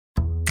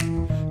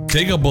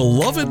Take a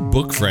beloved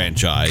book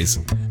franchise,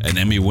 an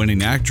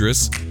Emmy-winning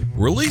actress,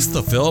 release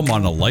the film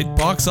on a light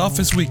box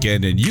office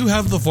weekend, and you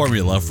have the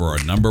formula for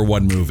a number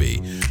one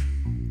movie.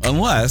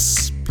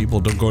 Unless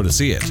people don't go to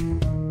see it,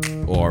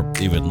 or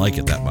even like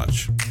it that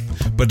much.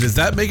 But does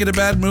that make it a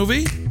bad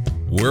movie?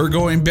 We're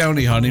going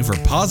bounty hunting for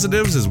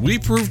positives as we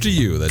prove to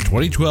you that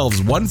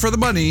 2012's One for the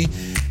Money,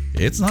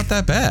 it's not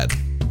that bad.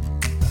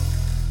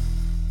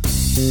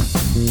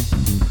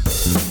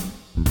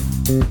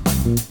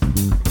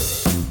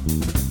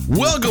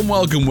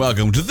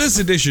 Welcome to this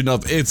edition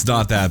of It's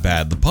Not That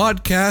Bad, the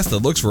podcast that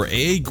looks for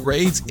A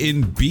grades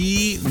in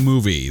B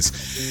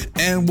movies.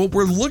 And what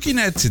we're looking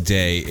at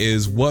today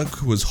is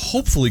what was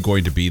hopefully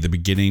going to be the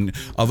beginning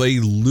of a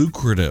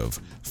lucrative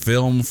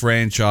film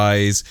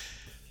franchise,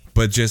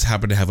 but just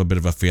happened to have a bit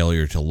of a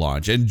failure to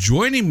launch. And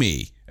joining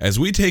me as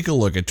we take a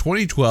look at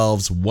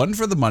 2012's One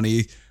for the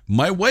Money,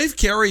 my wife,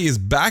 Carrie, is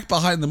back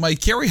behind the mic.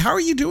 Carrie, how are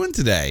you doing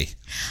today?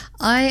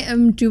 I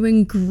am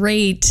doing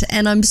great,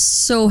 and I'm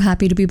so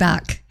happy to be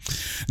back.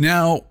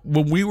 Now,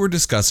 when we were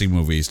discussing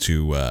movies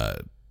to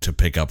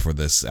pick up for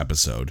this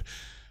episode,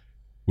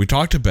 we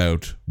talked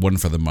about One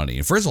for the Money.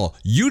 And first of all,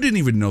 you didn't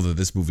even know that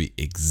this movie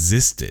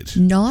existed.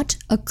 Not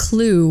a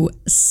clue,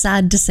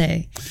 sad to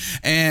say.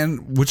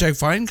 And which I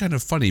find kind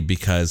of funny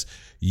because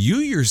you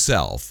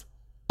yourself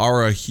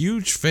are a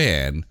huge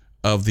fan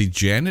of the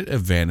Janet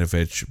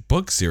Evanovich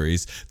book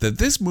series that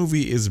this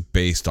movie is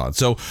based on.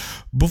 So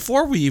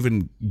before we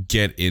even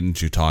get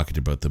into talking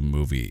about the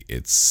movie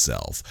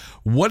itself,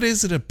 what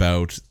is it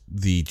about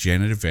the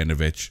Janet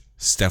Evanovich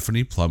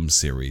Stephanie Plum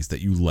series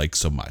that you like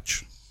so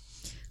much?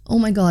 Oh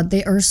my God,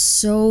 they are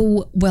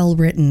so well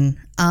written.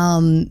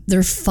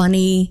 They're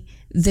funny.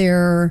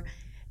 They're,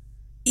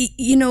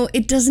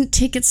 it doesn't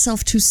take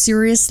itself too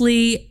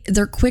seriously.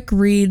 They're quick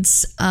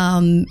reads,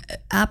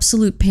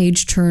 absolute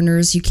page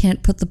turners. You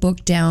can't put the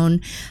book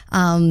down.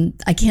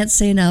 I can't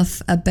say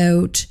enough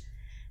about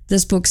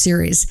this book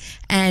series.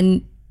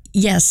 And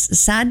yes,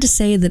 sad to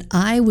say that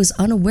I was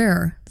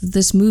unaware that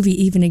this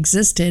movie even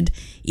existed,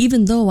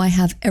 even though I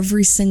have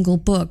every single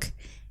book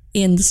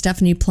in the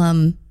Stephanie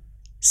Plum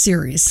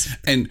series.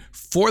 And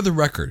for the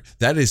record,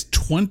 that is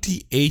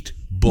 28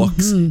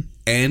 books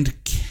and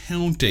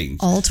counting.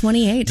 All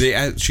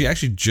 28. She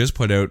actually just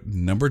put out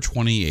number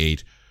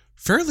 28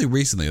 fairly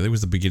recently. I think it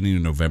was the beginning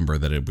of November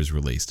that it was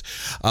released.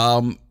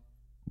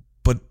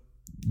 But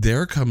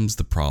there comes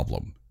the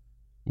problem.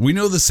 We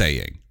know the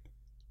saying,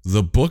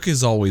 the book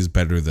is always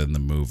better than the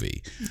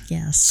movie.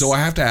 Yes. So I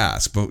have to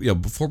ask, but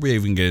before we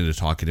even get into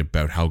talking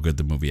about how good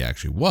the movie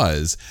actually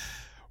was,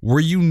 were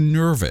you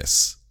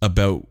nervous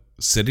about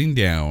sitting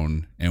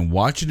down and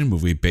watching a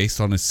movie based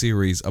on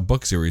a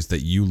book series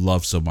that you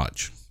love so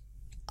much?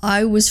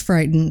 I was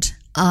frightened.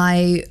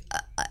 I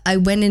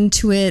went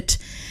into it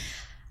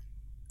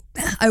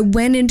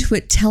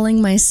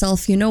telling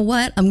myself, you know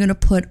what? I'm going to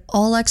put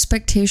all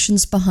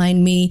expectations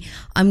behind me.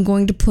 I'm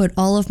going to put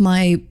all of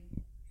my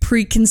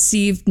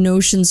preconceived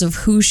notions of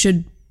who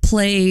should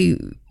play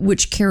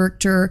which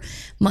character.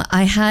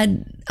 I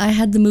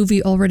had the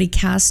movie already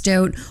cast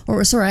out,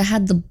 I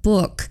had the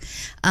book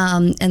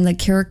and the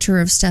character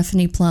of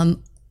Stephanie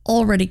Plum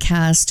already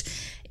cast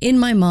in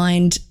my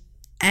mind.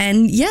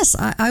 And yes,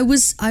 I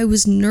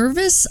was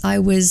nervous. I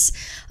was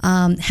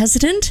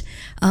hesitant.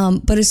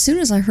 But as soon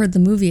as I heard the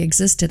movie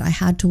existed, I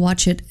had to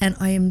watch it. And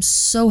I am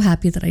so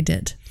happy that I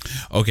did.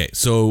 Okay,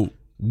 so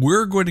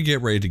we're going to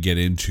get ready to get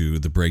into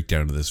the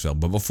breakdown of this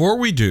film. But before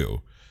we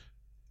do,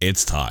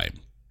 it's time.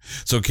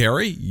 So,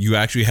 Carrie, you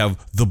actually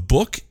have the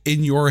book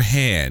in your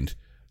hand,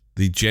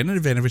 the Janet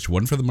Evanovich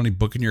One for the Money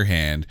book in your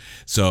hand.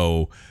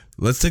 So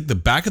let's take the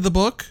back of the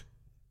book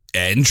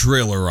and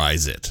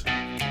trailerize it.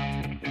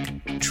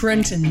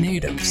 Trenton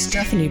native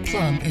Stephanie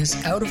Plum is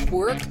out of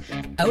work,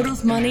 out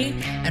of money,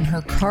 and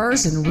her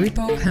car's in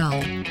repo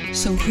hell.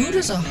 So who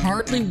does a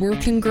hardly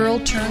working girl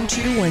turn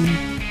to when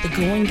the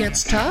going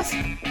gets tough?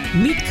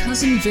 Meet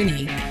cousin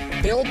Vinny,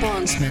 bail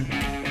bondsman.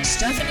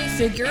 Stephanie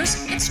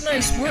figures it's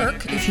nice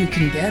work if you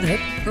can get it.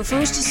 Her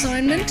first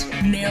assignment?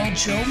 Nail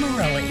Joe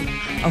Morelli,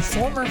 a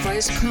former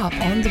vice cop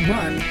on the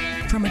run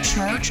from a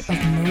charge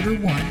of murder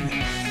one.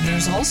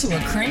 There's also a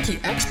cranky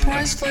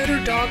ex-prize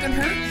fighter dogging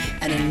her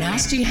and a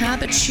nasty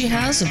habit she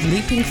has of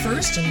leaping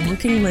first and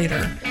looking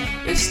later.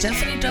 If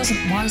Stephanie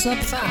doesn't wise up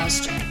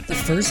fast, the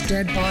first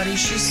dead body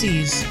she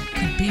sees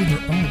could be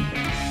her own.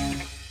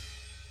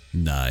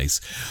 Nice.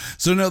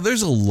 So now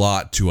there's a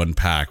lot to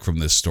unpack from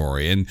this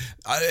story, and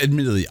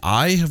admittedly,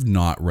 I have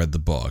not read the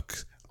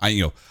book.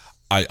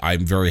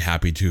 I'm very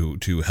happy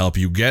to help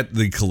you get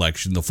the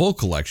collection, the full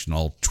collection,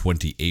 all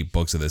 28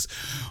 books of this.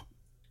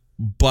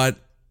 But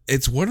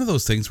it's one of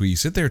those things where you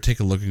sit there, take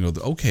a look, and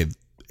go, okay,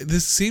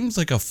 this seems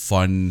like a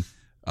fun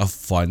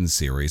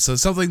series. So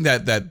something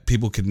that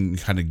people can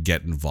kind of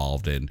get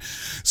involved in.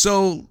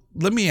 So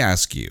let me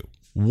ask you,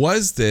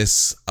 was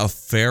this a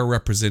fair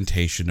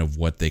representation of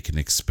what they can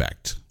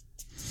expect?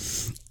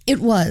 It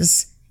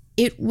was.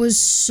 It was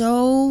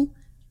so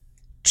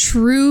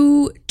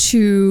true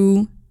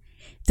to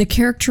the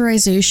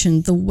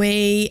characterization, the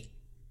way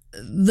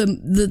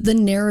the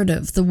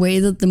narrative, the way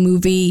that the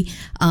movie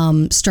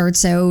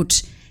starts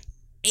out,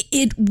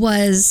 it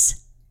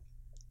was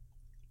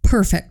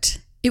perfect.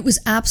 It was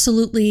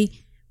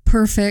absolutely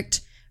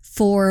perfect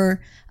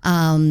for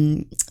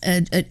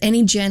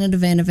any Janet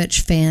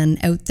Evanovich fan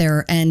out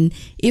there. And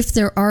if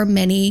there are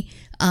many,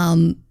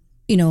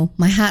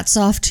 my hat's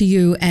off to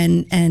you.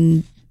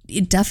 And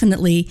it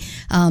definitely,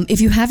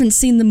 if you haven't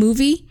seen the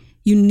movie,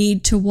 you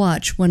need to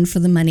watch One for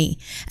the Money.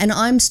 And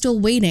I'm still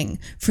waiting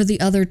for the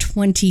other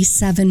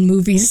 27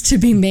 movies to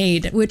be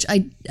made, which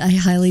I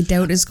highly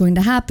doubt is going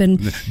to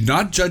happen.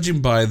 Not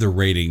judging by the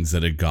ratings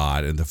that it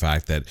got and the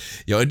fact that,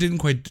 it didn't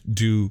quite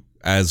do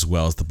as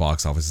well as the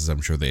box office as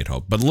I'm sure they'd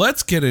hoped. But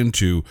let's get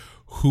into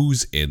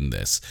who's in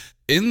this.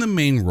 In the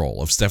main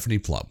role of Stephanie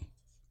Plum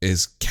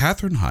is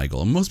Katherine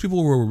Heigl, and most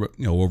people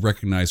will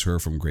recognize her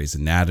from Grey's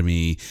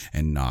Anatomy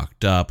and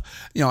Knocked Up,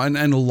 and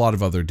a lot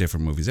of other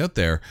different movies out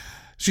there.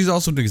 She's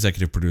also an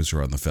executive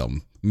producer on the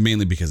film,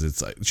 mainly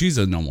because she's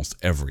in almost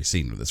every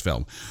scene of this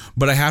film.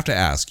 But I have to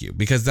ask you,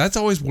 because that's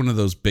always one of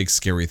those big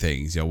scary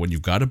things. When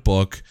you've got a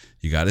book,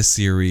 you got a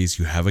series,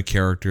 you have a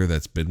character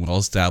that's been well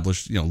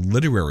established,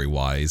 literary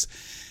wise,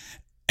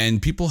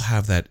 and people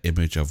have that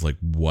image of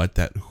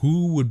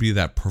who would be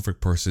that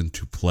perfect person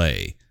to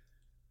play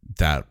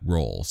that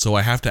role. So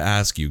I have to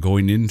ask you,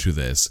 going into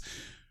this,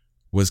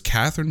 was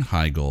Katherine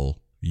Heigl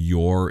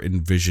your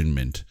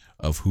envisionment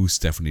of who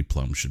Stephanie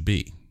Plum should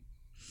be?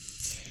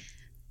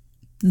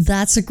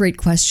 That's a great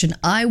question.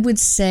 I would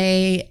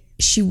say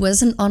she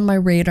wasn't on my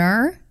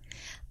radar.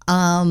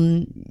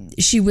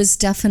 She was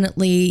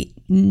definitely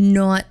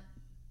not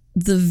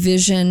the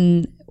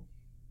vision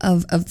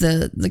of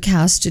the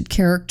casted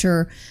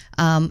character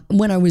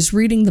when I was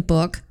reading the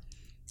book.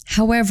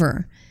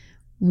 However,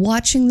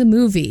 watching the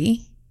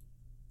movie,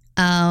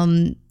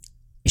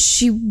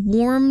 she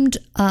warmed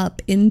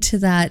up into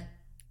that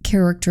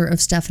character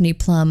of Stephanie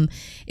Plum.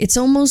 It's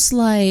almost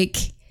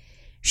like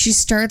she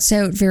starts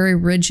out very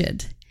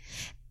rigid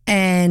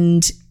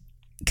and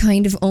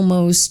kind of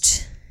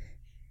almost,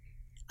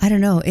 I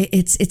don't know,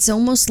 it's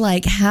almost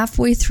like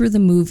halfway through the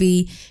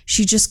movie,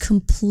 she just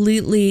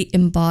completely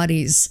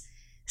embodies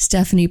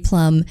Stephanie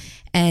Plum.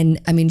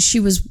 And I mean, she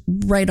was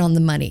right on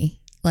the money.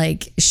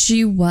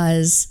 She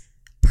was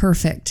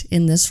perfect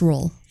in this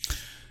role.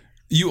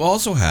 You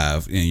also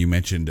have, you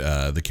mentioned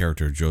the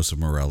character Joseph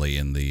Morelli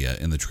in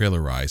the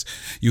trailer Rise.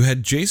 You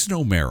had Jason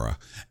O'Mara,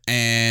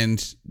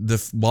 and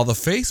while the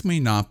face may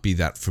not be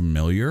that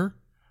familiar,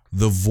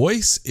 the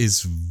voice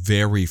is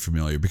very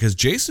familiar because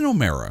Jason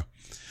O'Mara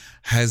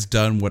has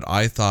done what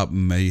I thought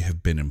may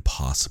have been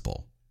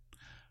impossible.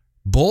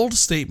 Bold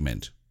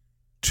statement,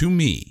 to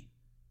me,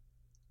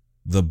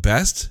 the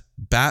best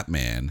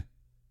Batman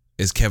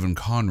is Kevin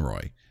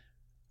Conroy.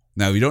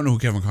 Now, if you don't know who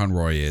Kevin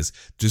Conroy is,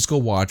 just go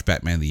watch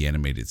Batman the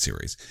Animated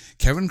Series.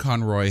 Kevin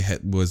Conroy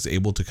was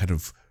able to kind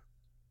of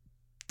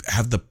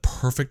have the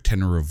perfect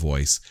tenor of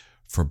voice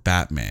for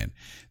Batman.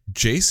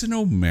 Jason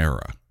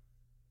O'Mara,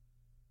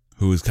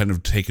 who has kind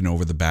of taken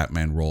over the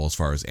Batman role as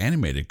far as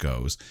animated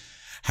goes,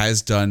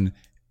 has done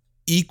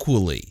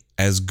equally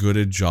as good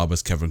a job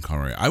as Kevin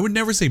Conroy. I would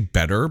never say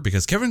better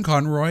because Kevin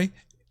Conroy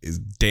is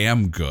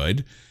damn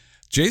good.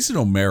 Jason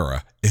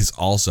O'Mara is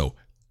also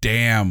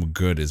damn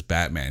good as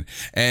Batman.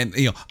 And,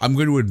 I'm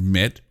going to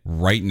admit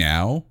right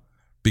now,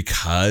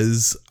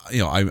 because,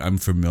 I'm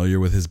familiar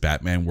with his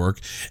Batman work,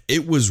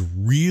 it was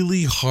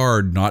really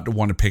hard not to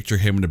want to picture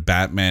him in a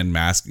Batman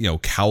mask,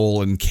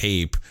 cowl and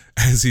cape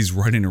as he's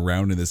running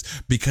around in this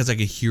because I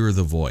could hear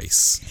the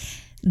voice.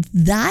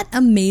 That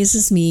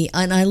amazes me.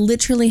 And I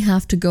literally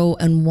have to go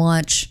and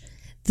watch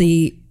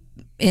the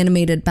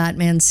animated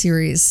Batman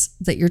series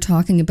that you're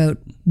talking about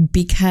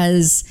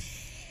because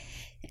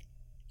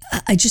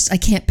I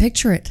can't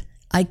picture it.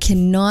 I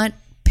cannot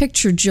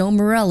picture Joe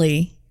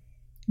Morelli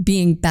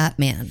being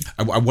Batman.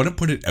 I want to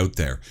put it out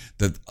there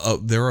that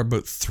there are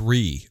about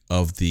 3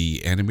 of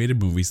the animated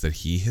movies that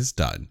he has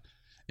done,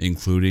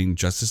 including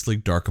Justice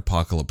League Dark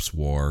Apocalypse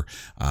War,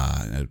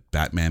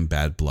 Batman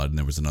Bad Blood, and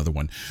there was another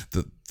one.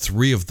 The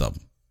 3 of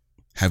them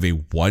have a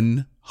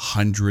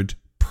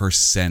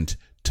 100%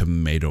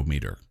 tomato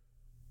meter.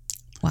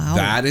 Wow.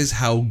 That is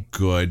how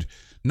good,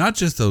 not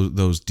just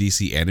those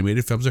DC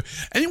animated films are.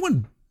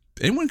 Anyone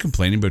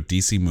complaining about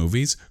DC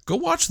movies, go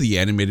watch the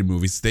animated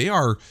movies. They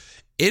are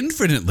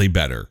infinitely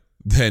better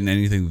than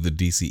anything that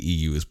the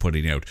DCEU is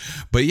putting out.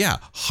 But yeah,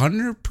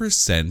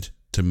 100%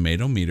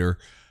 tomato meter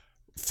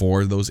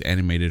for those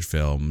animated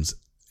films,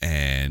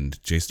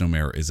 and Jason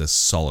O'Mara is a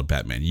solid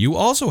Batman. You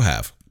also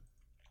have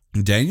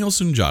Daniel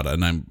Sunjata,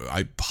 and I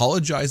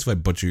apologize if I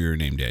butcher your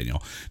name,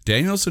 Daniel.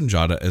 Daniel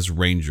Sunjata as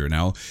Ranger.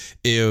 Now,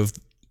 if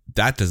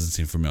that doesn't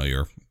seem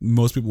familiar,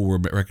 most people will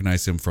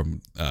recognize him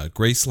from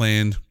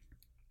Graceland,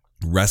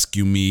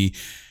 Rescue Me,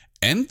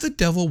 and The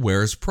Devil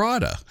Wears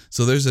Prada.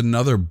 So there's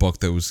another book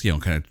that was,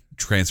 kind of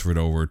transferred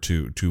over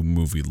to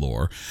movie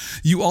lore.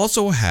 You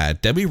also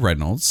had Debbie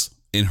Reynolds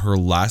in her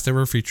last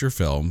ever feature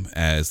film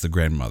as the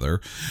grandmother,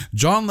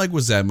 John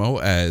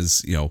Leguizamo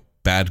as,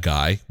 bad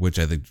guy, which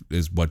I think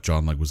is what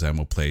John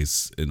Leguizamo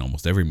plays in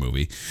almost every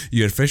movie.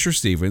 You had Fisher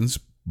Stevens.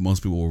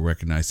 Most people will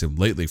recognize him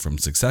lately from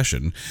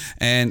Succession.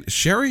 And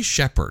Sherry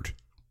Shepherd.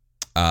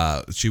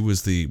 She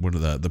was one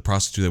of the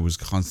prostitute that was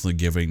constantly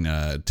giving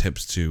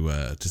tips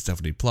to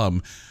Stephanie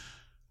Plum.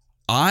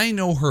 I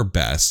know her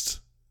best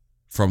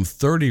from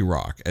 30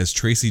 Rock as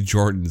Tracy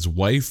Jordan's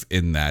wife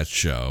in that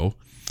show.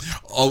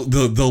 Oh,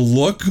 the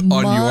look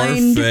on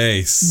your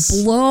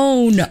face.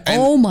 Blown.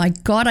 Oh my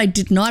God, I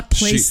did not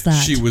place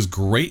that. She was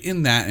great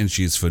in that, and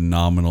she's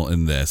phenomenal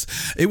in this.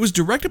 It was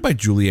directed by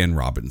Julianne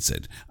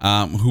Robinson,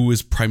 who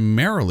is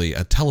primarily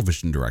a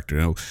television director.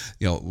 You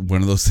know,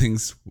 one of those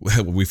things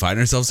we find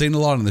ourselves saying a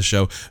lot on the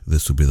show,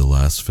 this would be the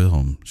last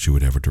film she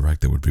would ever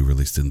direct that would be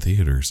released in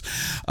theaters.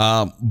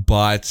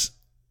 But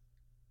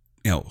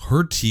you know,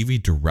 her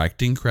TV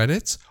directing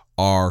credits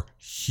are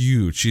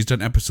huge. She's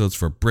done episodes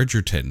for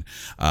Bridgerton,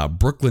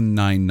 Brooklyn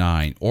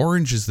Nine-Nine,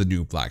 Orange is the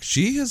New Black.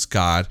 She has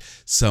got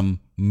some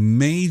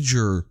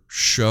major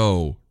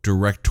show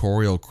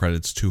directorial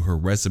credits to her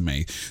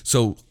resume.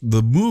 So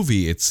the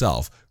movie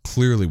itself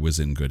clearly was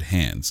in good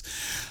hands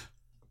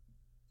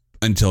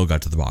until it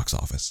got to the box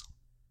office.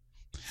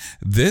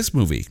 This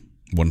movie,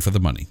 One for the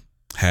Money,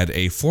 had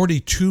a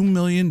 $42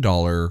 million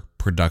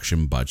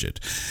production budget.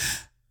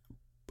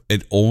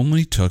 It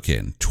only took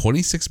in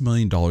 $26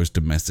 million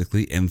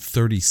domestically and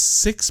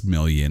 $36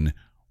 million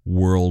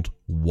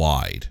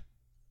worldwide.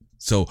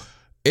 So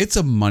it's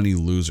a money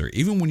loser.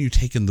 Even when you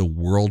take in the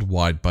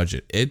worldwide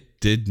budget, it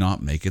did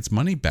not make its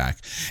money back.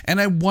 And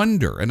I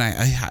wonder, and I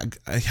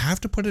have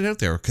to put it out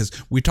there because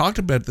we talked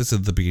about this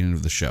at the beginning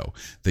of the show,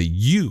 that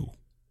you,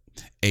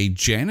 a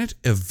Janet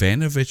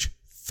Evanovich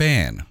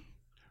fan,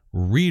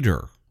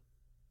 reader,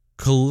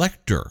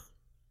 collector,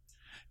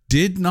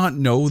 did not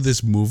know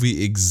this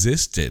movie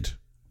existed.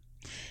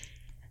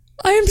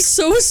 I am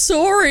so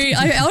sorry.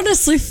 I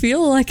honestly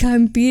feel like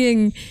I'm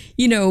being,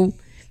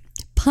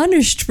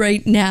 punished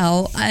right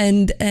now.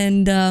 And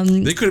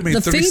they could have made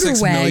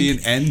 $36 million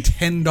and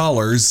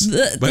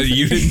 $10, but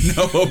you didn't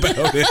know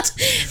about it.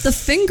 The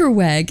finger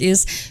wag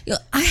is,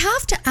 I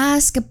have to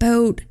ask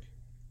about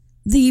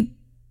the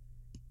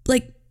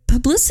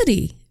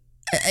publicity.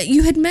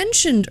 You had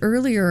mentioned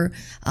earlier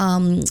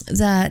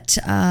that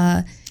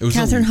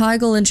Katherine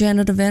Heigl and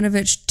Janet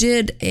Evanovich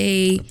did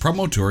a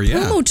promo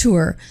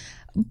tour.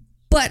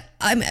 But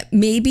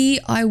maybe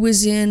I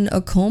was in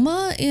a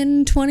coma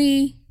in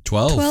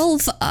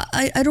 2012.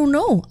 I don't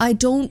know. I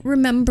don't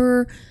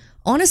remember.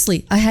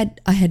 Honestly, I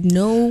had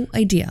no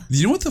idea.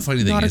 You know what the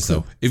funny thing is,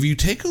 though? If you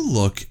take a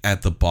look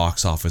at the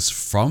box office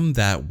from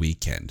that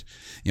weekend,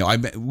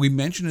 we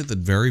mentioned at the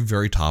very,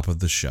 very top of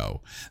the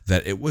show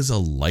that it was a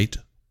light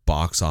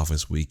box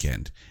office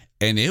weekend,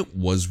 and it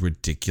was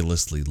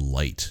ridiculously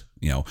light.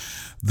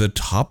 The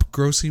top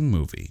grossing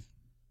movie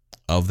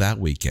of that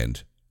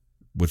weekend,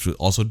 which was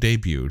also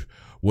debuted,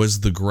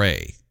 was The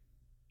Grey,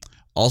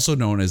 also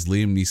known as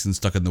Liam Neeson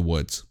Stuck in the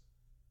Woods.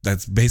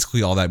 That's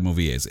basically all that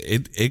movie is.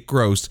 It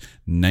grossed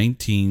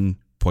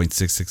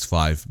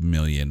 $19.665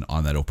 million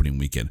on that opening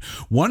weekend.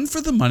 One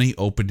for the Money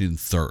opened in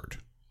third.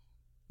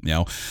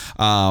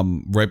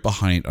 Right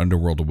behind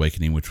Underworld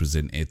Awakening, which was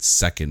in its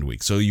second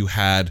week. So you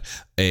had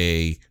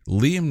a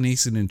Liam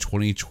Neeson in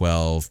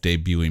 2012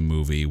 debuting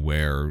movie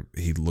where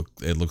it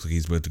looks like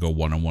he's about to go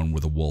one-on-one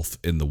with a wolf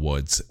in the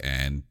woods,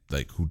 and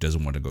who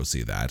doesn't want to go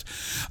see that?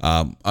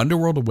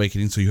 Underworld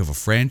Awakening, so you have a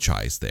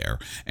franchise there,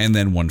 and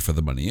then One for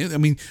the Money.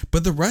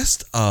 But the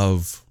rest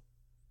of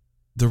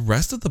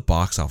the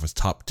box office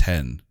top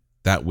 10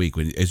 that week,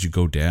 as you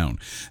go down,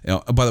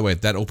 by the way,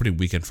 that opening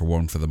weekend for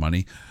One for the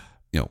Money,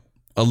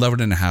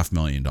 $11.5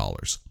 million.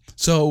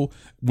 So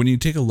when you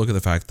take a look at the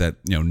fact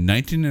that,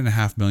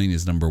 $19.5 million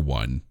is number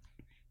one,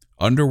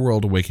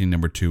 Underworld Awakening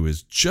number two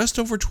is just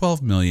over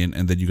 $12 million,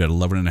 and then you got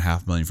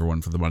 $11.5 million for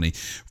One for the Money.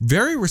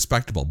 Very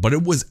respectable, but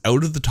it was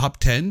out of the top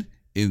 10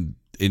 in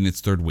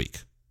its third week.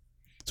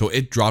 So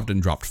it dropped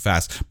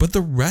fast. But the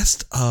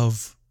rest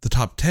of the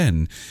top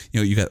 10,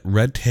 you got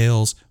Red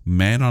Tails,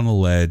 Man on a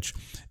Ledge,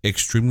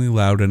 Extremely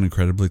Loud and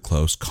Incredibly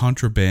Close,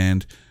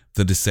 Contraband,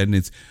 The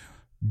Descendants,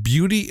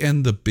 Beauty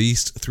and the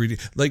Beast 3D.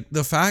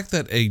 The fact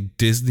that a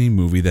Disney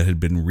movie that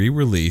had been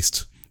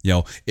re-released,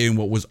 in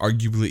what was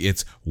arguably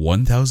its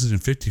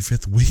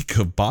 1055th week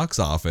of box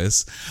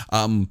office,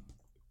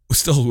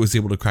 still was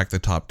able to crack the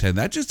top 10.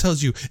 That just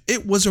tells you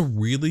it was a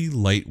really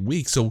light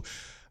week. So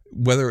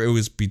whether it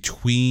was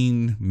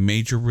between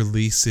major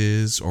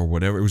releases or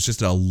whatever, it was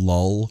just a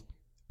lull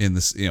in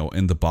this,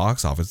 in the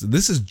box office.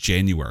 This is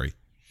January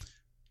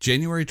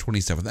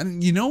 27th.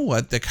 And you know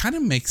what? That kind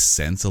of makes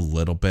sense a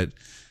little bit.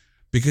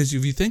 Because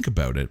if you think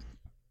about it,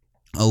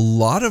 a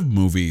lot of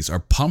movies are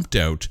pumped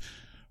out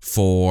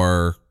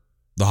for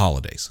the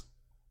holidays,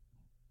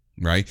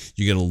 right?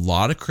 You get a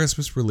lot of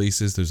Christmas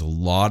releases. There's a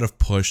lot of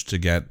push to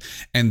get,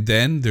 and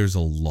then there's a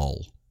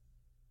lull.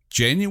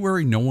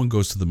 January, no one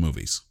goes to the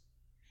movies.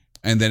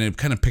 And then it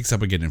kind of picks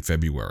up again in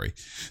February.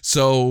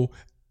 So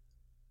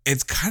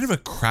it's kind of a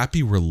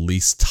crappy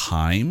release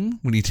time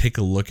when you take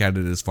a look at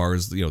it as far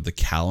as, you know, the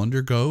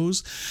calendar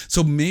goes.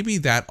 So maybe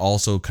that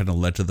also kind of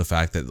led to the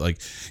fact that,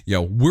 like, you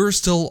know, we're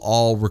still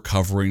all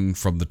recovering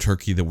from the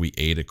turkey that we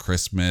ate at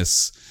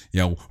Christmas. You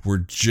know, we're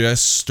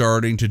just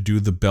starting to do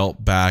the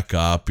belt back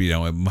up. You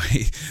know, it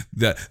might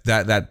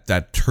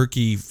that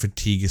turkey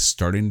fatigue is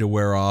starting to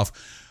wear off.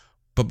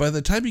 But by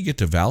the time you get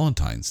to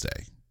Valentine's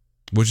Day,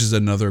 which is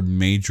another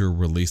major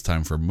release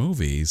time for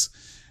movies,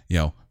 you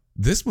know,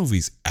 this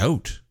movie's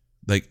out.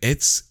 Like,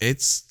 it's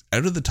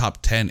out of the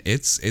top 10.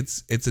 It's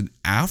an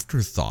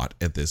afterthought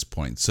at this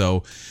point.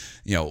 So,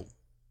 you know,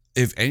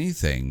 if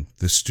anything,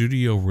 the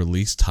studio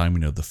release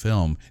timing of the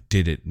film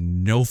did it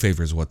no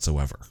favors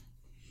whatsoever.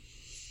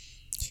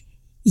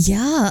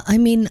 Yeah, I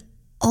mean,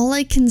 all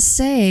I can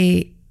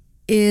say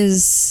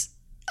is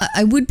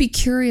I would be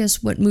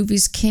curious what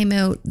movies came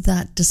out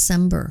that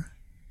December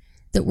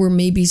that were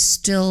maybe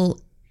still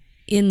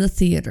in the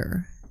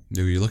theater.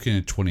 You're looking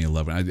at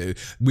 2011.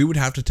 We would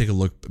have to take a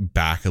look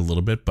back a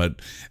little bit,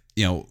 but,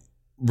 you know,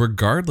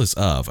 regardless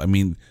of, I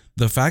mean,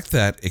 the fact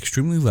that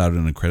Extremely Loud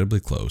and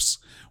Incredibly Close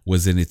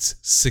was in its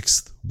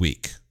 6th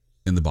week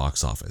in the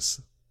box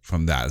office.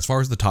 From that, as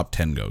far as the top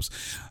 10 goes,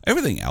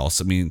 everything else,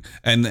 I mean,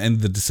 and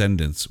The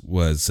Descendants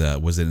was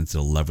in its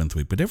 11th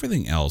week, but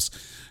everything else,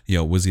 you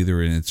know, was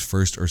either in its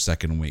 1st or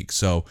 2nd week.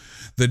 So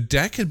the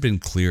deck had been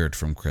cleared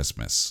from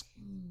Christmas,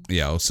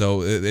 you know.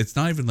 So it's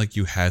not even like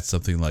you had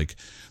something like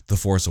The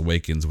Force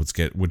Awakens, which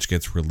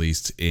gets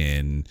released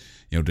in,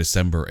 you know,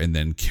 December and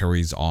then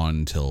carries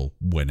on till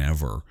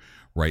whenever,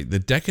 right? The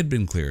deck had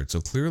been cleared, so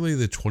clearly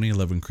the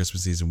 2011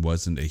 Christmas season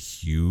wasn't a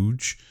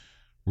huge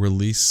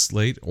release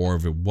slate, or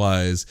if it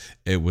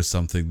was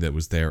something that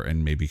was there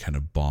and maybe kind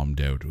of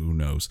bombed out. Who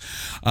knows?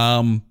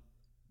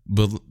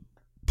 But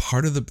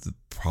part of the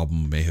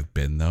problem may have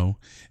been, though,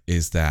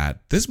 is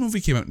that this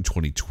movie came out in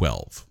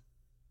 2012.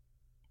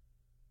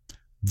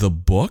 The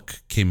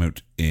book came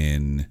out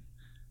in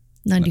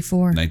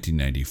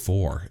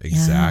 1994.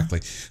 Exactly.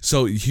 Yeah.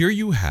 So here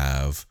you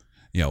have,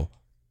 you know,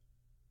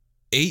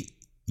 8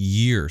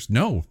 years,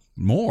 no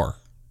more.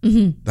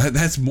 Mm-hmm.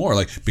 That's more,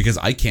 like, because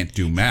I can't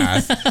do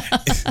math.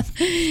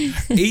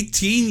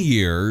 18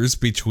 years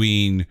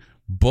between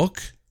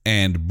book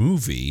and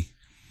movie,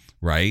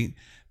 right?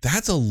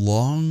 That's a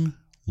long,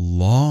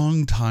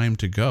 long time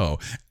to go.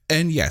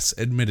 And yes,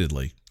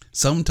 admittedly,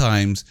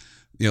 sometimes,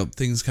 you know,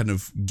 things kind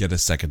of get a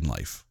second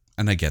life,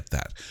 and I get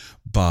that.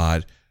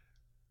 But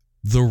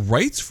the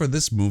rights for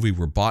this movie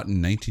were bought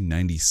in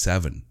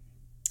 1997.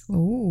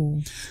 Oh.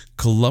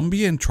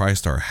 Columbia and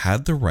TriStar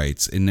had the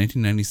rights in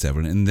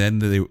 1997, and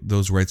then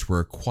those rights were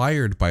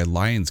acquired by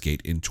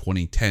Lionsgate in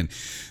 2010.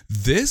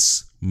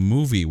 This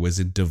movie was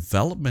in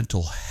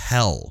developmental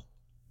hell.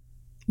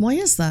 Why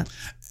is that?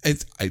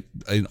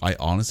 I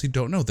honestly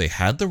don't know. They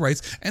had the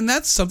rights, and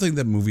that's something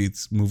that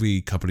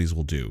movie companies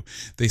will do.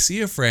 They see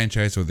a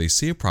franchise or they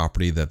see a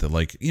property that they're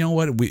like, you know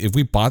what? If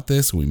we bought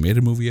this and we made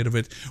a movie out of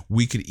it,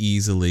 we could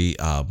easily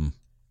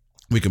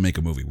we can make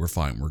a movie. We're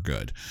fine. We're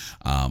good.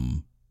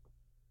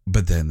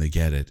 But then they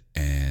get it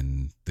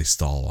and they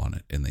stall on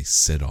it and they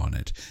sit on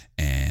it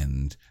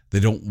and they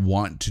don't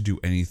want to do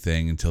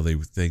anything until they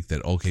think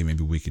that, okay,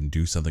 maybe we can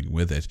do something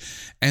with it.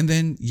 And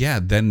then, you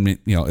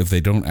know, if they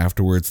don't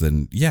afterwards,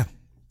 then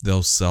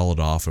they'll sell it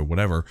off or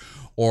whatever,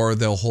 or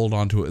they'll hold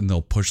on to it and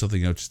they'll push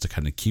something out just to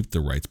kind of keep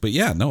the rights. But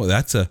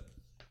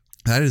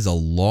that is a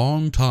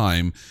long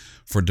time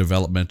for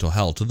developmental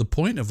hell, to the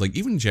point of, like,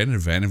 even Janet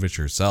Evanovich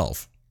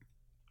herself.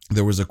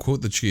 There was a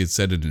quote that she had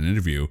said in an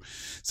interview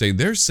saying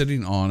they're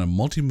sitting on a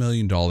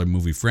multi-million-dollar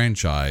movie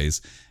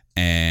franchise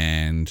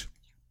and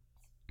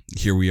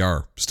here we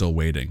are still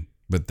waiting,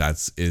 but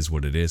is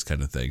what it is,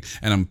 kind of thing.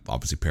 And I'm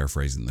obviously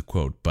paraphrasing the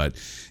quote, but,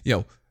 you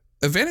know,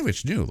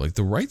 Evanovich knew, like,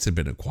 the rights had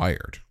been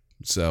acquired.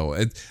 So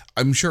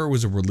I'm sure it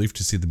was a relief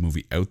to see the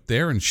movie out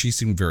there, and she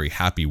seemed very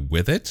happy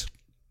with it.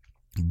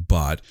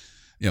 But,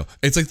 you know,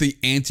 it's like the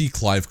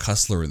anti-Clive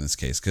Cussler in this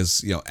case,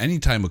 because, you know,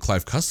 anytime a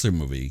Clive Cussler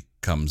movie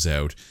comes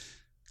out,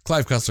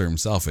 Clive Cussler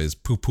himself is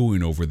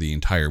poo-pooing over the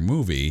entire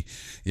movie.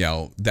 You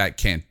know, that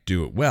can't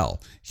do it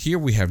well. Here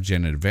we have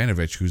Janet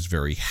Evanovich, who's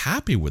very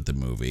happy with the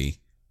movie,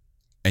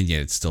 and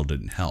yet it still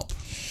didn't help.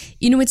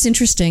 You know, it's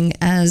interesting,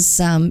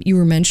 as you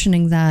were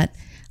mentioning that,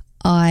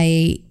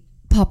 I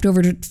popped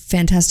over to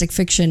Fantastic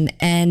Fiction,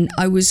 and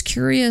I was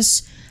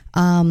curious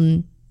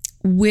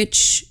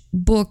which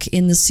book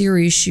in the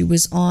series she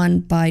was on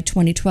by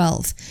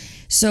 2012.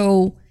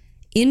 So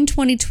in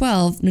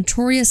 2012,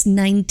 Notorious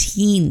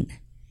 19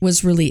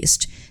 was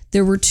released.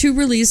 There were 2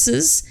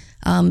 releases,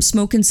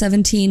 Smokin'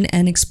 17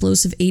 and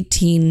Explosive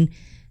 18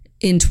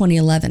 in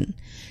 2011.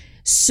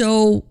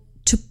 So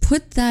to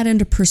put that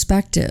into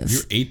perspective,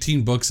 you're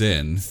 18 books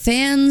in.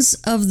 Fans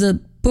of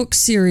the book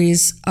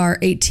series are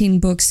 18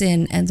 books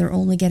in, and they're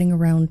only getting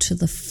around to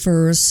the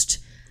first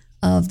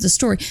of the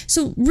story.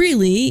 So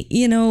really,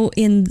 you know,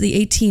 in the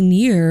 18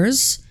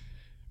 years,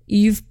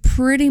 you've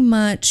pretty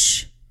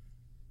much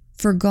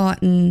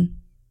forgotten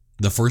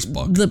the first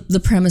book,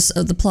 the premise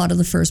of the plot of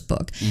the first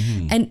book.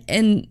 Mm-hmm.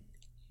 And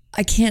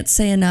I can't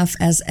say enough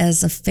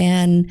as a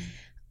fan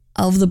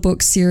of the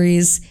book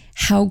series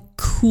how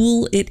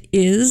cool it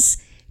is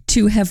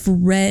to have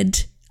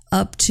read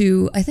up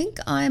to, I think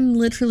I'm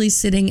literally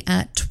sitting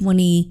at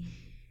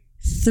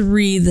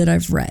 23 that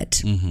I've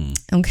read.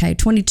 Okay,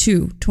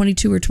 22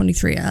 or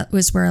 23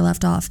 was where I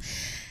left off.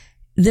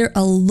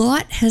 A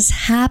lot has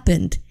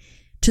happened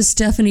to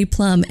Stephanie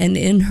Plum and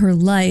in her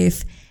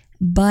life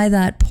by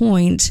that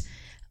point.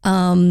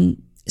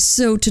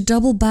 So to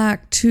double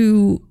back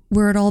to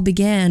where it all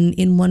began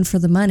in One for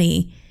the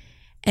Money,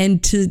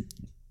 and to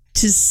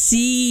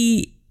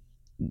see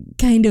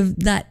kind of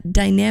that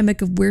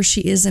dynamic of where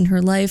she is in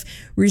her life,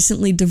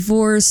 recently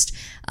divorced.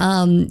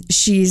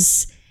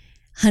 She's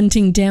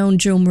hunting down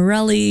Joe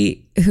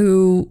Morelli,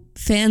 who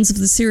fans of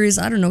the series,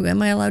 I don't know,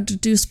 am I allowed to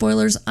do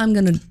spoilers? I'm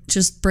going to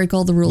just break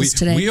all the rules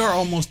today. We are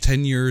almost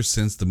 10 years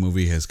since the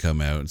movie has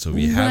come out. So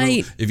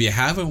if you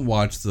haven't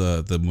watched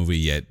the movie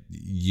yet,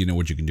 you know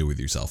what you can do with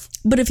yourself.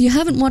 But if you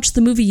haven't watched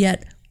the movie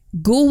yet,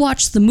 go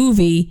watch the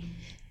movie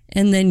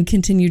and then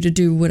continue to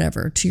do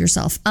whatever to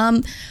yourself.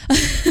 But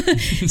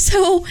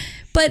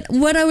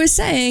what I was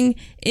saying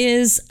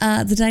is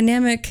the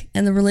dynamic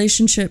and the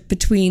relationship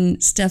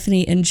between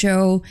Stephanie and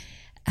Joe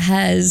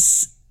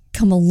has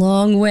come a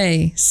long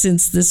way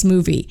since this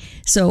movie.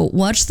 So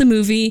watch the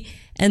movie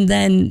and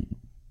then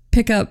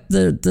pick up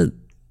the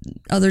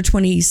other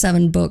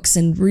 27 books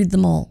and read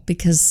them all,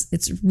 because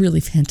it's really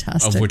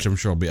fantastic. Of which I'm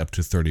sure will be up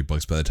to 30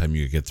 books by the time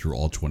you get through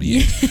all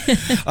 28.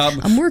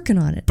 I'm working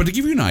on it. But to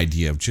give you an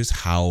idea of just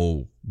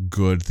how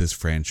good this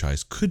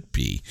franchise could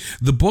be,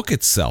 the book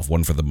itself,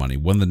 One for the Money,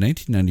 won the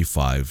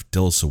 1995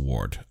 Dilys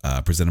Award,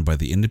 presented by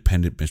the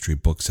Independent Mystery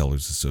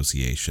Booksellers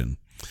Association.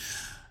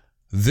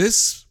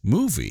 This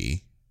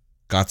movie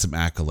got some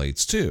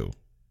accolades too.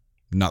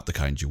 Not the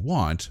kind you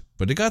want,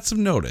 but it got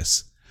some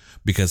notice,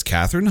 because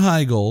Katherine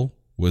Heigl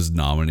was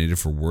nominated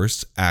for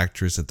Worst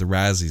Actress at the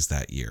Razzies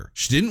that year.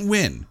 She didn't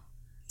win.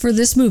 For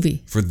this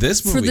movie. For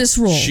this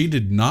role. She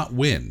did not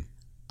win.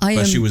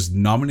 But she was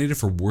nominated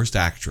for Worst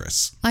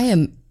Actress. I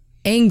am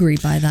angry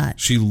by that.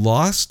 She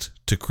lost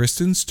to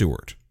Kristen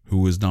Stewart, who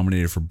was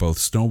nominated for both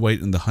Snow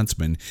White and the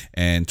Huntsman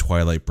and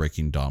Twilight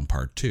Breaking Dawn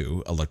Part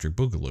 2, Electric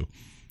Boogaloo.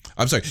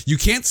 I'm sorry, you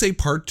can't say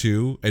Part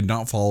 2 and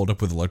not follow it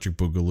up with Electric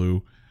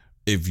Boogaloo.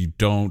 If you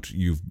don't,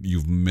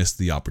 you've missed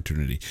the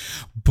opportunity.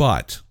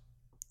 But,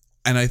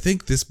 and I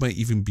think this might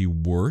even be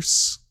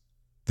worse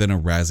than a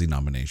Razzie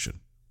nomination.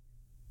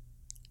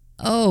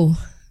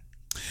 Oh,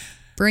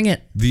 bring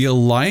it. The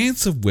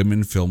Alliance of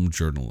Women Film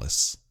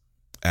Journalists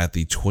at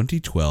the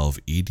 2012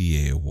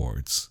 EDA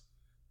Awards.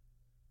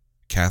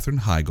 Katherine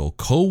Heigl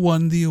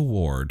co-won the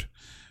award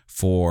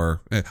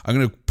for, I'm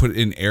going to put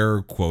in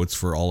air quotes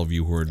for all of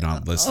you who are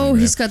not listening. Oh,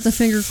 he's got the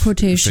finger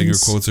quotations. Finger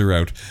quotes are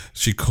out.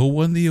 She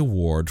co-won the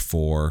award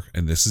for,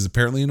 and this is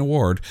apparently an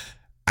award,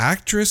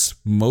 Actress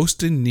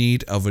Most in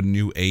Need of a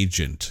New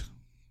Agent.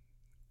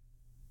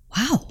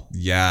 Wow.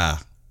 Yeah.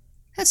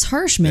 That's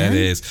harsh, man. That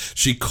is.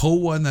 She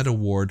co-won that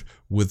award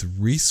with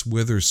Reese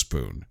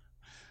Witherspoon,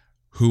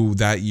 who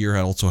that year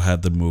also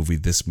had the movie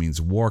This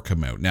Means War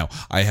come out. Now,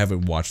 I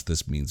haven't watched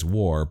This Means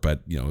War,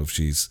 but you know, if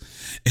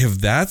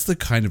that's the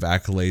kind of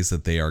accolades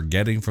that they are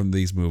getting from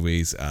these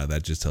movies,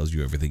 that just tells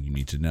you everything you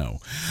need to know.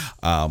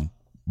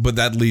 But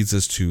that leads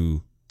us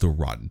to the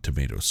Rotten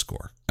Tomatoes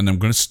score. And I'm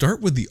going to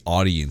start with the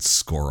audience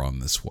score on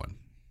this one,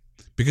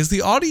 because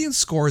the audience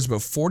score is about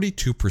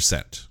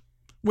 42%,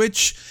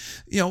 which,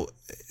 you know,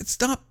 it's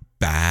not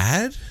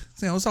bad.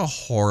 You know, it's not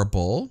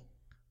horrible.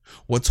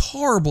 What's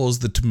horrible is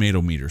the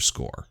tomato meter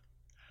score.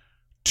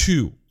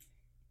 2%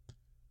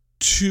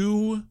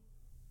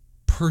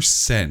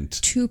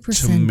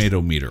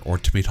 tomato meter or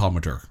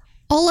tomatometer.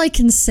 All I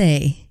can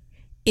say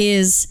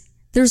is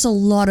there's a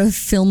lot of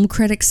film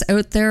critics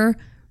out there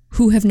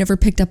who have never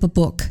picked up a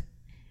book,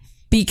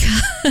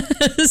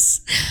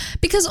 because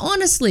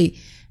honestly,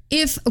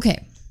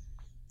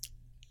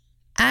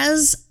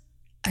 as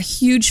a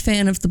huge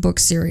fan of the book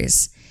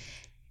series,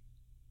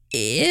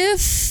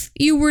 if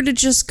you were to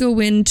just go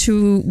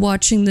into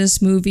watching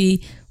this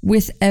movie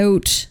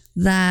without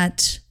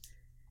that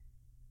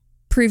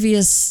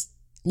previous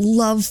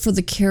love for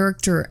the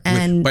character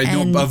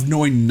of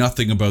knowing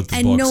nothing about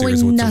the book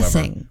series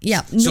whatsoever.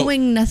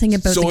 Knowing nothing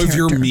about the character. So if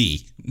you're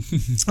me.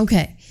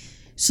 Okay.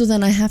 So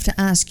then I have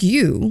to ask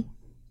you,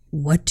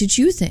 what did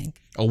you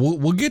think? Oh,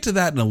 we'll get to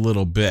that in a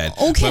little bit.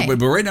 Okay. But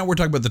right now we're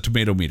talking about the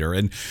tomato meter.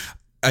 And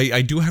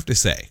I do have to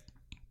say,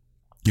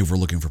 if we're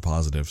looking for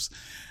positives,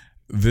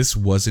 this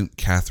wasn't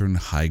Katherine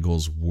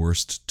Heigl's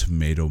worst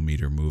tomato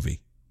meter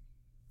movie.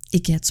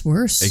 It gets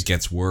worse. It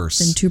gets worse.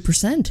 Than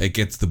 2%. It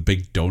gets the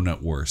big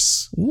donut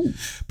worse. Ooh.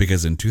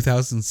 Because in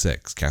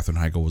 2006, Katherine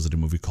Heigl was in a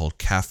movie called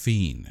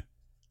Caffeine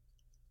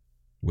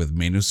with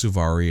Mano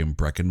Suvari and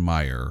Breckin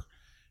Meyer,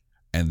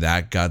 and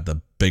that got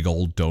the big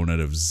old donut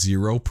of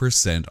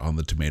 0% on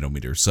the tomato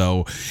meter.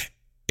 So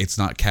it's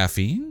not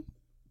Caffeine,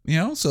 you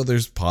know, so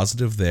there's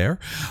positive there.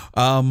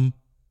 I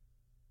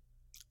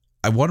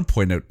want to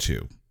point out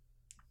too,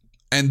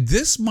 And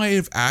this might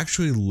have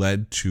actually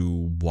led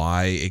to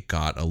why it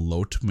got a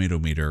low tomato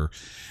meter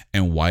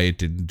and why it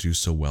didn't do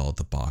so well at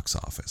the box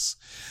office.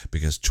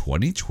 Because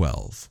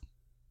 2012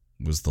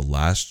 was the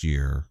last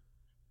year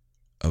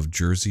of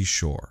Jersey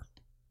Shore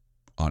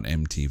on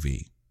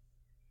MTV.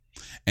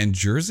 And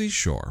Jersey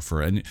Shore,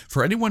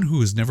 for anyone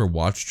who has never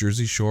watched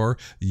Jersey Shore,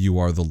 you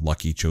are the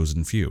lucky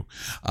chosen few.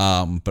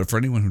 But for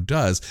anyone who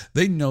does,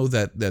 they know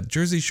that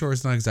Jersey Shore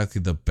is not exactly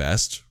the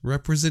best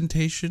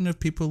representation of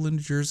people in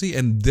Jersey.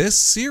 And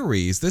this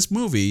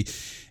movie,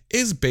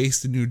 is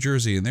based in New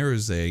Jersey, and there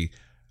is a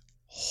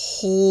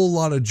whole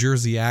lot of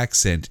Jersey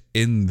accent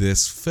in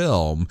this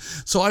film.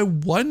 So I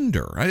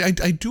wonder, I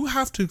do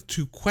have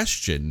to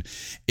question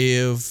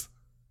if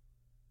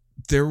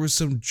there was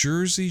some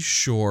Jersey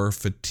Shore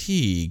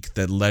fatigue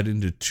that led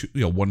into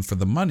One for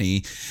the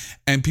Money,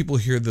 and people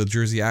hear the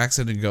Jersey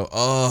accent and go,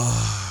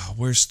 "Oh,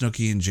 where's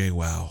Snooki and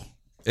JWoww?"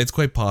 It's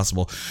quite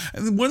possible.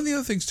 And then one of the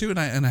other things too, and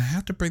I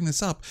have to bring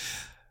this up,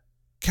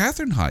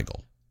 Katherine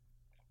Heigl,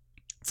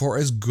 for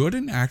as good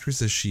an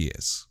actress as she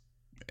is,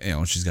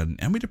 she's got an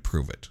Emmy to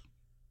prove it,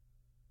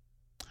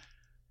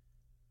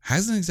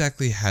 hasn't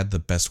exactly had the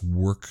best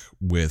work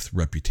with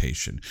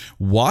reputation.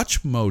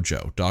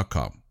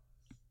 WatchMojo.com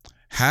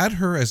had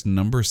her as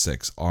number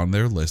 6 on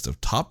their list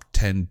of top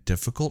 10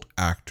 difficult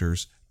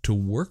actors to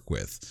work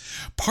with.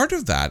 Part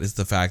of that is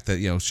the fact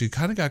that, she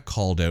kind of got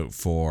called out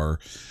for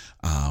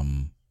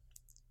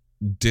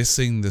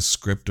dissing the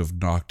script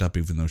of Knocked Up,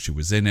 even though she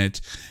was in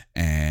it,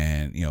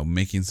 and,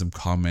 making some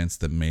comments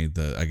that made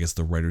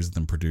the writers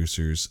and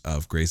producers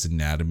of Grey's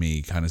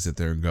Anatomy kind of sit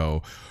there and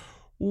go,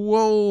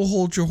 "Whoa,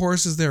 hold your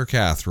horses there,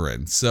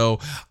 Catherine." So,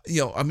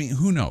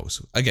 who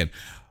knows? Again,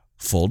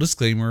 full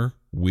disclaimer,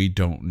 we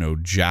don't know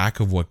jack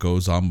of what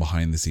goes on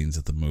behind the scenes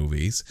of the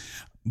movies.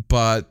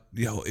 But,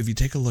 if you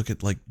take a look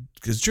at,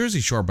 because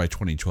Jersey Shore by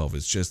 2012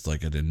 is just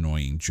like an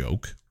annoying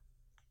joke,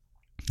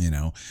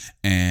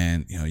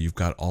 and, you've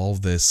got all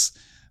this,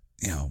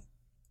 I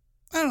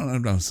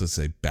don't know to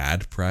say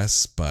bad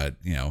press, but,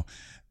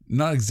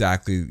 not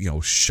exactly,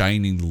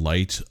 shining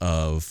light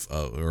of,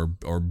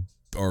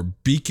 or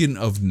beacon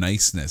of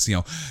niceness.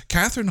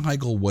 Katherine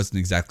Heigl wasn't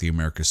exactly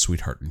America's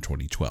sweetheart in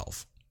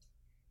 2012.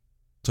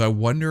 So I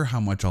wonder how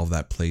much all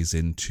that plays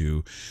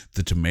into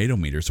the tomato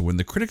meter. So when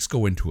the critics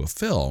go into a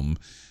film,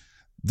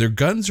 their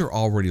guns are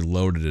already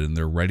loaded and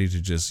they're ready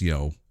to just,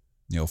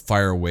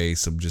 fire away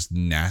some just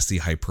nasty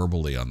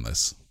hyperbole on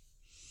this.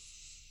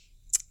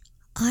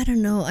 I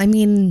don't know. I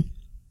mean,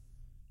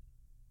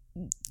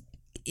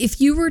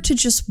 if you were to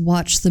just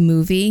watch the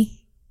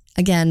movie,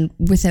 again,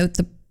 without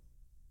the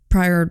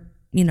prior,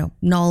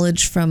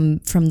 knowledge from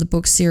the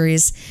book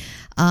series,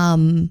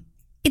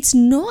 it's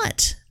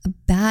not a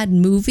bad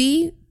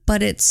movie,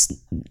 but it's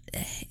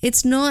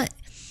not,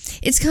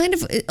 it's kind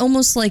of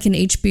almost like an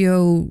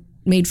HBO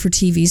made for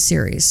TV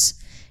series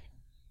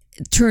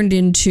turned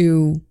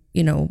into,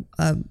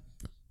 a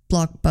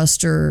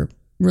blockbuster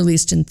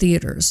released in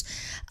theaters.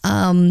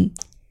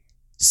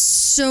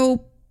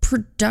 So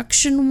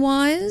production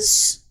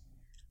wise,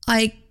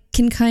 I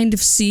can kind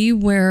of see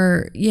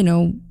where,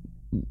 yeah,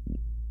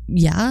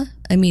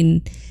 I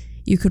mean,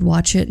 you could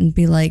watch it and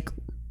be like,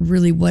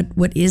 really,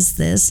 what is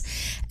this?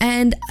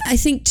 And I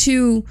think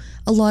too,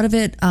 a lot of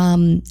it,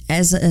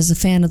 as a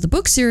fan of the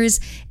book series,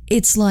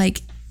 it's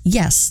like,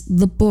 yes,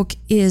 the book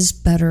is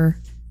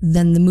better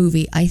than the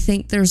movie. I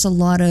think there's a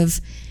lot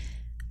of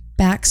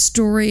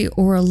backstory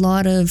or a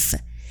lot of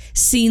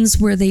scenes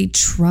where they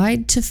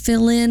tried to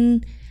fill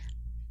in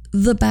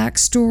the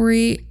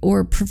backstory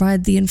or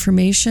provide the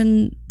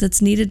information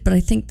that's needed, but I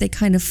think they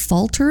kind of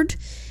faltered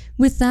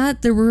with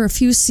that. There were a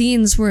few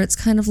scenes where it's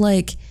kind of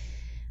like,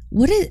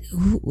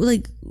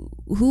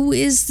 who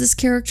is this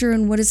character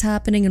and what is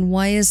happening and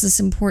why is this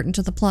important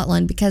to the plot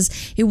line? Because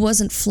it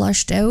wasn't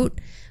flushed out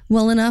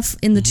well enough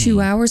in the 2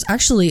 hours.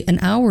 Actually, an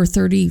hour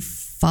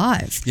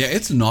 35. Yeah,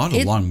 it's not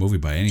a long movie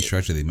by any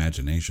stretch of the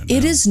imagination.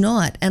 It is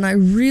not. And I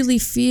really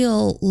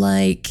feel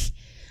like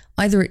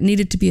either it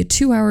needed to be a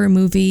 2-hour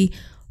movie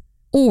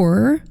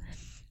or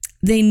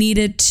they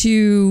needed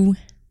to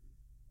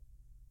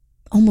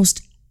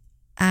almost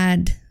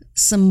add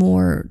some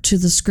more to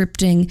the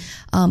scripting.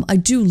 I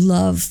do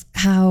love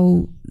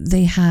how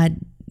they had,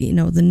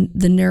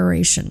 the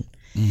narration,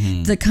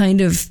 the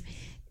kind of,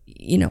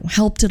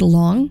 helped it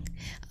along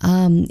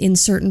in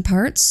certain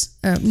parts,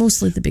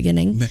 mostly at the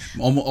beginning.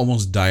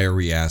 Almost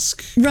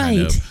diary-esque. Right.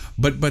 Kind of.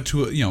 But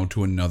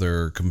to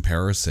another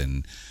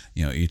comparison,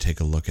 you take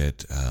a look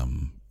at,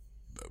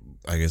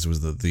 I guess it was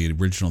the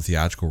original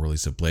theatrical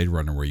release of Blade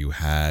Runner where you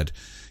had,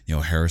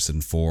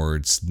 Harrison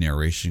Ford's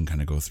narration kind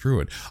of go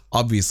through it.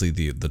 Obviously,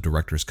 the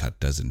director's cut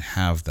doesn't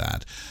have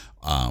that,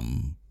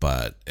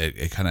 but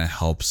it kind of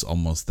helps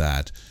almost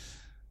that,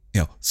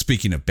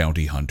 speaking of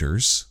bounty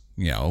hunters,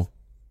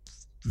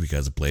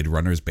 because Blade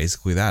Runner is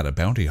basically that, a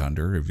bounty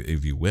hunter,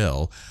 if you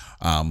will,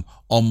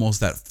 almost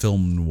that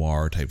film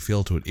noir type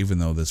feel to it, even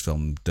though this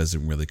film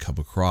doesn't really come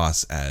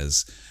across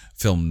as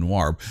film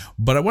noir.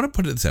 But I want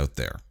to put this out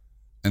there,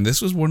 and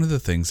this was one of the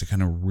things that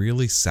kind of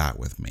really sat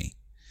with me.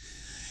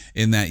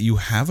 in that you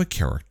have a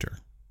character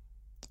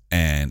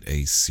and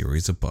a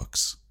series of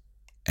books,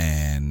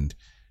 and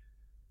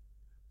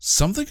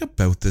something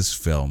about this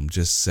film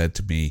just said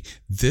to me,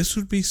 this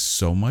would be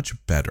so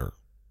much better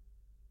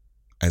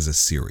as a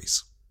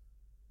series.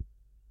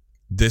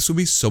 This would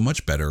be so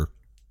much better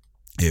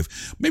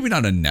if, maybe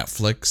not a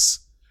Netflix,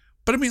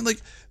 but I mean,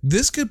 like,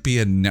 this could be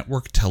a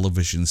network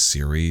television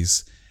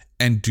series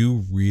and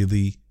do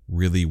really,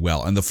 really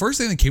well. And the first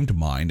thing that came to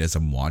mind as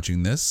I'm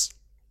watching this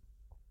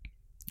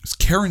is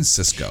Karen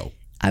Sisco.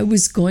 I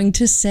was going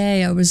to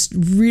say, I was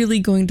really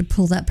going to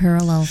pull that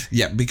parallel.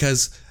 Yeah,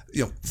 because,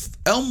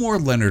 Elmore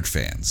Leonard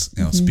fans,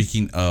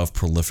 speaking of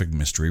prolific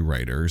mystery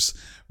writers,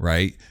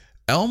 right?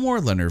 Elmore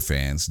Leonard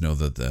fans know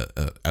that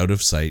the Out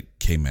of Sight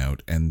came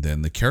out, and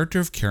then the character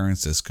of Karen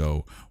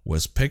Sisco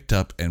was picked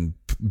up and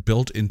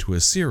built into a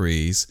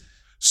series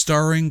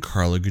starring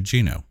Carla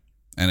Gugino.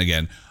 And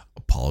again,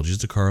 apologies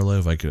to Carla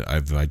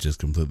if I just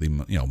completely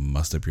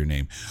mussed up your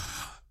name.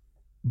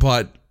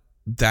 But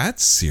that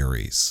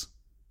series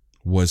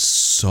was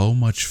so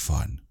much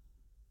fun.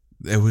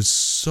 It was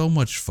so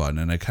much fun,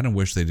 and I kind of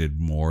wish they did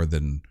more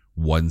than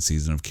one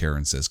season of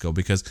Karen Sisco,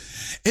 because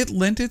it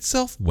lent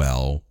itself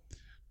well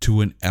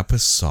to an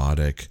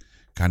episodic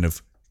kind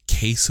of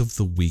case of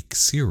the week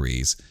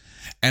series.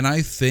 And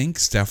I think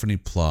Stephanie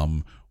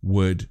Plum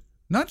would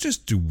not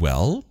just do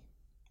well,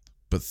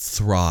 but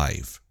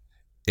thrive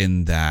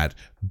in that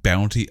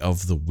bounty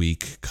of the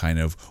week kind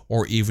of,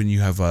 or even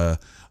you have an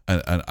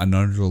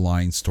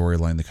underlying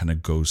storyline that kind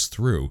of goes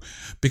through,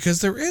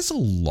 because there is a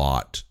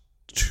lot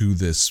to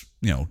this,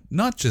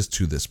 not just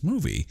to this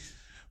movie,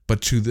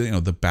 but to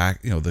the, the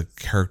back, the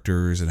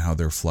characters and how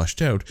they're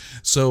fleshed out.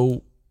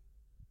 So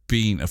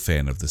being a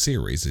fan of the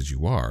series as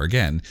you are,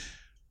 again,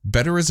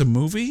 better as a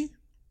movie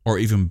or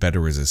even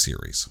better as a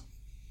series?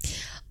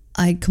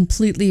 I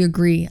completely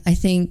agree. I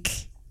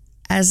think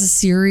as a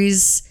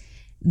series,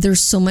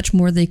 there's so much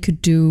more they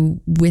could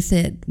do with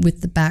it,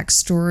 with the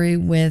backstory,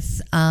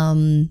 with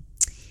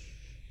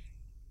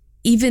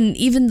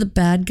even the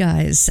bad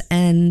guys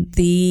and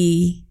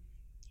the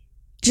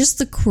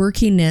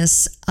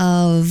quirkiness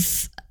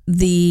of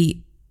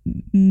the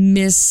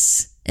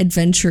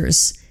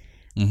misadventures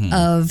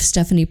of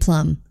Stephanie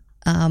Plum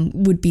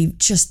would be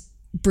just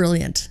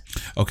brilliant.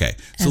 Okay,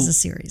 as a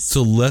series.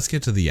 So let's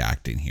get to the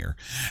acting here,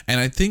 and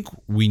I think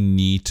we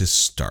need to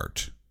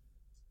start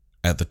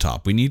at the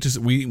top. We need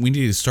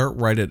to start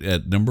right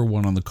at number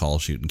one on the call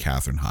sheet, in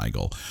Katherine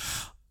Heigl.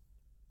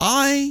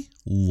 I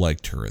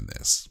liked her in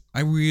this.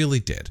 I really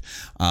did,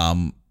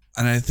 and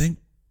I think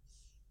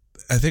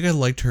I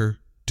liked her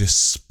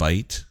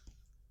despite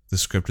the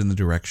script and the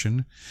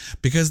direction,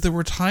 because there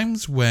were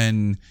times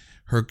when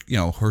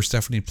her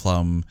Stephanie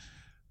Plum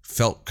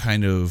felt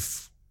kind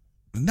of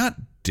not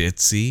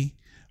ditzy,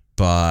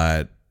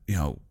 but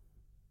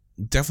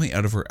definitely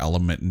out of her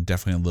element and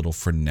definitely a little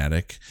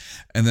frenetic.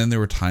 And then there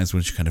were times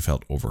when she kind of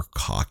felt over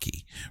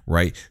cocky,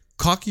 right?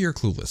 Cocky or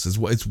clueless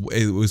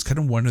it was kind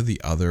of one or the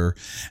other.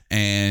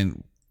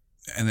 And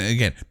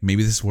again,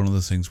 maybe this is one of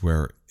those things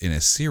where in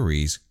a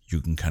series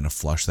you can kind of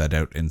flush that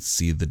out and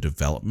see the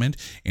development.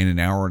 In an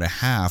hour and a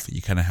half,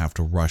 you kind of have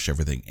to rush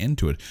everything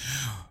into it.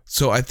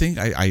 So I think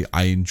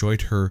I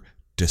enjoyed her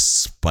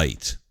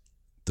despite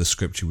the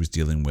script she was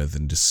dealing with,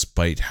 and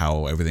despite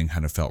how everything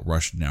kind of felt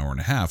rushed an hour and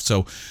a half.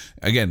 So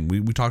again,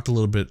 we talked a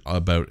little bit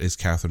about, is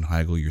Katherine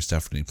Heigl your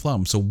Stephanie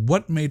Plum? So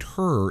what made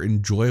her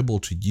enjoyable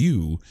to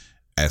you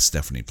as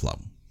Stephanie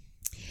Plum?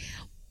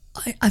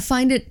 I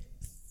find it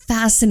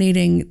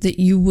fascinating that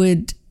you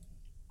would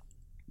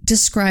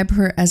describe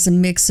her as a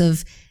mix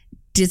of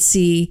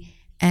ditzy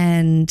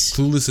and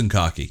clueless and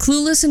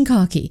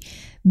cocky.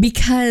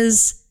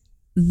 Because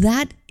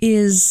that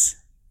is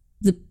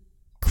the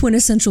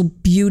quintessential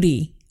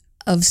beauty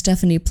of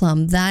Stephanie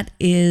Plum. That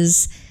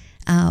is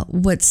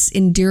what's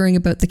endearing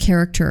about the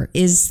character,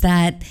 is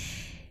that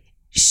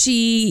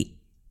she's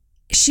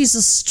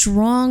a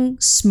strong,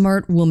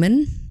 smart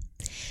woman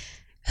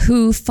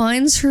who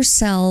finds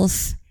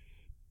herself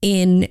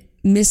in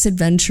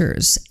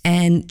misadventures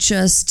and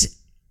just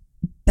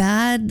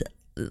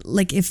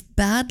if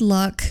bad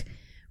luck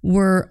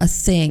were a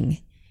thing,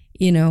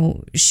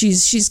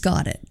 she's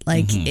got it.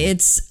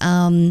 It's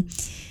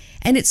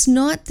and it's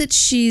not that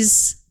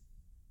she's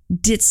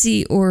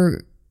ditzy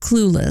or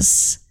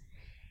clueless.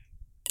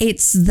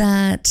 It's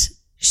that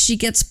she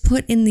gets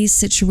put in these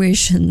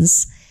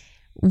situations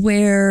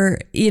where,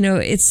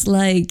 it's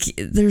like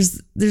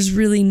there's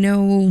really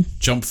no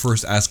jump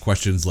first, ask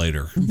questions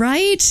later.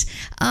 Right?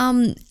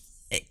 I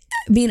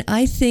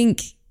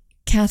think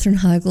Katherine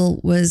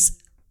Heigl was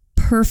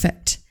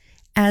perfect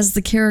as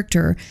the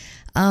character.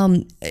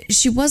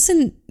 She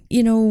wasn't,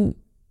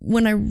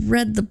 when I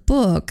read the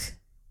book,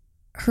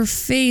 her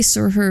face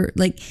or her,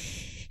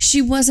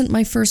 she wasn't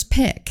my first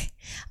pick.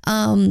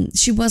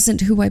 She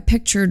wasn't who I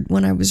pictured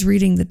when I was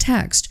reading the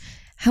text.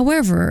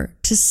 However,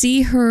 to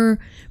see her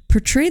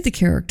portray the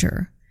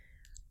character,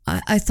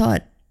 I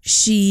thought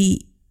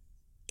she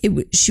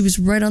was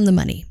right on the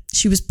money.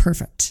 She was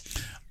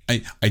perfect.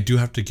 I do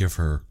have to give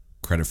her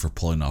credit for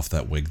pulling off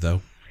that wig,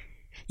 though.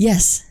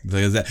 Yes.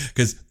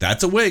 Because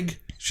that's a wig.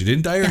 She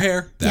didn't dye her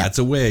hair. That's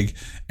a wig.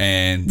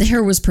 And the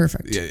hair was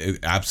perfect. Yeah,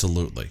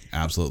 absolutely.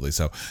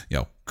 So,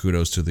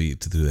 kudos to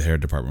the hair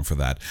department for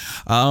that.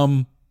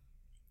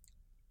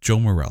 Joe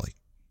Morelli.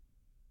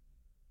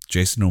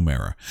 Jason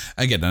O'Mara.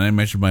 Again, and I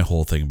mentioned my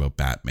whole thing about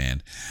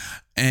Batman.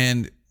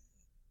 And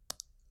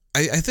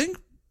I think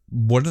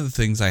one of the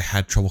things I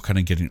had trouble kind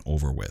of getting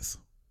over with,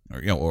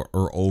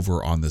 or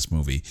over on this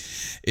movie,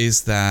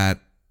 is that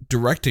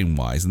directing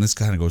wise, and this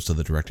kind of goes to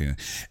the directing,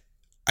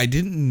 I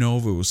didn't know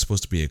if it was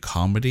supposed to be a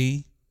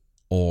comedy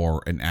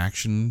or an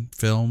action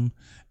film,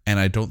 and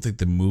I don't think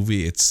the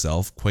movie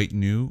itself quite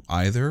knew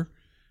either,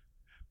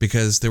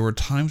 because there were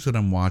times when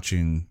I'm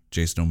watching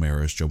Jason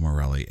O'Mara's Joe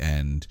Morelli,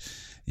 and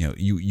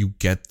you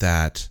get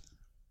that,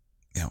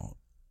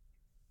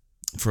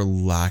 for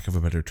lack of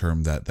a better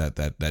term,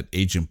 that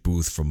Agent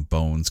Booth from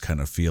Bones kind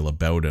of feel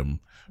about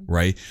him,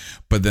 right?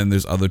 But then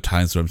there's other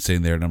times when I'm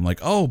sitting there and I'm like,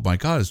 oh my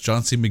God, it's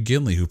John C.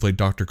 McGinley who played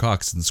Dr.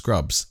 Cox in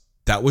Scrubs.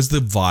 That was the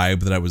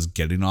vibe that I was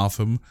getting off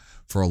him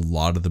for a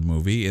lot of the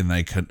movie, and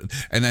I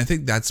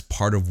think that's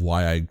part of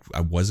why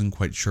I wasn't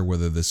quite sure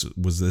whether this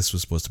was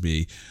supposed to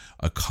be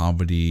a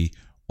comedy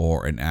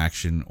or an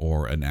action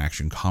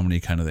comedy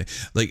kind of thing.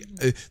 Like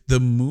the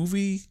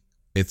movie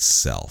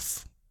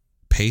itself,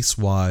 pace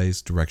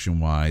wise, direction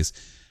wise,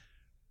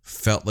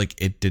 felt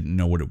like it didn't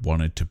know what it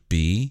wanted to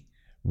be,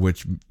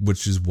 which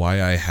is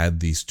why I had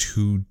these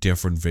two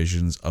different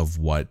visions of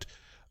what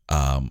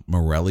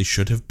Morelli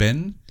should have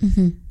been,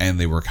 and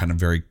they were kind of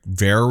very,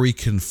 very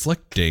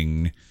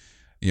conflicting,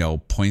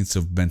 points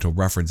of mental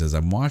reference as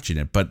I'm watching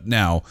it. But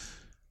now,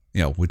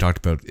 we talked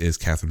about, is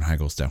Katherine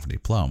Heigl Stephanie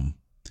Plum,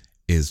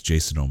 is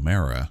Jason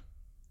O'Mara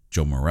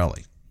Joe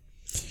Morelli.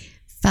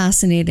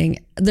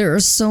 Fascinating. There are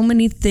so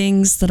many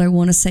things that I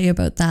want to say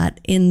about that,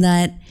 in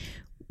that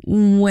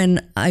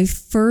when I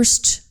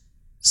first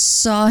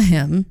saw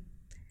him,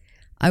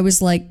 I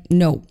was like,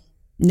 no,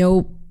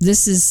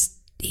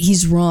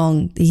 he's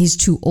wrong. He's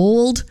too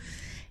old.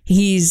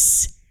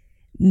 He's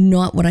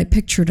not what I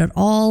pictured at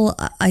all.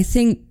 I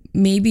think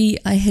maybe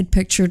I had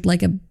pictured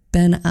like a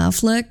Ben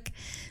Affleck,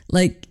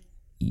 like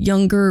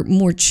younger,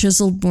 more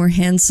chiseled, more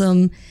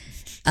handsome.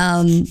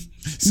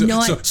 So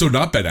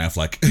not Ben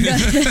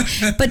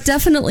Affleck. But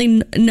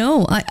definitely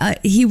no.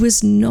 He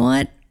was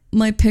not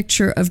my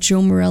picture of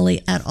Joe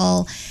Morelli at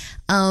all.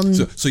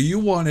 So you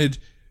wanted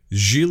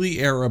Gigli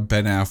era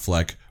Ben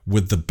Affleck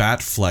with the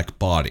Batfleck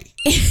body.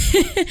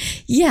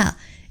 Yeah,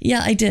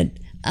 I did.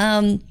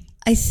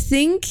 I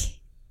think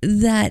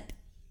that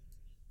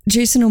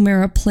Jason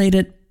O'Mara played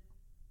it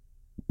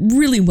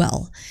really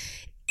well.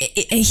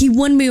 He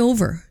won me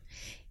over.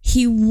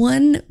 He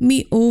won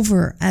me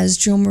over as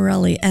Joe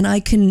Morelli, and I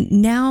can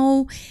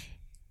now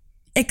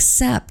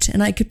accept,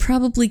 and I could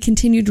probably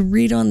continue to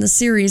read on the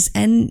series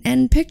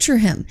and picture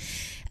him.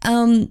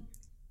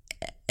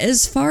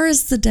 As far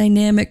as the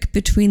dynamic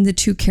between the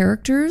two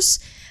characters,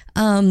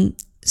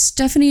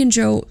 Stephanie and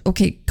Joe,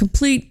 okay,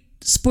 complete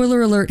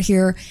spoiler alert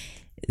here,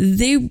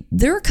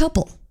 they're a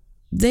couple.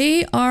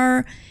 They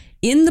are,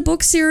 in the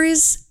book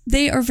series,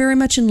 they are very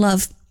much in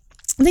love.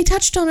 They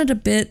touched on it a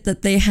bit,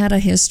 that they had a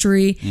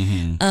history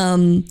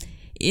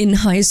in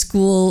high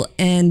school,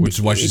 and which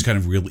is why she's kind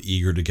of really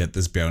eager to get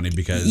this bounty,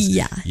 because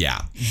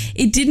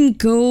it didn't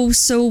go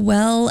so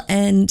well,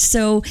 and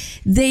so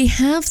they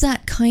have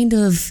that kind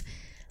of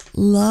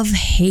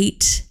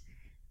love-hate.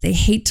 They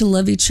hate to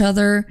love each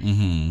other,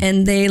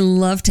 and they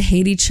love to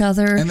hate each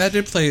other. And that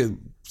did play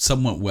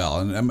somewhat well,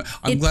 and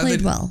I'm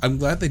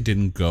glad they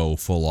didn't go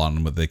full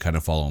on, but they kind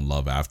of fall in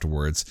love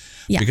afterwards.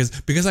 Yeah,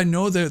 because I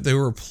know that there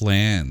were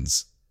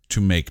plans to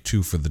make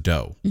Two for the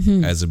Dough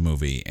as a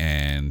movie,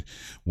 and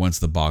once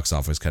the box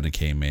office kind of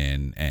came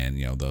in, and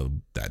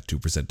that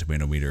 2%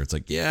 tomato meter, it's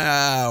like,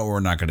 yeah, we're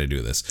not going to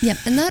do this. Yeah,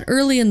 and that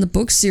early in the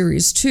book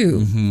series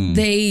too,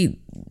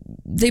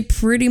 they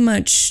pretty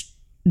much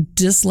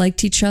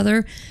disliked each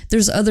other.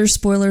 There's other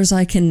spoilers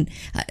I've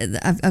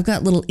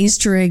got little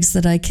Easter eggs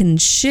that I can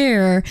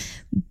share,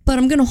 but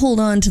I'm going to hold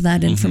on to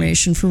that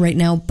information for right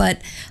now.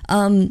 But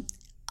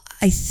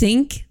I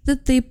think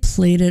that they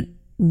played it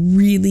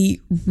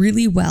really,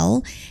 really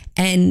well,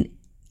 and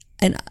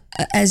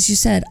as you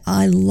said,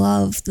 I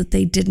love that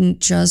they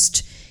didn't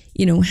just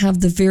have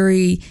the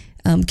very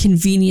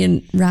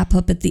convenient wrap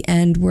up at the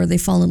end where they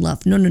fall in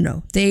love.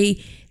 No.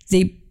 They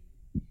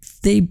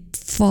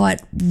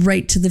fought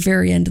right to the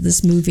very end of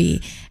this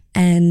movie,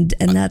 and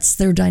that's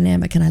their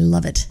dynamic, and I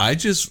love it. I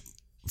just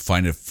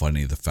find it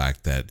funny, the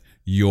fact that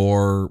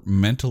your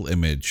mental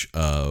image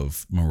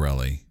of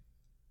Morelli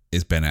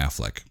is Ben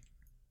Affleck,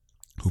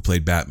 who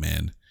played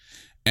Batman,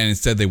 and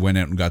instead they went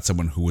out and got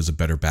someone who was a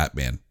better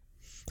Batman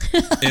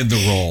in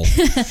the role.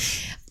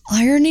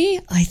 Irony?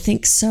 I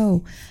think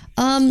so.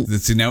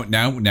 See,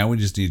 now we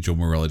just need Joe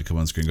Morelli to come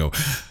on screen and go,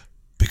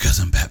 because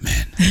I'm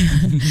Batman.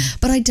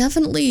 But I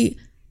definitely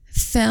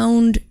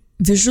found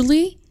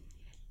visually,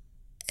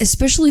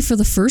 especially for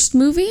the first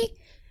movie,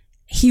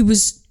 he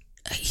was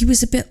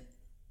a bit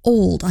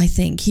old. I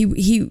think he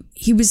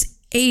was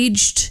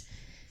aged.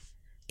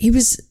 he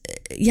was,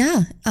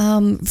 yeah.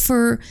 And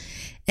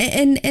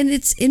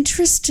it's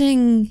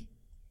interesting.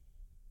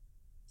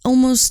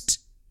 Almost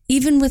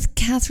even with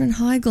Katherine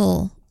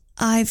Heigl,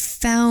 I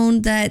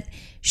found that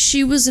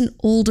she was an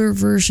older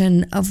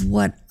version of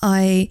what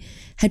I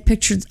had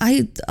pictured.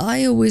 I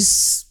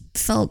always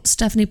felt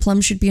Stephanie Plum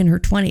should be in her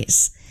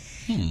 20s,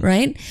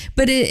 right?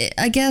 But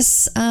I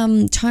guess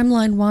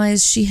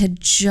timeline-wise, she had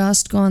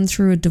just gone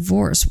through a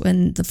divorce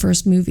when the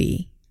first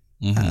movie,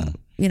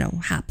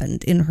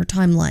 happened in her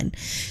timeline.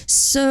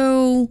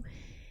 So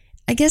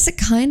I guess it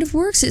kind of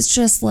works. It's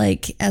just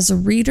like, as a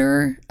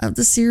reader of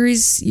the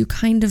series, you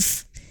kind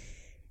of,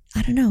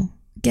 I don't know,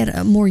 get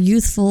a more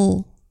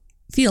youthful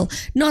feel.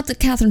 Not that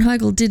Katherine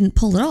Heigl didn't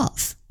pull it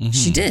off.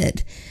 She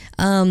did.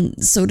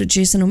 So did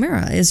Jason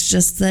O'Mara. It's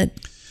just that.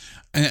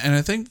 And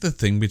I think the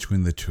thing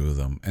between the two of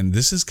them, and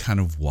this is kind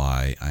of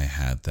why I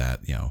had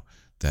that,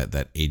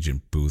 that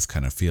Agent Booth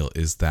kind of feel,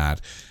 is that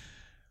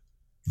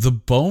the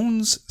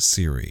Bones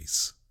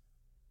series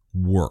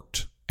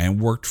worked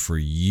for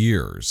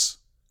years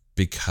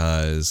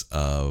because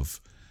of,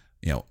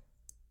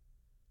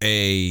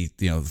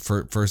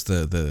 first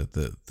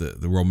the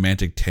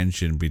romantic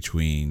tension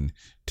between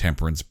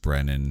Temperance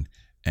Brennan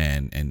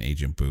and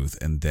Agent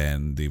Booth, and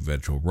then the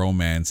eventual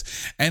romance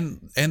and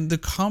the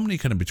comedy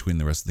kind of between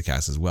the rest of the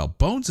cast as well.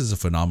 Bones is a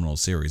phenomenal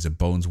series, and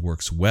Bones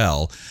works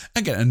well.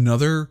 Again,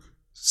 another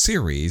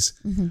series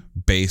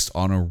based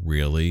on a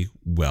really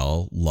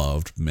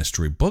well-loved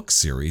mystery book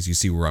series. You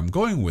see where I'm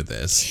going with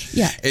this.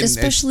 Yeah,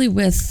 especially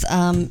with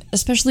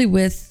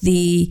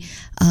the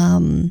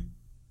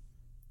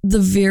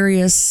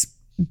various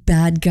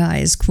bad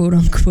guys, quote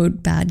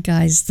unquote bad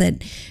guys,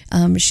 that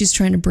she's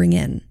trying to bring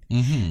in,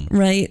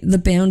 right? The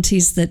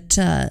bounties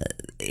that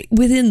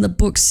within the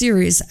book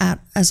series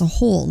as a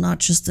whole, not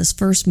just this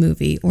first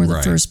movie or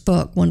the first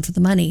book, One for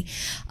the Money.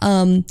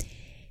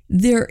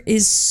 There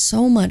is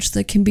so much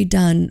that can be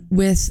done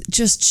with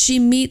just, she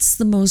meets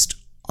the most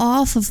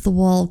off of the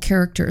wall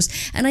characters.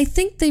 And I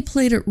think they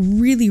played it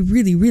really,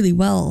 really, really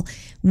well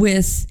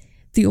with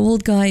the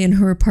old guy in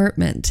her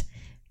apartment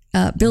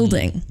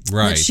building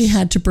that she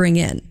had to bring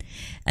in.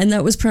 And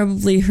that was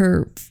probably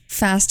her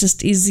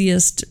fastest,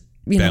 easiest,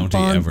 bounty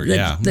bond ever,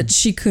 that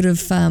she could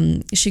have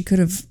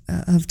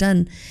have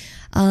done.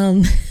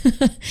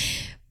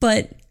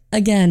 But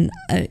again,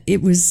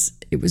 it was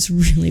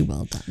really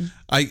well done.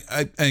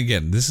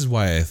 Again, this is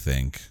why I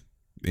think,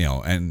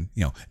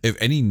 if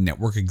any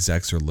network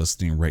execs are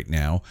listening right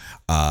now,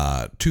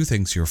 two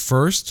things here.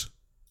 First,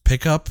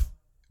 pick up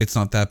It's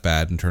Not That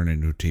Bad and turn it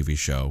into a TV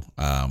show.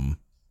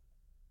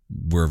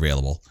 We're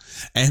available.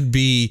 And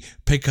B,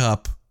 pick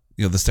up,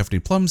 the Stephanie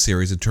Plum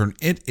series and turn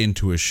it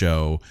into a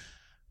show.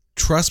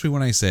 Trust me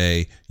when I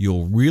say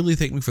you'll really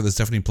thank me for the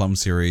Stephanie Plum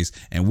series,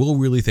 and we'll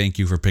really thank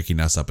you for picking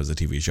us up as a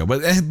TV show.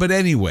 But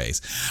anyways,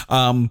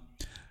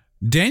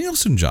 Daniel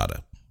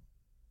Sunjata,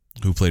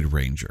 who played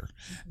Ranger.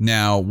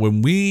 Now,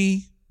 when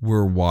we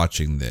were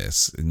watching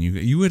this, and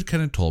you had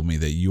kind of told me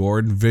that your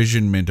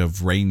envisionment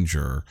of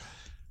Ranger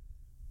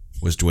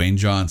was Dwayne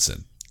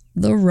Johnson.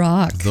 The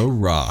Rock. The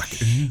Rock.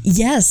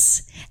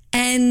 Yes.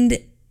 And,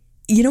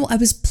 I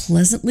was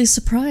pleasantly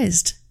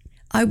surprised.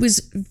 I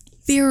was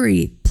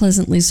very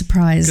pleasantly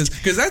surprised.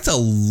 Because that's a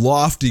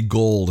lofty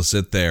goal to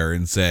sit there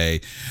and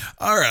say,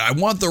 all right, I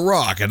want The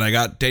Rock and I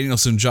got Daniel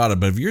Sunjata.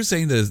 But if you're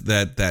saying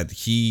that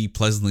he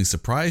pleasantly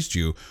surprised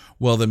you,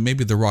 well, then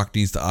maybe The Rock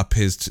needs to up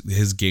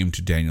his game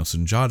to Daniel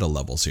Sunjata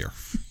levels here.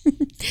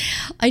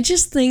 I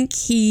just think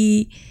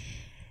he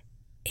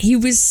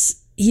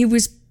was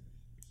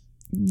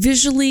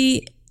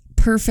visually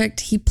perfect.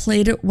 He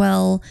played it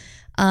well.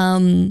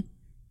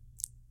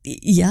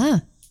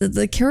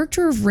 The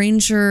character of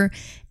Ranger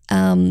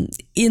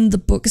in the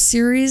book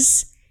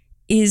series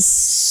is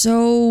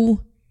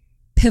so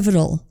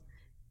pivotal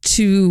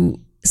to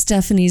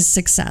Stephanie's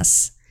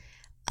success.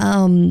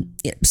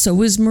 So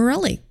was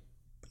Morelli,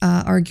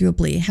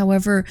 arguably.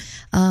 However,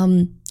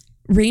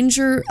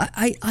 Ranger,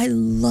 I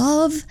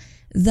love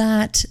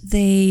that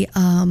they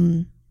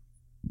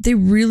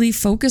really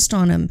focused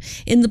on him.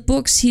 In the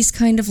books, he's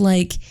kind of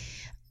like,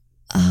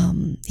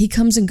 he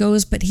comes and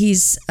goes, but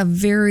he's a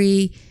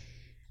very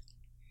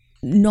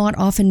not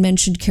often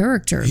mentioned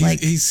character.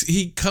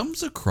 He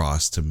comes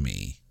across to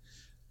me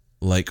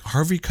like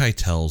Harvey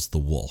Keitel's The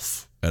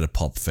Wolf at a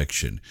Pulp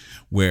Fiction,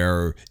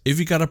 where if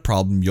you got a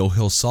problem,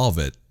 he'll solve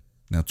it.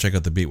 Now check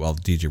out the beat while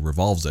the DJ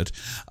revolves it.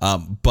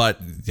 But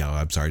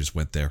I'm sorry, I just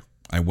went there.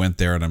 I went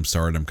there, and I'm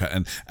sorry.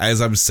 And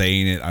as I'm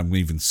saying it, I'm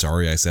even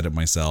sorry I said it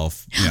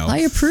myself.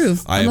 I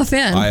approve. I'm a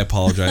fan. I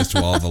apologize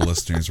to all the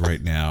listeners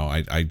right now.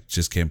 I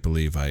just can't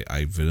believe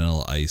I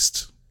vanilla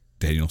iced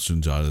Daniel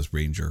Sunjata's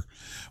Ranger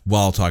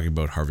while talking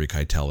about Harvey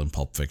Keitel in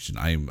Pulp Fiction.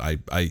 I'm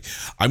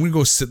gonna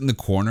go sit in the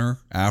corner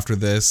after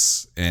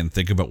this and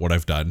think about what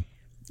I've done.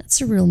 That's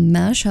a real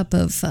mashup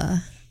of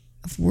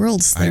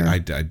worlds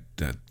there.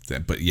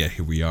 But yeah,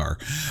 here we are.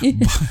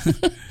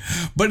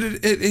 But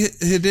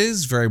it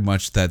is very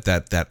much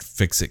that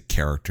fix-it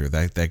character,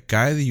 that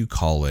guy that you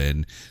call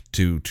in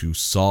to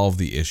solve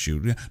the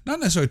issue, not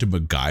necessarily to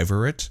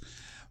MacGyver it,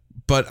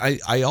 But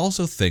I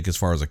also think, as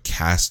far as a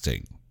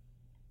casting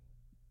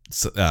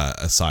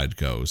aside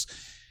goes,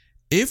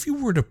 if you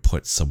were to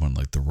put someone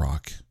like The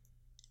Rock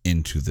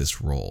into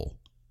this role,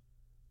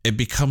 it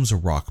becomes a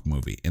Rock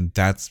movie. And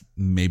that's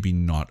maybe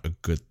not a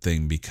good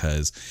thing,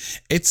 because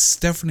it's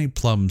Stephanie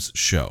Plum's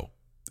show.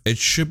 It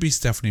should be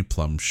Stephanie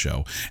Plum's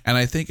show. And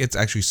I think it's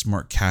actually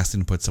smart casting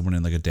to put someone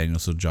in like a Daniel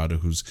Sojado,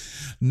 who's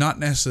not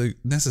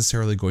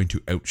necessarily going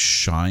to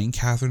outshine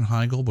Katherine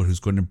Heigl, but who's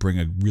going to bring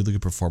a really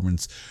good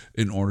performance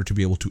in order to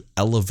be able to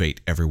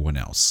elevate everyone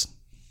else.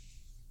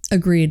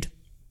 Agreed.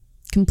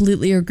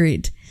 Completely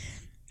agreed.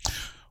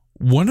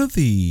 One of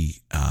the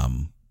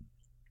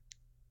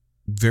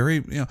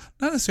very, not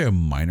necessarily a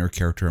minor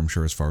character, I'm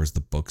sure, as far as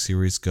the book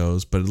series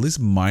goes, but at least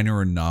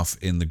minor enough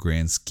in the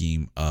grand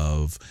scheme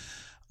of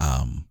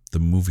the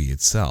movie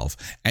itself.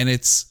 And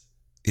it's,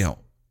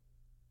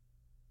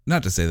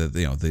 not to say that,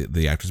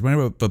 the actor's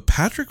minor, but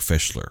Patrick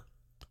Fischler,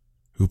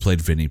 who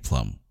played Vinnie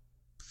Plum,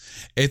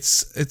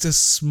 it's a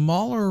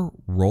smaller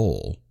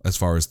role as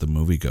far as the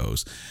movie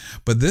goes,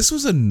 but this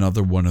was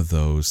another one of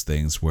those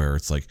things where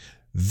it's like,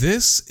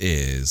 this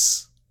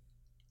is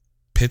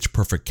pitch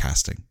perfect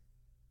casting,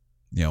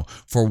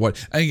 for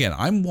what, again,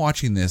 I'm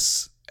watching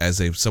this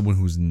as someone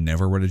who's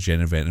never read a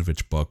Jan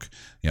Evanovich book.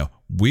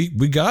 We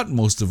got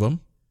most of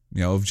them.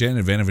 If Jan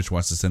Evanovich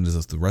wants to send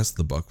us the rest of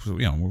the book,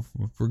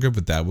 we're good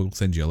with that. We'll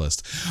send you a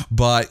list.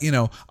 But,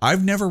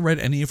 I've never read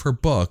any of her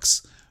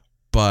books,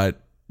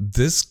 but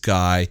this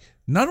guy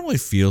not only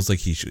feels like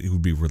he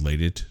would be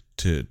related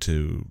to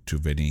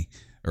Vinny,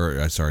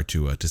 or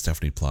to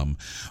Stephanie Plum,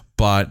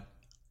 but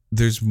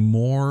there's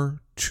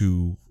more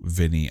to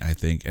Vinny, I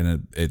think,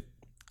 and it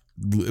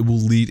will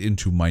lead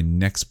into my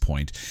next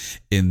point,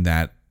 in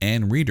that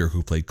Anne Reeder,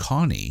 who played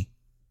Connie,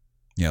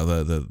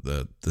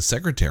 the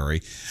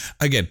secretary,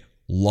 again,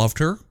 loved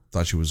her,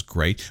 thought she was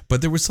great,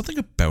 but there was something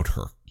about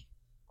her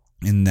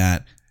in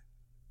that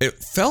it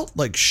felt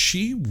like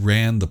she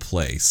ran the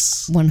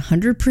place.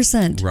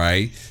 100%.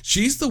 Right?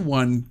 She's the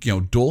one,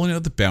 doling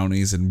out the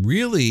bounties and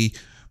really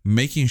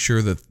making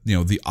sure that,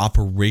 the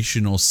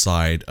operational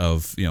side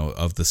of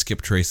the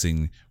skip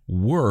tracing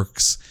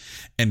works,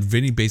 and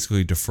Vinny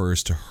basically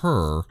defers to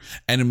her.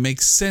 And it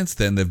makes sense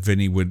then that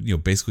Vinny would,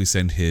 basically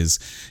send his,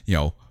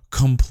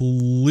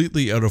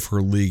 completely out of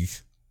her league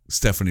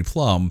Stephanie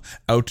Plum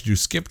out to do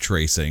skip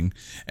tracing,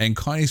 and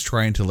Connie's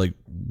trying to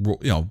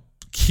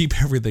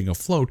keep everything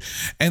afloat.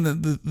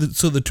 And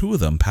so the two of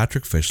them,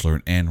 Patrick Fischler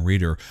and Anne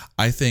Reeder,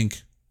 I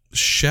think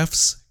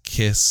chef's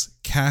kiss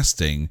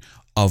casting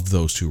of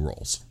those two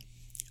roles.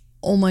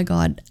 Oh my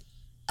God.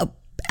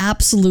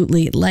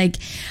 Absolutely.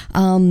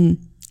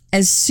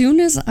 As soon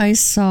as I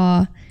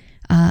saw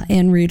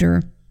Anne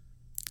Reeder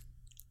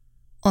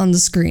on the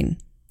screen,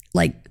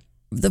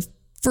 the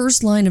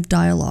first line of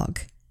dialogue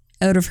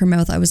out of her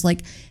mouth, I was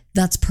like,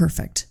 that's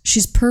perfect.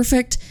 She's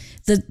perfect.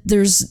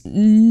 There's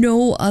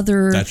no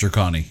other. That's your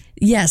Connie.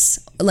 Yes.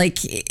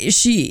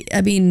 She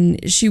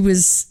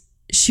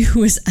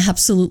was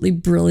absolutely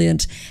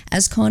brilliant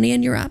as Connie.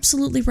 And you're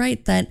absolutely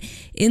right that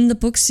in the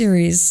book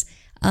series,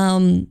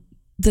 the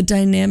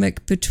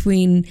dynamic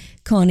between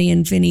Connie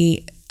and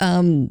Vinny,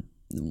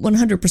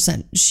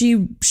 100%,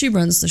 she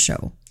runs the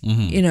show,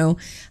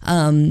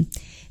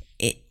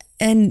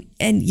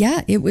 And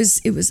yeah, it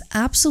was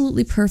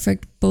absolutely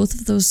perfect. Both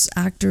of those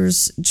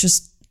actors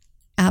just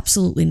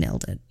absolutely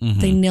nailed it. Mm-hmm.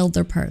 They nailed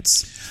their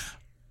parts.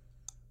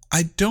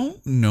 I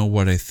don't know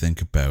what I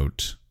think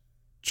about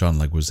John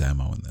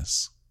Leguizamo in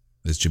this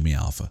as Jimmy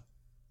Alpha,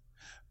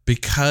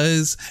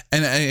 because,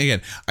 and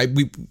again,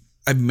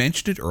 I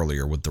mentioned it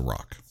earlier with The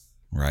Rock,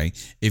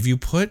 right? If you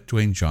put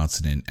Dwayne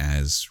Johnson in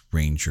as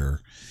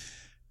Ranger,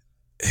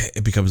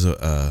 it becomes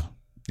a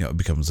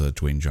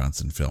Dwayne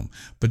Johnson film.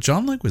 But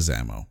John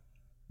Leguizamo,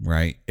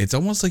 right? It's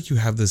almost like you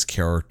have this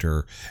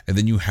character and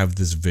then you have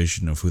this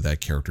vision of who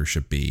that character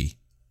should be.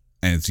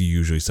 And it's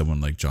usually someone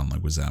like John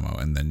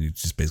Leguizamo, and then you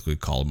just basically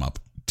call him up.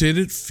 Did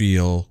it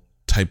feel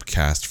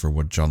typecast for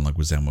what John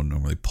Leguizamo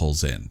normally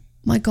pulls in?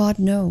 My God,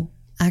 no.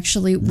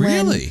 Actually,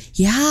 really?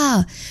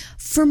 Yeah.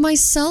 For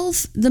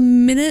myself, the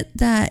minute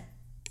that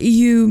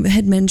you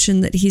had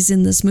mentioned that he's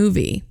in this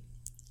movie,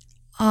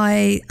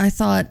 I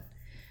thought,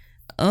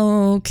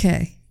 oh,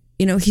 okay.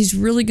 He's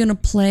really going to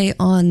play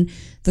on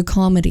the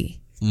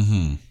comedy.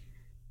 Mm-hmm.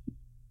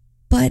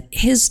 But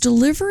his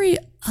delivery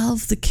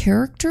of the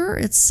character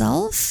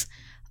itself,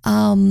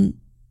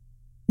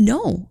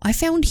 no, I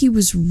found he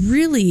was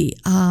really,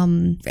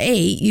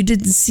 you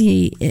didn't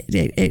see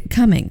it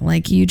coming.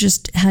 You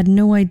just had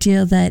no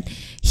idea that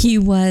he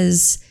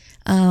was,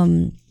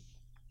 definitely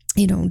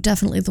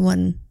the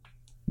one.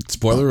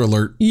 Spoiler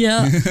alert.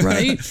 Yeah,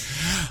 right.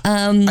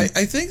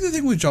 I think the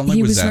thing with John Leguizamo,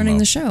 he was running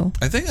the show.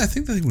 I think the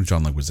thing with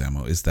John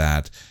Leguizamo is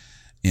that,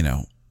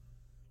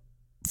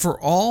 for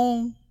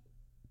all,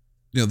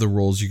 the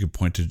roles you could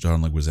point to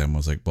John Leguizamo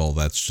was like, well,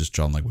 that's just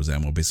John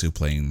Leguizamo basically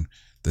playing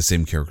the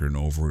same character and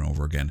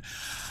over again.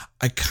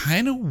 I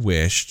kind of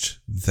wished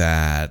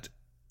that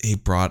he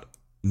brought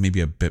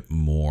maybe a bit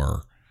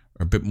more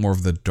a bit more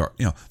of the dark,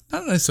 not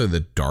necessarily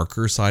the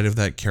darker side of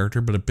that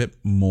character, but a bit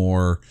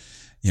more,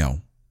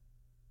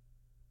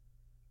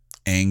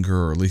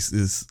 anger, or at least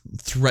this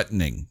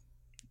threatening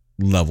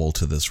level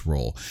to this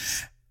role.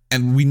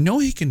 And we know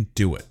he can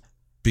do it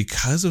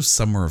because of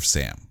Summer of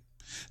Sam.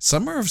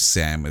 Summer of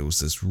Sam, it was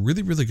this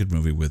really, really good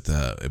movie with,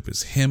 it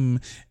was him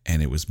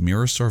and it was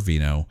Mira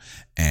Sorvino.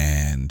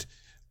 And,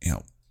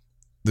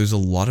 there's a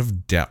lot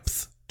of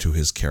depth to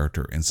his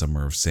character in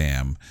Summer of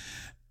Sam.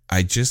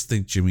 I just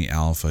think Jimmy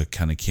Alpha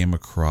kind of came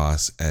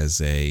across as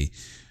and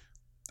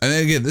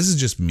again, this is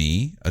just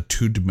me, a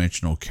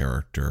two-dimensional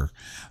character.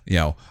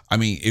 Now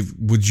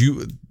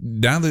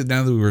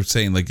that we were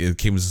saying like it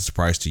came as a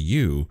surprise to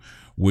you,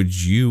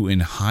 would you,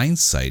 in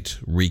hindsight,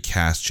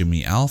 recast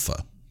Jimmy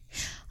Alpha?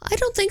 I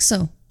don't think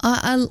so.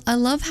 I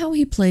love how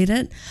he played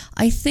it.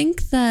 I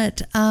think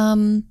that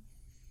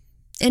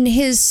in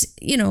his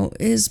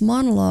his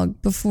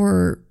monologue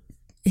before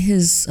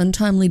his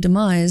untimely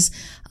demise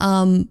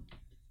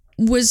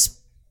was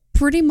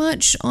pretty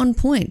much on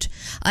point.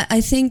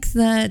 I think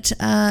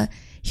that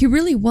he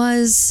really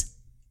was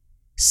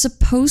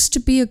supposed to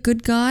be a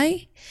good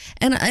guy,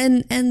 and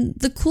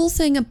the cool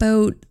thing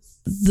about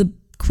the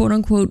quote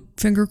unquote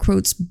finger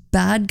quotes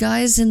bad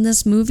guys in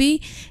this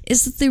movie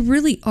is that they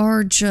really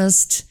are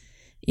just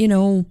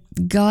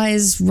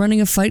guys running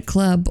a fight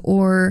club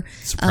or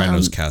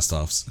Sopranos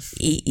cast-offs.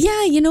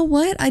 Yeah, you know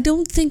what? I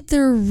don't think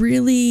they're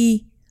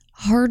really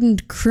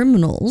hardened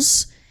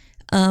criminals,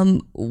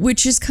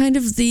 which is kind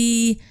of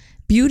the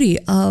beauty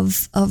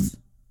of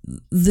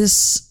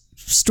this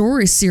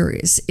story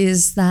series,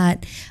 is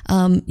that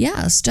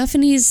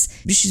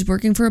she's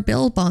working for a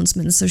bail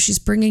bondsman, so she's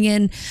bringing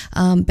in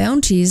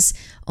bounties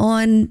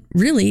on,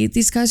 really,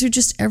 these guys are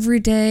just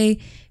everyday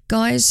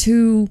guys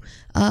who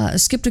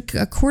skipped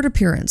a court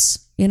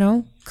appearance,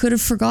 could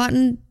have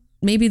forgotten,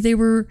 maybe they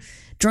were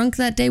drunk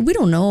that day, we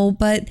don't know,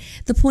 but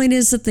the point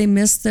is that they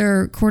missed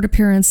their court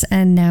appearance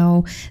and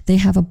now they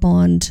have a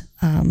bond,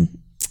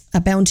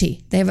 a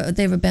bounty. They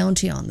have a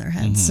bounty on their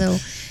head. So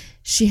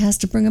she has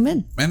to bring them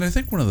in. And I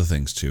think one of the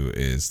things too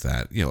is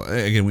that,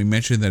 again, we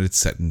mentioned that it's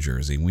set in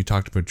Jersey, and we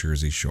talked about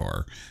Jersey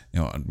Shore,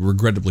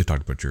 regrettably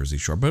talked about Jersey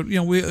Shore, but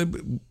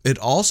it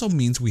also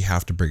means we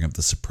have to bring up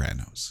The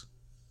Sopranos,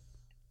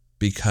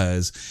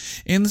 because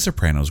in The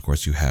Sopranos, of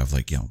course, you have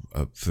a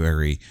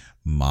very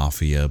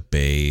mafia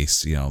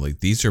base, like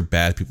these are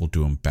bad people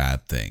doing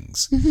bad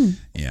things, and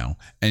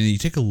you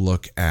take a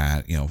look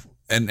at,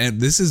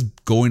 and this is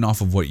going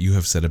off of what you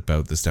have said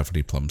about the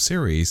Stephanie Plum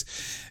series,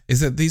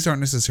 is that these aren't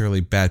necessarily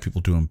bad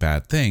people doing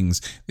bad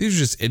things. These are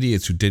just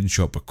idiots who didn't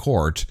show up at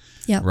court,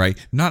 right?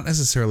 Not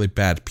necessarily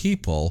bad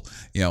people,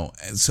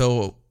 and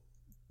so,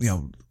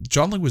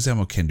 John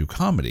Leguizamo can do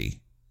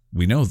comedy.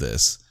 We know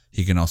this.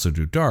 He can also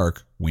do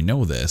dark. We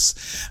know this.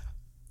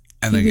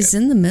 And he was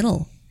in the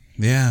middle.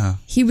 Yeah.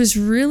 He was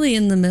really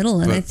in the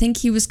middle, and I think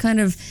he was kind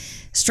of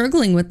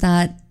struggling with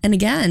that. And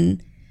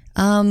again,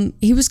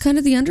 he was kind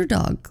of the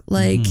underdog.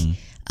 I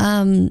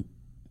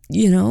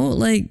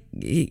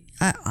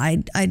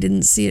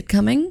didn't see it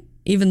coming,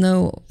 even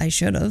though I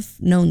should have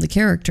known the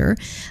character.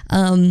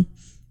 But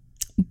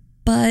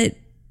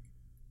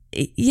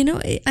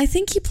I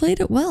think he played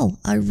it well.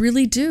 I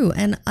really do.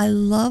 And I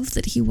love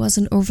that he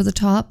wasn't over the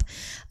top.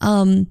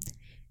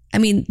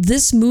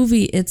 This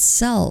movie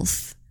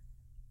itself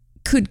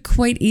could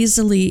quite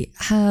easily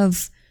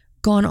have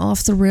gone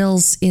off the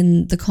rails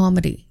in the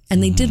comedy,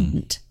 and they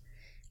didn't.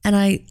 And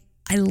I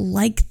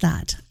like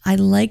that. I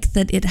like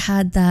that it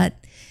had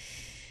that.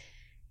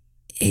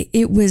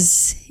 It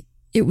was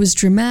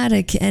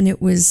dramatic and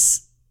it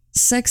was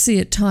sexy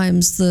at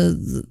times.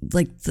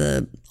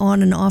 The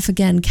on and off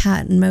again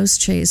cat and mouse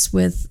chase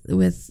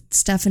with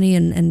Stephanie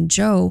and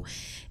Joe.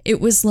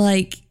 It was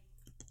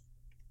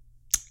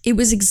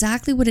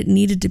exactly what it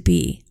needed to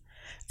be,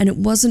 and it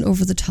wasn't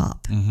over the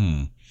top.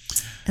 And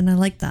I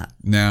like that.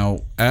 Now,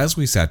 as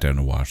we sat down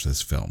to watch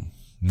this film,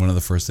 one of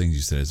the first things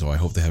you said is, I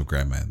hope they have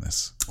Grandma in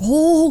this.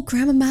 Oh,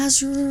 Grandma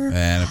Mazur.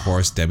 And of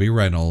course, Debbie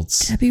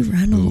Reynolds.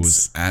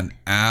 Who's an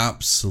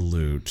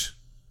absolute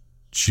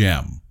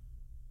gem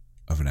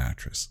of an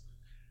actress.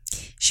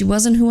 She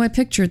wasn't who I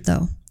pictured,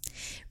 though.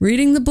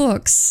 Reading the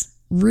books,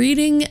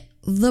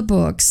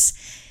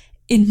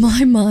 in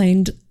my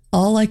mind,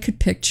 all I could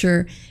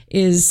picture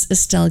is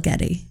Estelle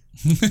Getty.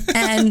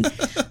 And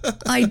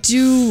I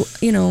do,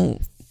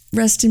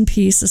 rest in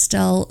peace,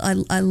 Estelle.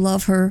 I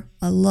love her.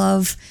 I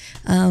love...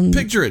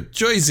 Picture it,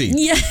 Joycey,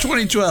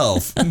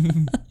 2012.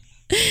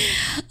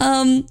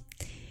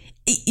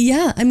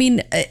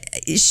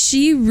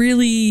 She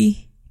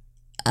really...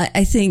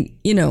 I think,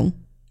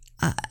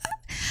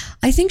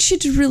 I think she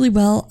did really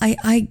well.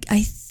 I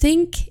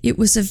think it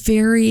was a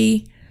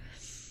very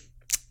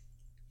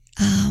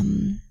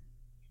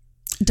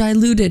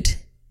diluted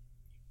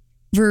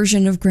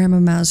version of Grandma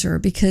Mazur,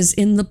 because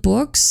in the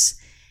books,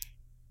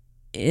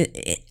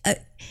 I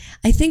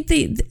think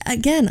they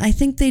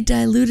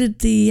diluted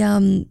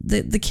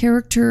the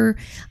character,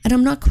 and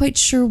I'm not quite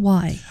sure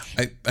why.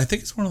 I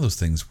think it's one of those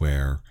things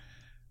where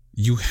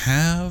you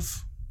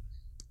have,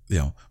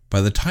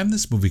 by the time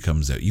this movie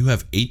comes out, you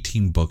have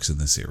 18 books in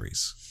the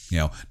series.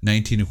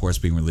 19, of course,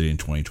 being released in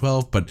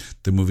 2012, but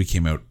the movie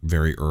came out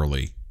very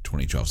early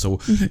 2012. So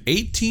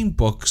 18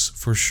 books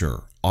for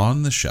sure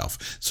on the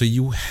shelf. So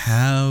you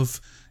have,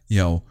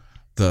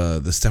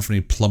 the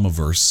Stephanie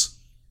Plumiverse,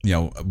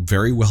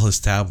 very well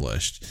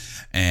established.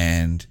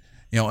 And,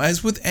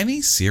 as with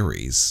any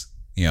series,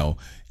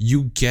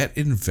 you get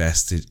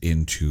invested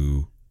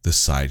into the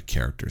side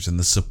characters and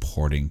the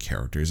supporting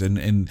characters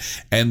and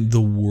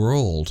the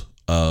world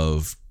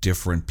of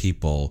different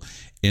people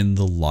in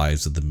the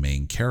lives of the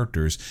main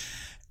characters.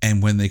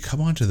 And when they come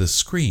onto the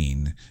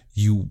screen,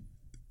 you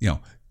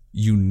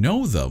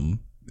know them,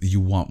 you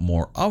want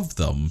more of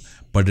them,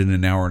 but in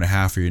an hour and a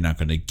half, you're not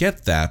going to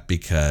get that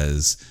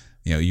because,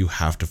 you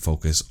have to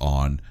focus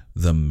on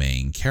the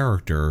main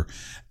character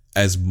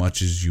as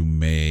much as you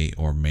may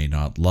or may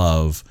not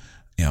love,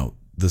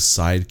 the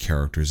side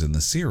characters in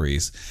the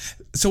series.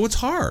 So it's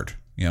hard,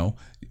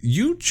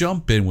 you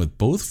jump in with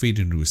both feet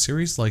into a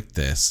series like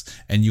this,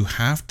 and you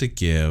have to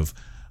give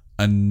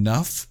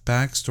enough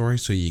backstory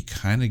so you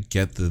kind of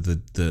get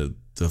the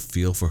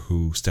feel for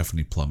who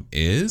Stephanie Plum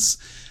is,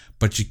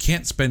 but you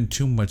can't spend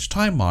too much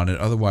time on it.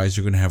 Otherwise,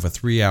 you're going to have a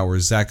 3-hour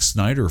Zack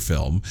Snyder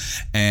film,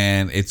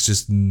 and it's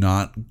just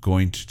not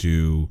going to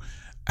do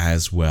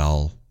as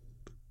well,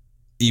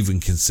 even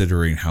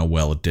considering how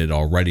well it did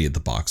already at the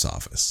box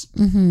office.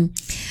 Mm-hmm.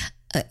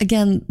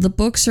 Again, the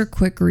books are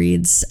quick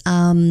reads,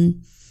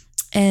 and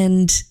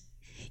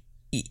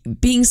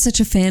being such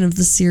a fan of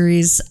the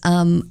series,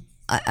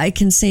 I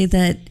can say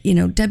that,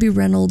 Debbie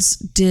Reynolds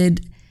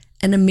did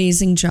an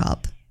amazing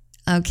job.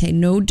 Okay,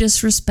 no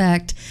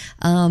disrespect,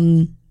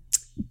 but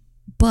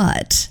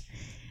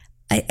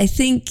I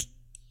think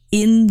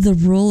in the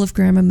role of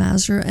Grandma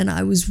Mazur, and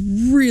I was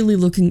really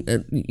looking,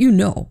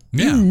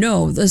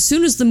 as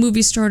soon as the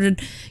movie started,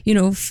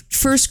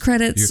 first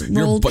credits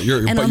rolled,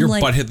 your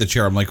butt hit the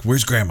chair. I'm like,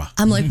 where's Grandma?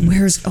 I'm like,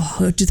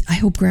 I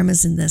hope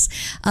Grandma's in this.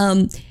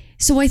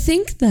 So I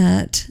think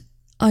that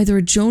either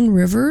a Joan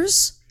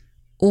Rivers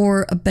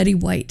or a Betty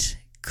White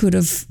could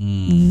have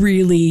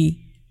really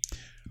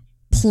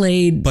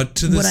played I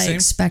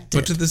expected.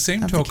 But to the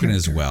same token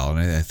as well, and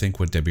I think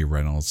what Debbie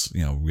Reynolds,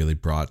 really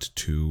brought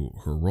to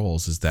her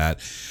roles is that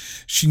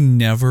she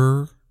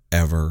never,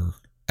 ever,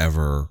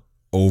 ever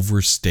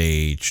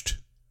overstaged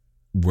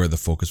where the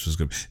focus was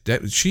going.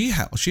 She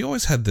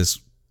always had this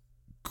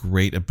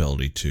great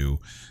ability to,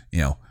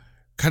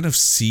 kind of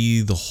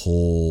see the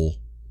whole.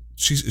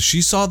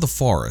 She saw the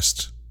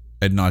forest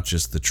and not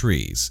just the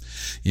trees,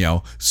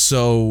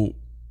 So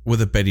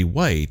with a Betty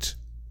White,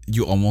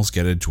 you almost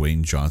get a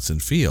Dwayne Johnson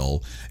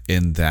feel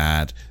in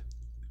that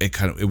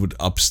it would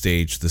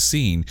upstage the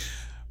scene.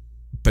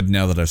 But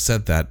now that I've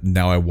said that,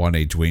 now I want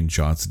a Dwayne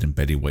Johnson and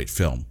Betty White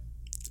film.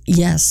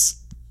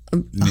 Yes,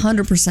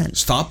 100%.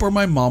 Stop or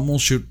My Mom Will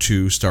Shoot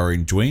 2,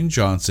 starring Dwayne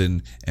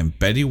Johnson and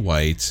Betty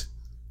White.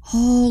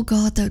 Oh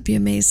God, that would be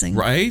amazing.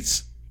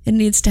 Right? It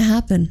needs to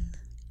happen.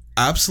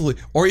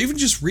 Absolutely. Or even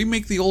just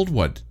remake the old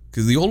one.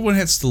 Because the old one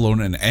had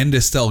Stallone and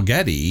Estelle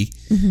Getty.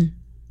 Mm-hmm.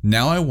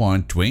 Now I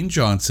want Dwayne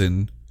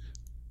Johnson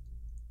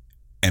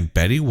and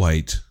Betty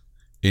White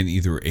in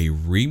either a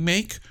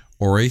remake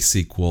or a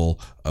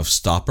sequel of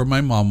Stop or My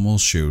Mom Will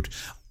Shoot.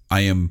 I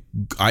am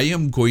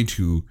going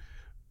to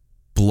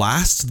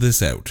blast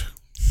this out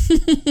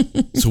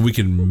so we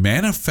can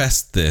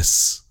manifest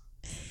this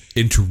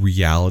into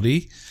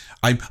reality.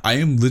 I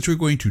am literally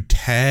going to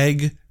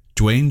tag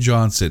Dwayne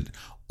Johnson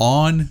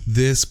on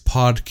this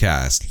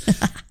podcast.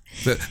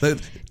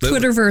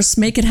 Twitterverse,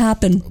 make it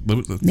happen.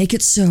 Make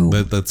it so.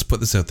 Let's put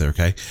this out there,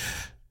 okay?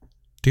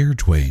 Dear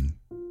Dwayne,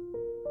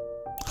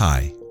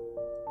 hi.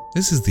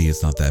 This is the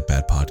It's Not That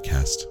Bad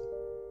podcast.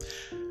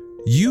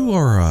 You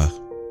are a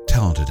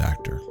talented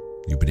actor.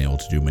 You've been able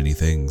to do many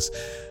things,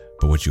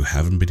 but what you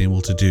haven't been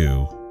able to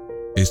do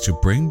is to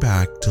bring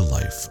back to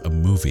life a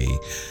movie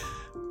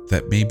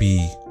that may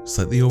be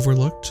slightly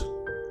overlooked,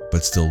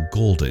 but still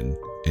golden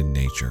in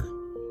nature.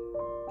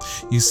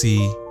 You see,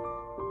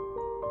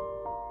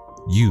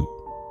 you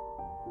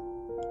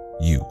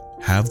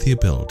have the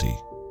ability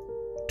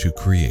to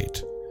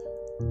create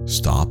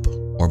Stop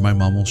or My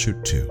Mom Will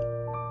Shoot 2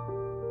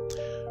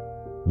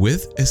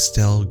 with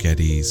Estelle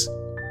Getty's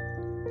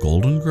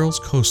Golden Girls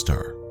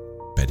co-star,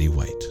 Betty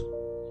White.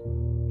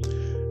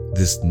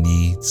 This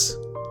needs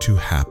to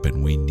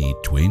happen. We need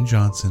Dwayne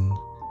Johnson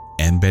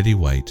and Betty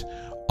White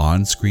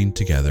on screen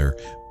together.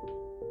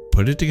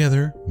 Put it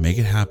together, make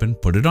it happen,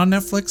 put it on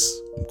Netflix.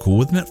 I'm cool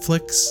with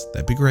Netflix.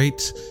 That'd be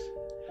great.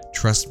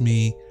 Trust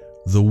me,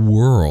 the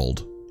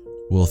world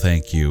will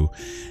thank you,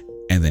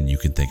 and then you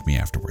can thank me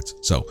afterwards.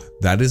 So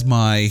that is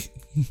my,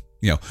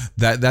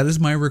 that is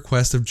my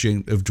request of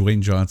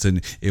Dwayne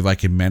Johnson. If I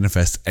can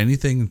manifest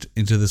anything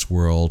into this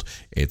world,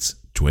 it's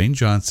Dwayne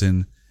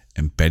Johnson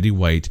and Betty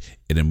White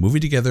in a movie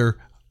together.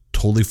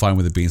 Totally fine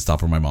with it being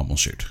Stop or My Mom Will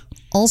Shoot.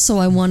 Also,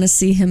 I want to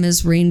see him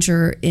as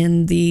Ranger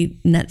in the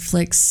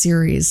Netflix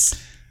series.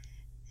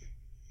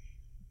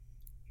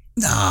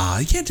 Nah,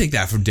 you can't take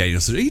that from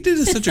Daniel. He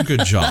did such a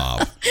good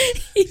job.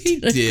 He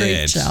did a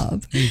great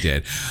job. He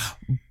did.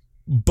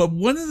 But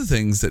one of the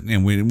things that,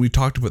 and we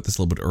talked about this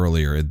a little bit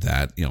earlier,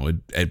 that, you know,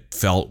 it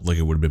felt like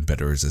it would have been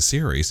better as a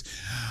series.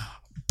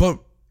 But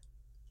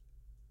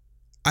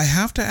I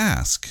have to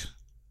ask,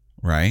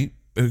 right?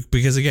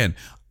 Because again,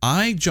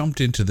 I jumped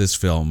into this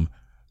film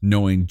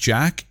knowing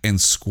jack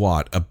and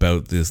squat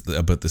about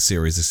the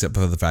series, except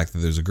for the fact that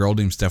there's a girl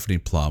named Stephanie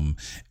Plum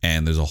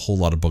and there's a whole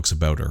lot of books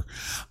about her.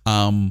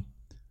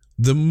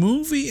 The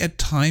movie at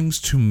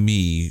times to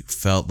me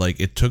felt like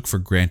it took for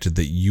granted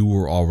that you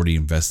were already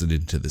invested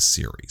into the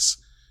series,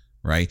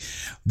 right?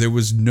 There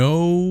was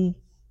no,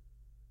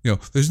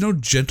 there's no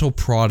gentle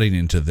prodding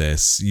into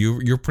this.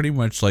 You're pretty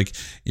much like,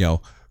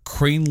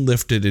 crane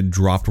lifted and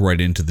dropped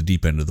right into the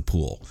deep end of the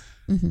pool.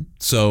 Mm-hmm.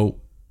 So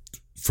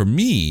for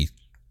me,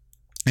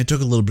 it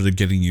took a little bit of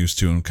getting used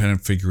to and kind of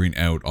figuring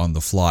out on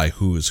the fly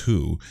who is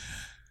who.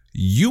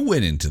 You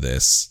went into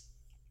this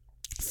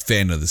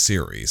fan of the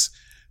series.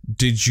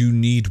 Did you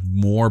need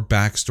more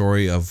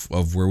backstory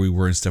of where we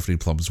were in Stephanie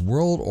Plum's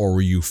world, or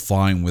were you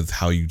fine with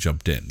how you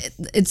jumped in?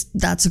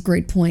 That's a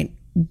great point,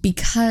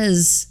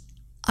 because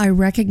I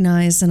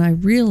recognize and I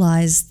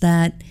realize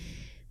that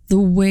the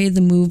way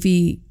the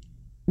movie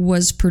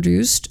was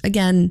produced,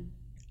 again,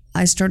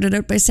 I started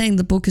out by saying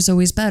the book is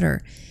always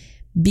better,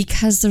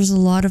 because there's a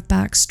lot of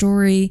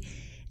backstory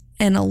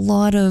and a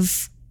lot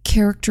of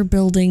character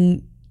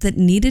building that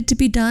needed to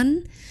be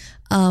done.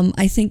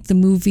 I think the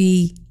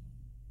movie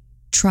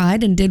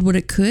tried and did what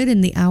it could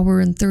in the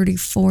hour and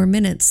 34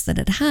 minutes that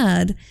it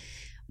had,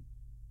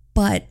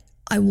 but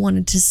I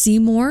wanted to see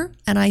more.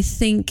 And I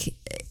think,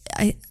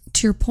 to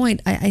your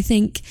point, I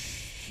think,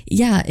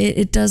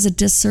 it does a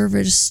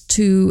disservice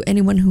to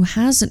anyone who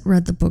hasn't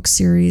read the book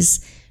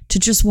series to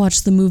just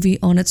watch the movie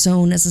on its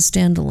own as a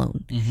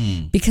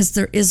standalone, because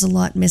there is a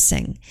lot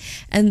missing.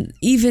 And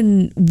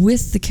even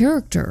with the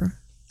character,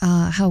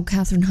 how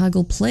Katherine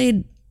Heigl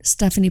played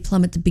Stephanie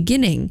Plum at the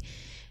beginning,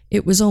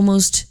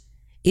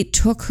 it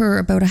took her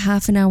about a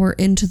half an hour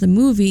into the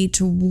movie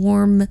to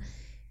warm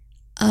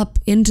up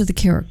into the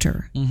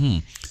character. Mm-hmm.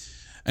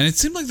 And it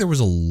seemed like there was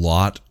a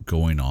lot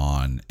going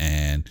on,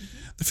 and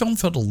the film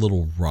felt a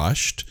little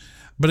rushed.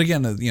 But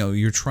again,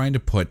 you're trying to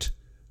put,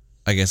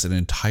 I guess, an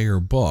entire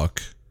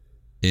book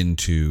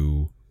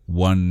into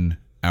 1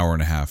 hour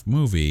and a half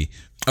movie,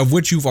 of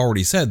which you've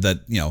already said that,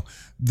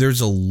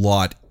 there's a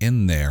lot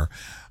in there.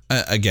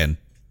 Again,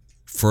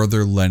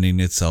 further lending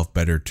itself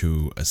better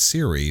to a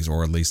series,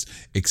 or at least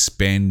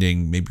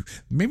expanding.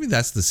 Maybe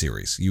that's the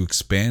series. You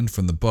expand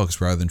from the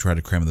books rather than try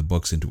to cram the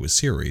books into a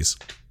series.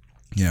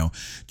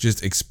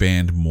 Just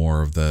expand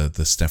more of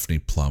the Stephanie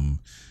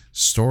Plum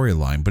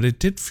storyline. But it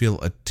did feel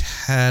a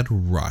tad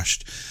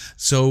rushed.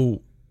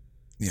 So,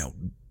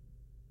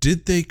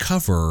 did they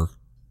cover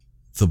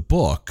the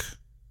book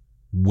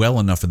well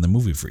enough in the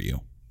movie for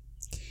you?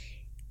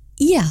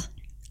 Yeah,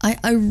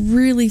 I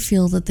really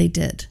feel that they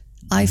did.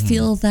 I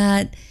feel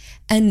that,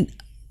 and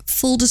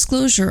full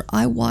disclosure,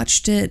 I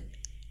watched it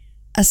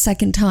a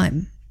second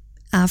time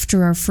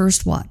after our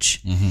first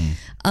watch.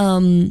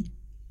 And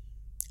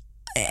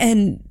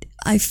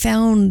I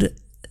found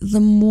the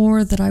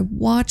more that I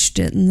watched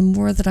it and the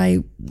more that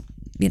I,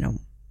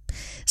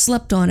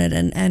 slept on it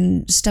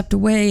and stepped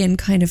away and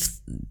kind of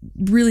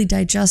really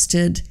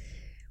digested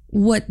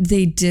what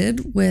they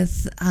did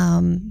with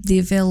the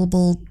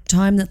available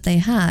time that they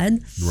had.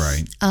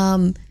 Right.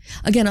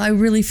 Again, I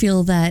really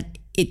feel that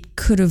it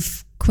could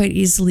have quite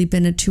easily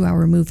been a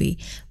 2-hour movie,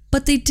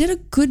 but they did a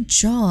good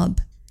job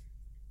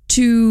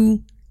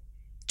to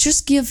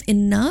just give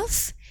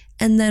enough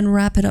and then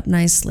wrap it up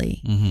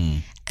nicely. Mm-hmm.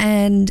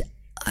 And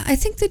I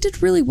think they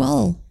did really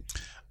well.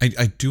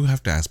 I do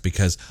have to ask,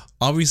 because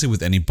obviously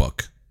with any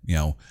book,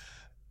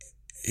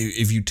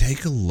 if you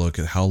take a look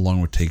at how long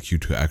it would take you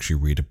to actually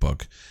read a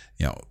book,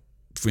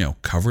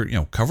 cover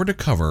to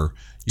cover,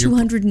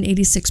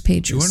 286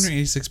 pages.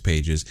 286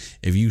 pages.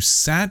 If you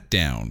sat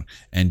down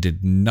and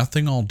did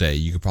nothing all day,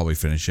 you could probably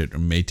finish it. It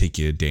may take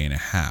you a day and a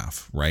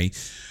half, right?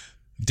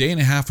 Day and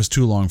a half is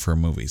too long for a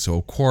movie. So,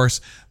 of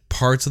course,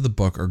 parts of the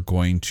book are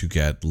going to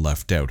get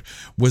left out.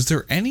 Was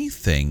there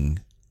anything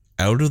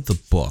out of the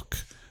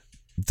book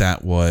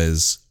that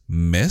was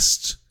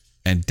missed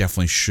and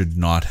definitely should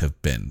not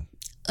have been?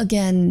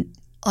 Again,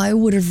 I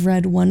would have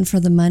read One for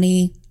the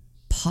Money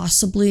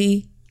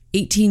possibly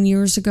 18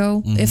 years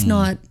ago, if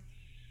not.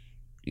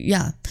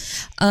 Yeah.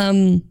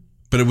 But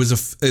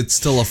it's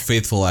still a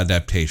faithful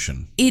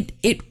adaptation. It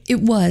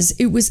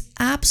was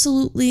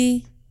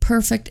absolutely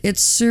perfect. It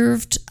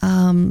served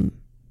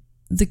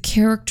the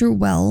character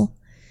well,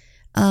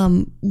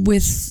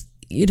 with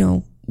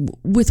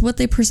what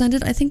they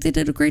presented. I think they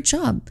did a great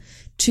job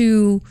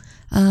to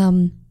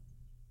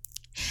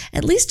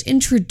at least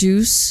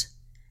introduce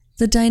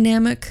the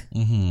dynamic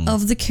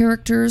of the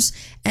characters,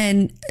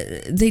 and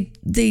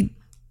they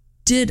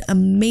did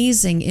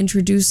amazing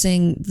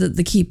introducing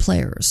the key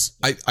players.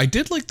 I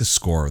did like the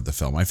score of the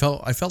film. I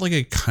felt like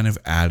it kind of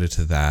added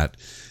to that,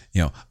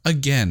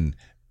 again,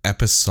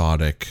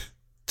 episodic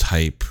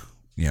type,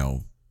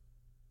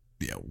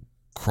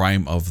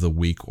 crime of the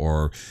week,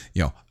 or,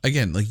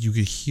 again, like you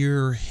could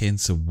hear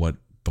hints of what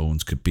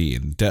bones could be.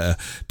 And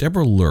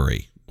Deborah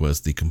Lurie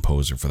was the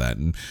composer for that,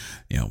 and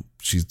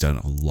she's done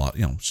a lot.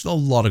 She's done a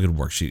lot of good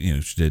work.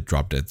 She did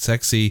Drop Dead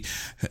Sexy.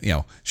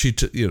 She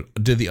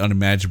did The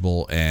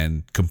Unimaginable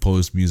and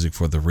composed music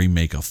for the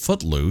remake of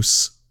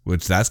Footloose,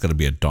 which that's going to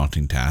be a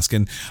daunting task.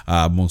 And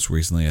most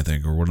recently, I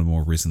think, or one of the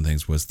more recent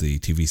things was the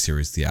TV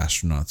series The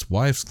Astronaut's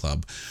Wives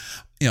Club.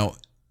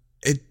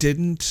 It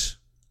didn't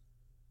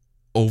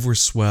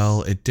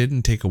overswell. It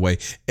didn't take away.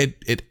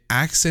 It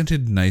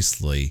accented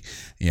nicely,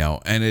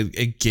 and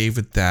it gave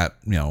it that,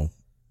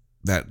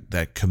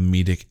 that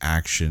comedic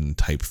action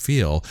type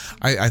feel.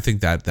 I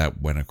think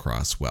that went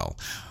across well.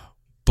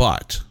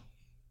 But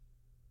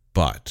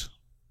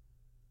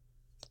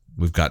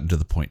we've gotten to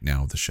the point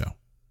now of the show.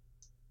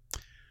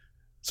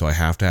 So I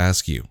have to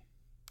ask you,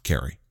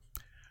 Carrie,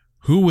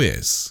 who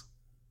is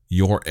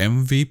your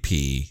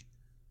MVP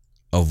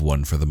of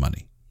One for the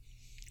Money?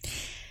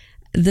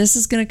 This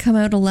is going to come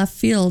out of left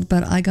field,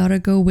 but I got to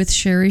go with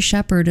Sherry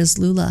Shepherd as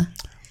Lula.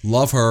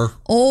 Love her.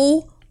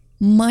 Oh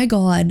my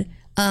God.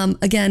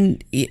 Again,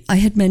 I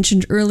had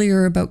mentioned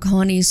earlier about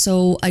Connie,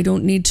 so I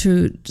don't need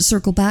to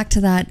circle back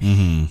to that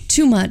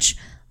too much.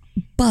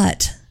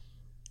 But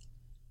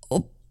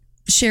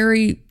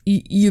Sherry,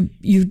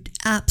 you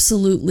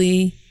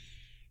absolutely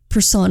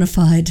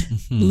personified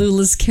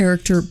Lula's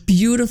character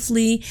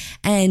beautifully,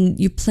 and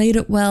you played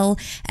it well.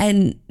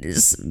 And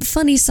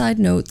funny side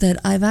note that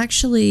I've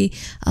actually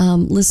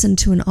listened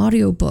to an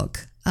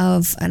audiobook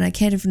of, and I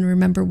can't even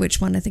remember which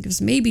one, I think it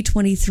was maybe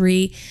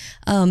 23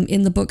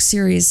 in the book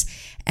series,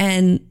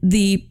 and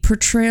the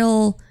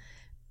portrayal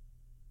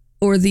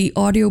or the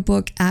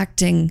audiobook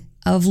acting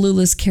of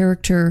Lula's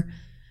character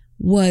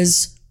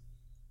was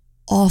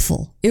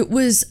awful. It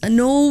was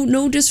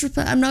no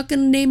disrespect. I'm not going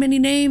to name any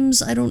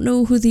names. I don't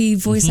know who the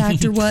voice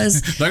actor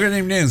was. Not going to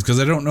name names because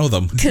I don't know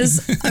them.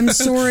 Because I'm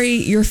sorry,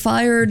 you're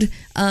fired.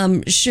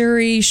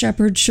 Sherry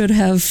Shepherd should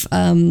have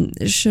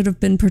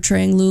been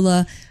portraying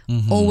Lula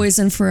always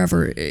and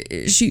forever.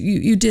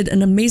 You did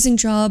an amazing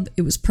job.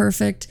 It was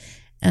perfect.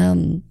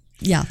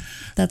 Yeah,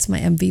 that's my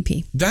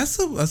MVP. That's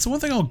the one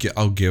thing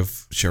I'll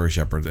give Sherry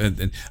Shepherd.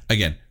 And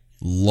again,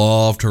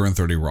 loved her in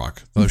 30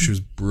 Rock. Thought she was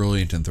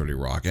brilliant in 30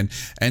 Rock,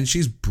 and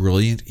she's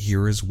brilliant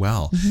here as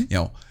well.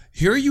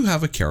 Here you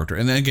have a character,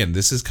 and then again,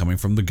 this is coming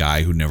from the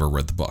guy who never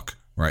read the book,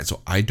 right?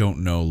 So I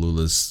don't know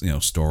Lula's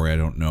story. I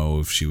don't know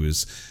if she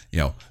was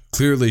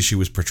clearly she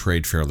was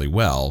portrayed fairly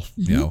well,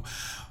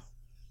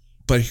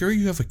 but here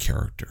you have a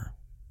character,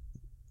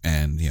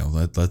 and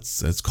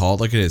let's call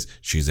it like it is.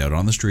 She's out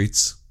on the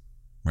streets,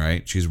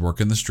 right? She's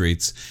working the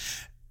streets,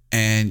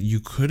 and you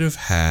could have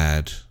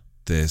had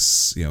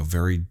this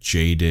very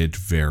jaded,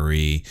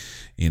 very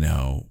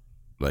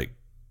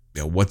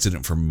what's in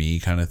it for me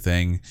kind of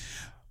thing,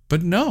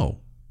 but no,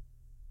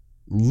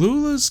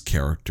 Lula's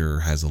character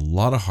has a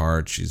lot of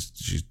heart. She's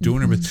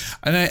doing her best,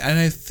 and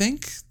I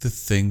think the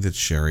thing that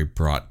Sherry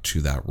brought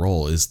to that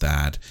role is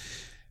that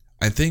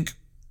I think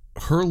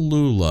her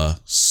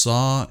Lula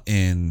saw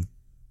in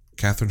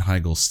Katherine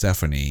Heigl's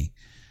Stephanie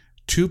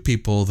two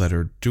people that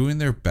are doing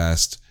their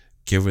best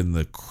given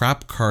the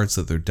crap cards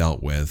that they're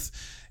dealt with,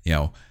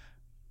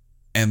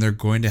 and they're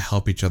going to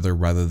help each other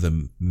rather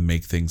than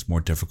make things more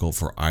difficult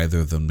for either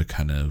of them to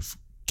kind of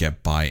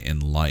get by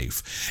in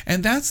life.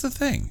 And that's the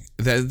thing.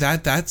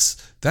 That's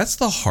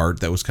the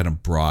heart that was kind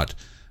of brought,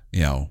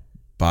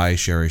 by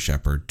Sherry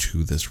Shepherd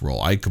to this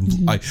role. I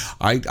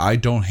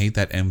don't hate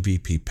that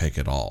MVP pick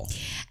at all.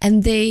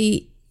 And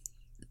the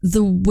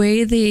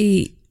way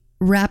they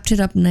wrapped it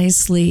up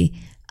nicely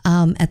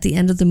at the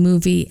end of the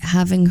movie,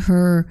 having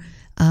her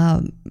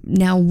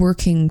now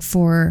working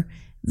for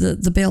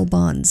the bail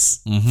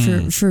bonds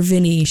for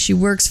Vinny. She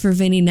works for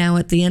Vinny now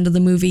at the end of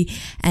the movie,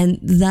 and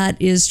that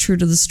is true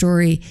to the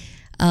story.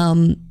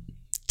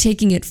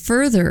 Taking it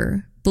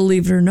further,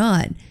 believe it or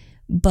not,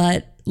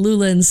 but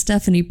Lula and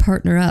Stephanie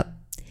partner up,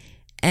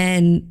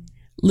 and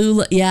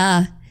Lula,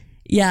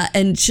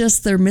 and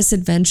just their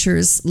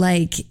misadventures,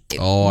 like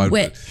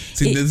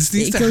this needs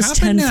to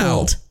happen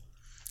tenfold. Now.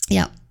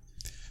 Yeah.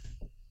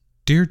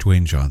 Dear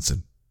Dwayne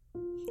Johnson,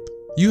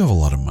 you have a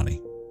lot of money,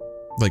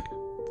 like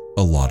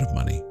a lot of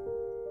money.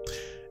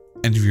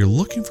 And if you're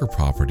looking for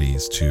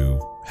properties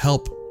to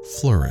help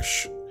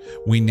flourish,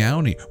 we now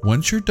need,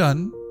 once you're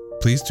done,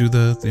 please do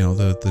the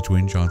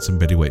Dwayne Johnson,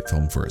 Betty White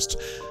film first.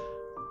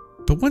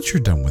 But once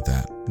you're done with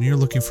that, and you're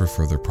looking for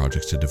further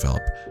projects to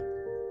develop,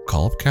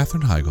 call up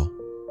Katherine Heigl,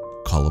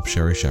 call up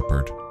Sherry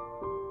Shepherd,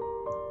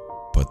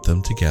 put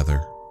them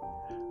together,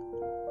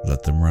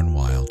 let them run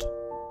wild.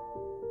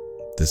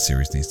 This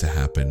series needs to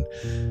happen.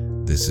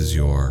 This is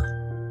your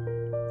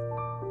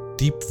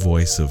deep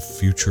voice of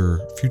future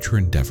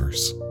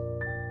endeavors.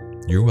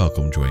 You're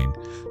welcome, Dwayne.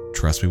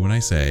 Trust me when I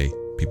say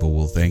people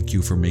will thank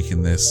you for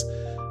making this,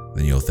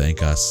 then you'll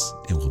thank us,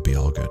 and we'll be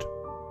all good.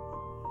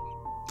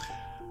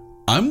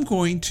 I'm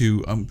going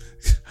to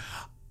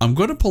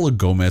pull a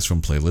Gomez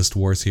from Playlist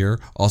Wars here.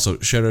 Also,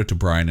 shout out to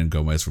Brian and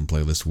Gomez from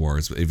Playlist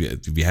Wars. If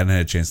you hadn't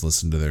had a chance to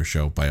listen to their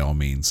show, by all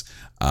means,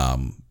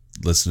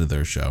 listen to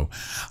their show.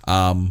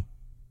 I'm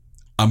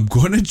I'm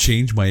going to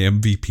change my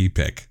MVP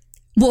pick.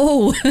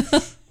 Whoa.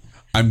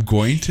 I'm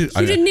going to.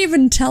 You didn't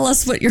even tell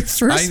us what your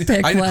first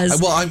pick was.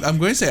 Well, I'm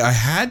going to say I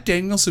had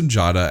Daniel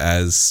Sunjata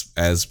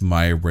as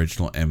my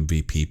original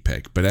MVP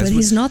pick, but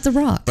he's not The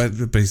Rock. But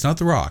he's not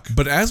The Rock.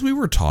 But as we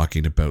were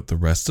talking about the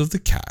rest of the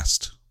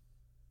cast,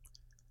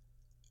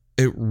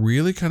 it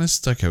really kind of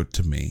stuck out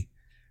to me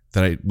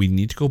that we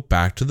need to go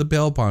back to the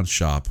bail bond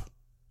shop,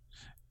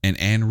 and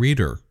Ann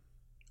Reeder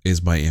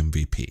is my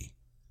MVP,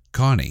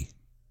 Connie,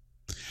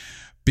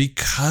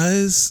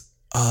 because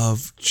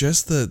of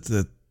just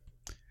the.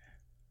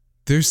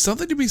 There's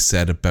something to be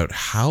said about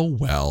how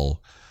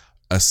well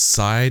a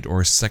side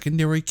or a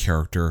secondary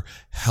character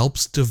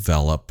helps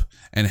develop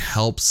and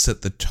helps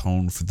set the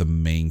tone for the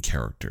main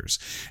characters.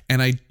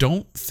 And I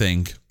don't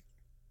think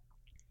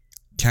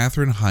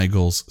Katherine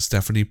Heigl's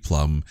Stephanie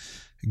Plum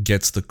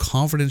gets the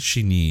confidence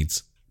she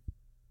needs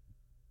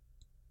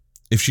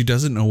if she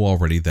doesn't know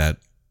already that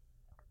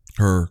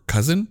her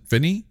cousin,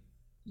 Vinny,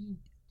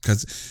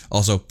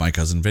 also my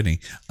cousin Vinny,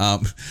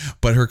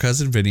 but her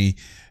cousin Vinny,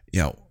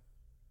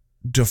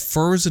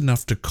 defers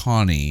enough to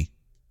Connie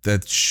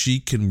that she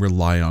can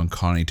rely on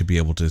Connie to be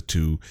able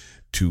to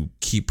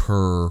keep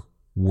her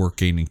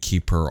working and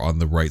keep her on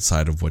the right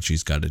side of what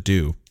she's got to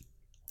do.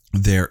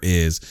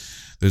 There's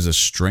a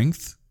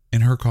strength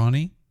in her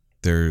Connie.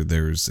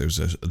 There's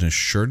an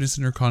assuredness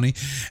in her Connie.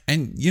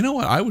 And you know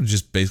what? I would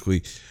just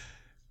basically,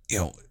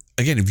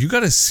 again, if you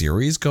got a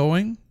series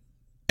going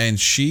and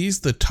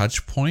she's the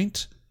touch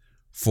point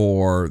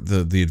for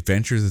the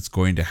adventures that's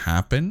going to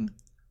happen,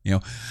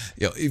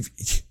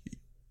 if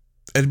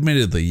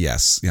admittedly,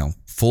 yes,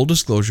 full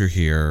disclosure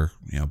here,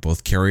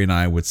 both Carrie and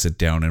I would sit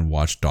down and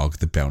watch Dog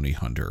the Bounty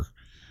Hunter,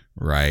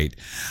 right?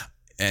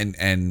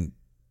 And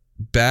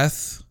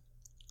Beth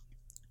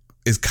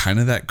is kind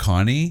of that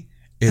Connie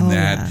in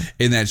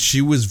that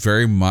she was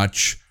very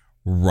much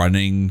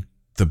running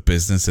the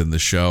business in the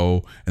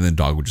show, and then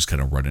Dog would just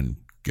kind of run and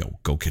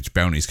go catch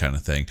bounties kind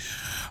of thing.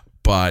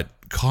 But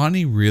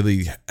Connie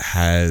really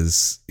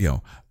has,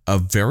 a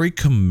very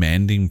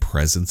commanding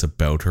presence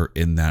about her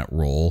in that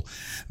role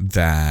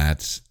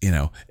that,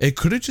 it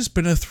could have just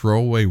been a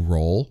throwaway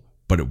role,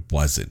 but it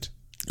wasn't.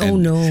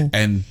 No.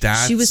 And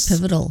she was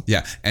pivotal.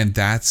 Yeah. And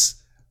that's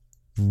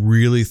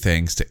really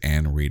thanks to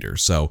Ann Reeder.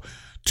 So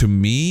to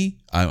me,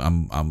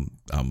 I'm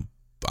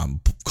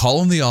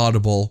calling the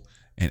audible,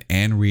 and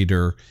Ann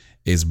Reeder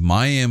is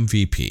my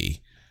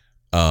MVP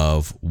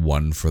of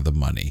One for the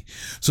Money.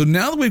 So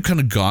now that we've kind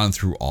of gone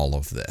through all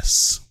of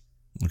this,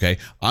 okay,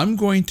 I'm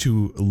going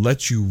to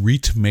let you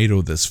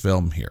re-tomato this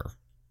film here.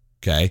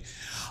 Okay,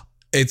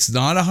 it's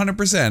not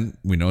 100%.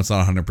 We know it's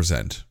not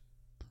 100%,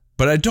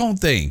 but I don't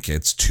think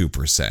it's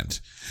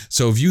 2%.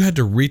 So if you had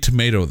to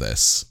re-tomato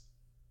this,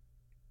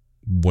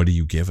 what do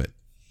you give it?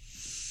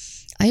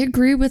 I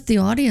agree with the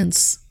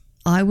audience.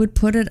 I would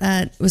put it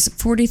at, was it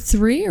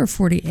 43 or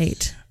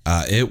 48?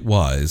 It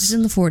was. It's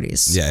in the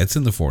 40s. Yeah, it's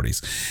in the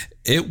 40s.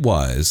 It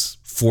was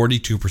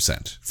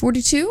 42%.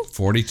 42?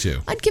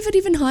 42. I'd give it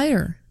even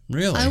higher.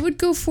 Really? I would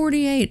go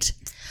 48.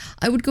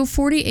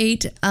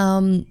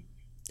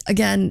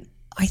 Again,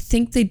 I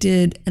think they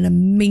did an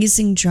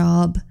amazing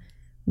job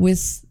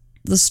with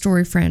the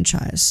story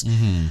franchise.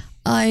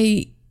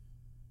 Mm-hmm.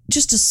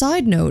 Just a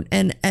side note,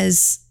 and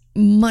as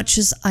much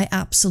as I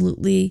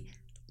absolutely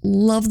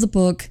love the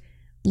book,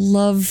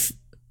 love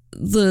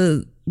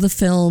the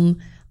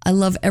film, I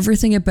love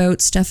everything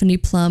about Stephanie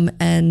Plum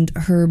and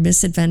her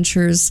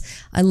misadventures.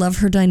 I love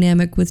her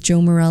dynamic with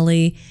Joe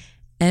Morelli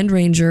and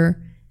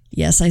Ranger.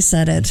 Yes, I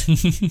said it.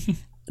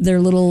 Their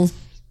little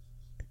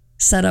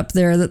setup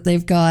there that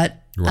they've got.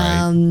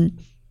 Right.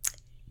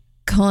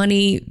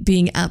 Connie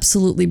being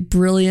absolutely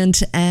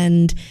brilliant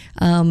and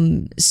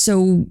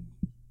so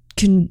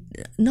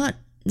not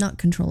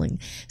controlling,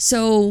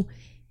 so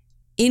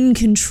in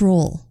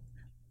control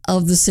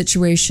of the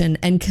situation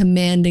and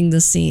commanding the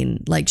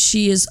scene. Like,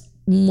 she is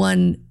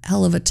one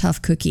hell of a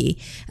tough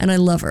cookie, and I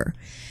love her.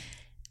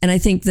 And I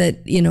think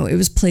that, it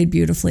was played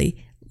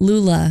beautifully.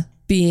 Lula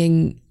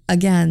being,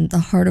 again, the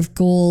heart of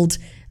gold,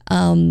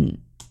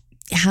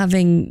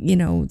 having,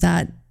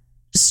 that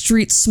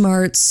street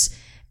smarts,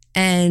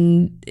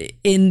 and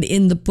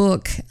in the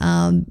book,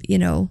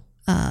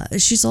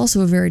 she's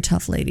also a very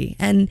tough lady,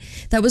 and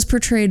that was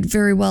portrayed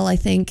very well, I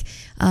think,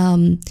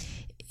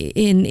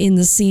 in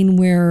the scene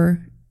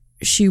where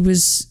she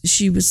was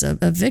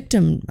a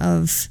victim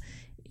of,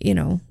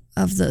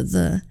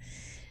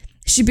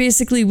 she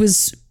basically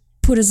was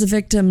put as a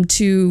victim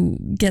to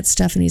get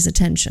Stephanie's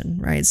attention,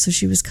 right? So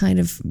she was kind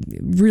of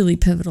really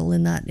pivotal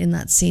in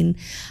that scene.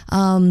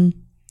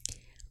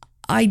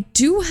 I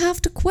do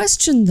have to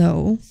question,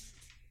 though,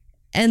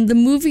 and the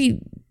movie,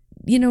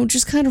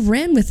 just kind of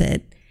ran with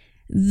it,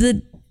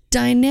 the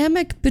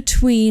dynamic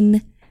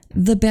between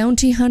the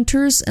bounty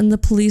hunters and the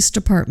police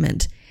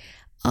department.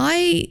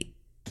 I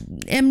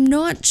am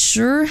not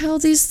sure how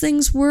these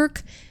things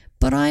work,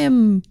 but I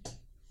am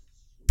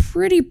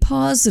pretty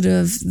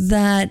positive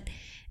that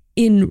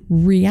in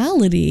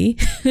reality,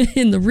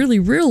 in the really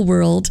real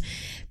world,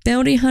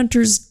 bounty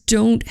hunters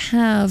don't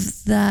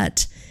have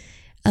that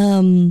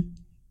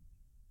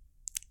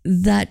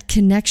that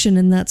connection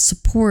and that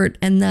support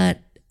and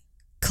that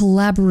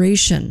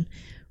collaboration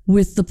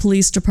with the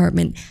police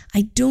department.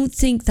 I don't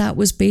think that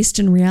was based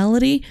in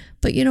reality,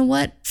 but you know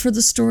what? For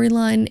the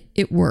storyline,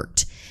 it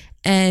worked.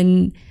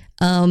 And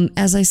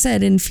as I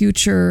said, in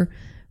future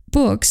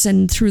books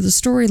and through the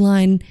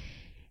storyline,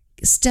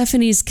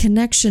 Stephanie's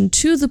connection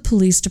to the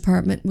police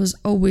department was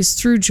always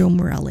through Joe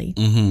Morelli.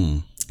 Mm-hmm.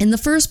 In the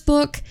first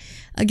book,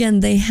 again,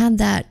 they had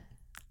that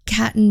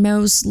cat and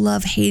mouse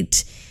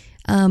love-hate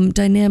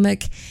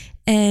dynamic,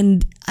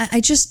 and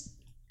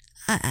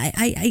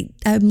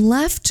I'm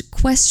left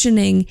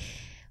questioning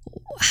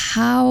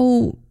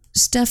how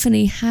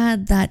Stephanie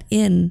had that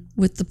in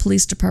with the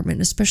police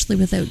department, especially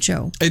without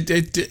Joe.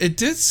 It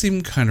did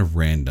seem kind of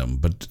random,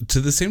 but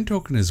to the same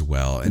token as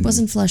well, It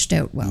wasn't fleshed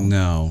out well.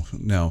 No,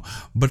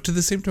 but to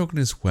the same token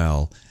as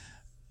well,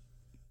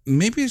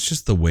 maybe it's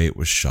just the way it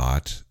was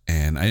shot,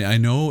 and I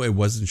know it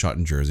wasn't shot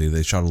in Jersey.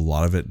 They shot a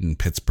lot of it in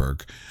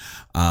Pittsburgh.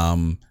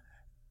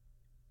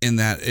 In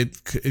that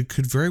it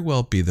could very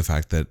well be the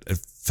fact that it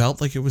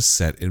felt like it was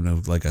set in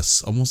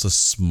almost a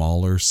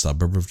smaller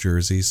suburb of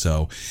Jersey.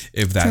 So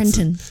if that's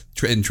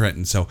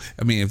Trenton. So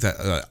I mean, if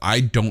that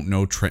I don't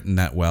know Trenton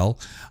that well,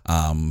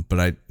 but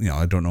I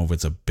don't know if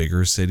it's a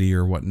bigger city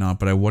or whatnot.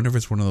 But I wonder if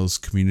it's one of those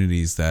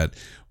communities that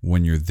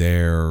when you're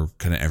there,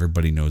 kind of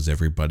everybody knows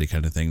everybody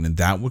kind of thing, and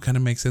that would kind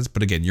of make sense.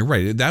 But again, you're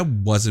right, that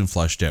wasn't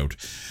fleshed out.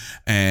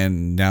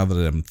 And now that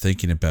I'm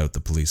thinking about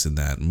the police in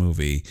that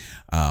movie,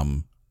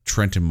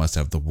 Trenton must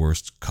have the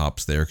worst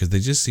cops there because they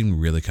just seem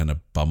really kind of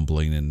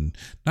bumbling and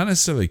not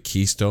necessarily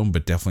Keystone,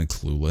 but definitely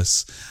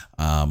clueless.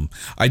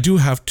 I do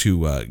have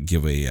to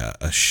give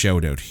a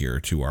shout out here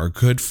to our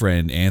good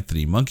friend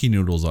Anthony Monkey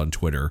Noodles on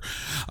Twitter,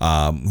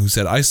 who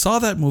said, "I saw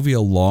that movie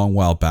a long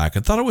while back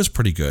and thought it was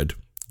pretty good.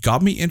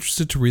 Got me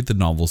interested to read the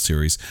novel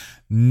series.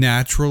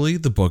 Naturally,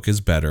 the book is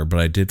better, but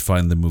I did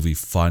find the movie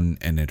fun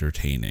and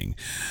entertaining."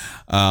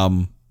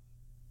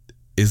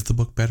 Is the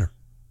book better?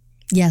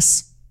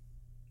 Yes.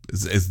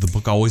 Is the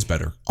book always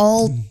better?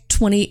 All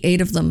 28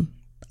 of them.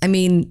 I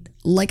mean,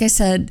 like I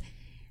said,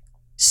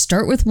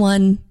 start with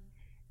one,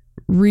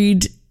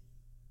 read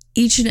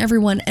each and every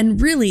one, and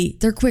really,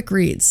 they're quick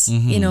reads.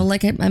 Mm-hmm. You know,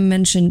 like I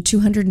mentioned,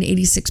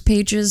 286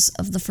 pages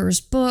of the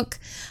first book.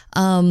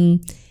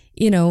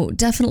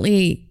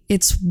 Definitely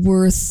it's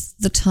worth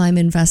the time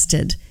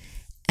invested.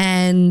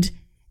 And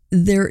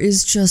there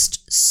is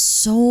just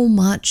so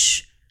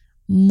much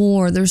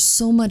more. There's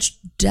so much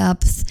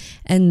depth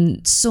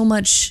and so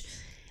much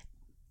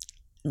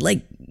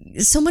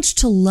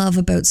to love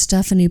about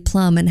Stephanie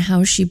Plum and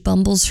how she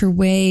bumbles her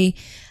way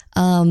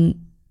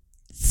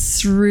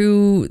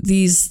through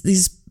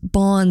these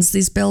bonds,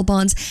 these bail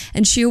bonds,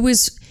 and she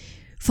always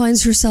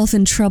finds herself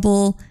in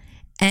trouble,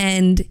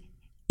 and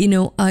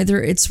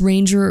either it's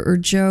Ranger or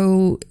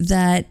Joe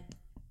that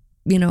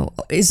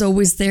is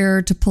always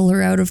there to pull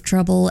her out of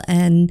trouble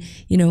and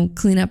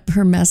clean up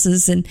her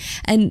messes, and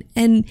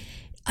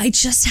I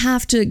just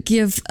have to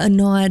give a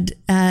nod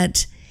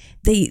at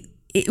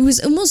it was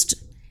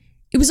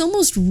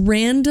almost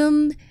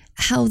random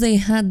how they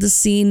had the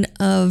scene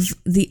of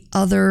the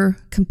other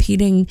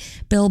competing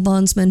bail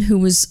bondsman who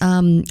was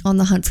on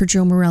the hunt for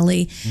Joe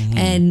Morelli. Mm-hmm.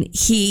 And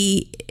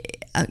he,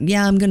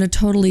 I'm going to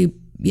totally,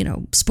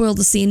 spoil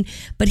the scene,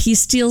 but he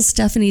steals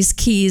Stephanie's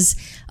keys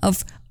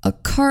of a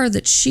car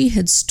that she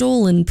had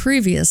stolen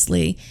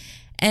previously.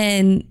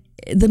 And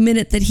the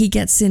minute that he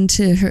gets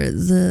into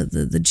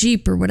the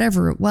Jeep or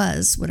whatever it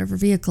was, whatever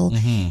vehicle,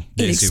 mm-hmm.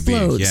 it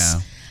explodes.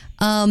 Yeah.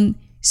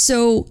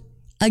 So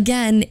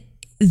again,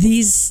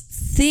 these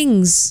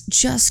things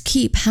just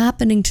keep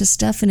happening to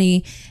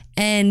Stephanie,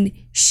 and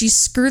she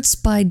skirts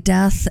by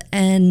death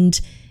and,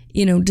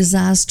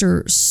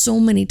 disaster so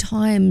many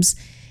times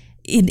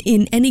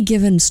in any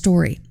given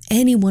story.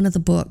 Any one of the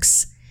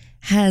books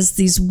has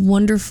these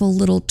wonderful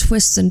little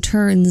twists and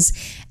turns.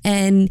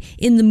 And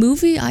in the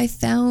movie, I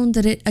found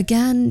that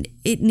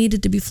it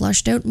needed to be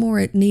fleshed out more.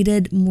 It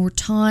needed more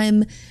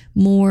time,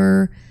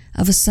 more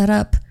of a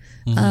setup.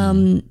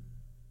 Mm-hmm.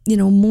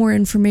 More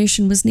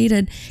information was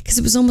needed because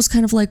it was almost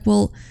kind of like,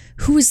 well,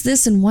 who is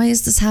this and why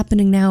is this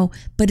happening now?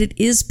 But it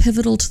is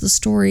pivotal to the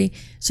story.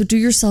 So do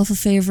yourself a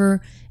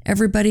favor,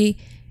 everybody,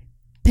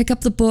 pick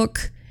up the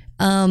book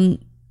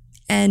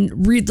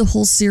and read the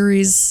whole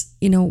series,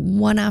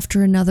 one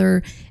after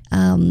another.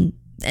 And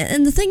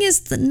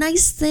the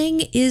nice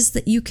thing is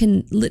that you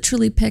can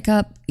literally pick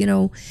up,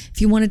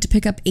 if you wanted to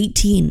pick up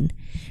 18,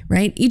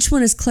 right? Each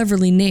one is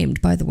cleverly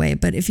named, by the way.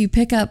 But if you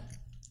pick up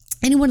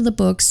any one of the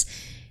books,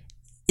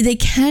 they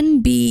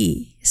can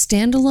be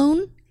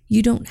standalone.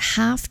 You don't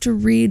have to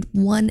read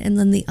one and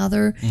then the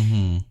other,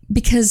 mm-hmm.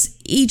 because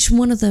each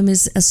one of them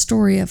is a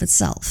story of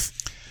itself.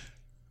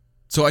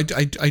 So I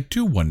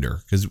do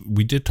wonder, because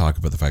we did talk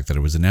about the fact that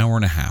it was an hour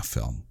and a half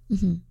film.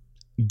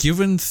 Mm-hmm.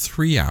 Given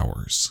 3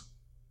 hours,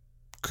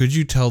 could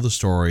you tell the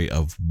story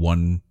of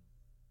one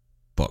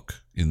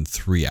book in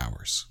 3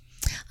 hours?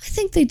 I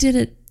think they did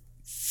it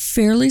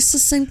fairly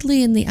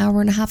succinctly in the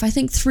hour and a half. I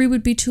think 3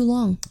 would be too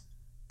long.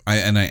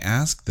 I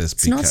ask this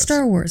it's not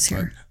Star Wars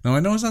here. No, I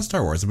know it's not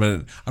Star Wars,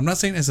 but I'm not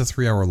saying it's a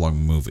 3-hour-long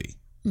movie.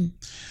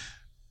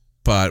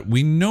 But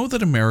we know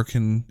that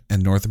American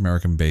and North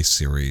American based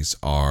series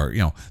are,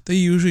 they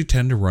usually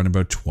tend to run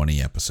about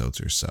 20 episodes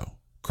or so.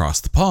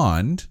 Across the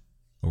pond,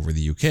 over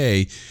the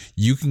UK,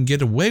 you can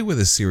get away with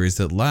a series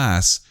that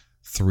lasts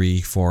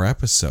 3-4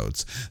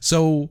 episodes.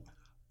 So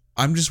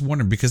I'm just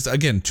wondering, because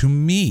again, to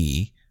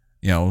me,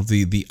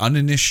 the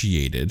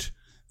uninitiated,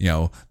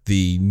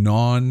 the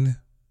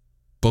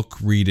non-book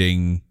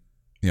reading,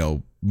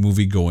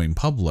 movie going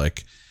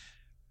public,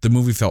 the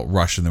movie felt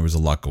rushed and there was a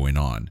lot going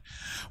on.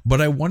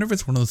 But I wonder if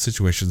it's one of those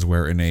situations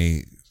where in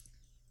a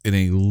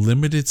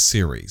limited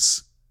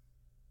series,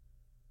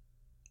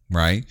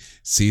 right?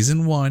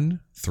 Season 1,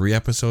 3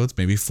 episodes,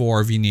 maybe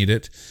 4 if you need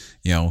it,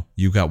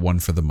 you got 1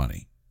 for the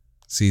money.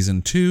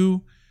 Season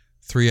 2,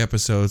 3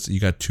 episodes, you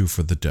got 2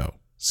 for the dough.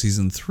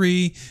 Season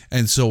 3,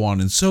 and so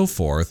on and so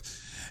forth.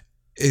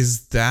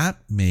 Is that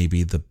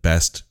maybe the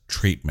best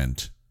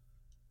treatment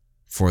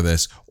for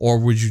this? Or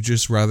would you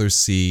just rather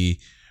see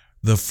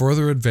the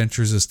further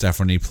adventures of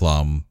Stephanie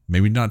Plum,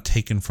 maybe not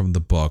taken from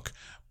the book,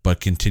 but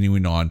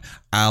continuing on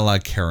a la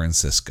Karen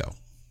Sisko?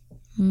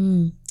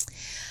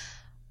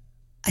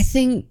 I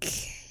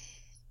think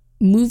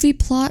movie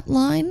plot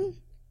line,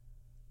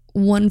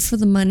 1 for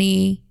the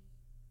money,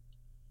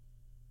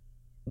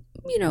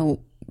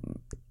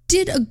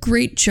 did a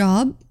great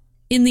job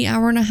in the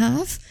hour and a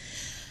half.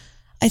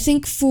 I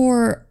think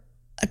for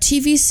a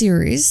TV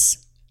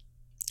series,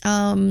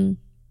 and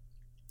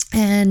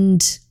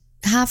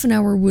half an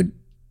hour would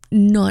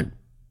not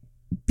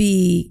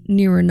be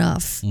near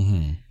enough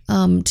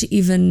to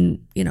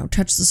even,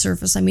 touch the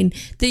surface. I mean,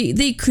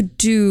 they could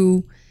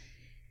do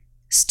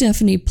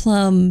Stephanie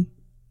Plum,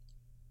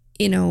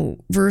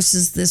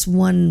 versus this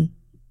one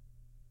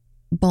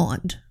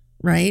Bond,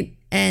 right?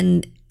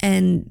 And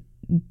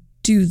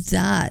do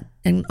that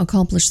and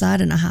accomplish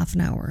that in a half an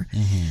hour.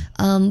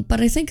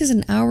 But I think as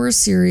an hour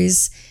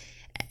series,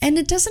 and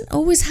it doesn't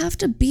always have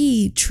to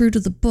be true to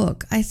the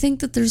book. I think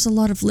that there's a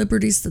lot of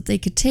liberties that they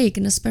could take,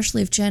 and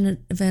especially if Janet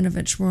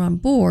Evanovich were on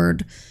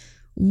board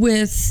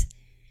with...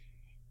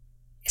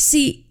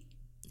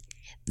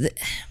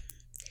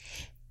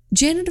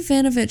 Janet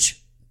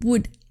Evanovich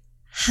would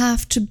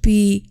have to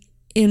be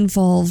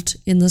involved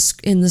in the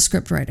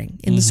script writing,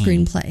 in the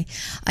screenplay.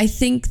 I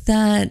think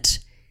that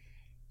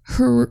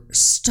her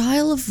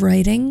style of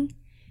writing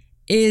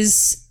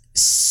is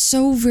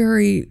so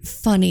very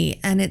funny,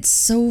 and it's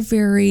so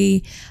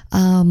very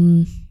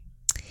again,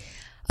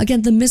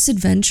 the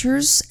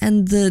misadventures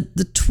and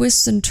the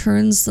twists and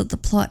turns that the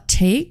plot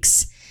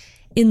takes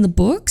in the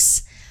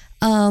books,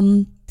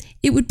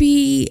 it would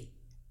be,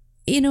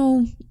 it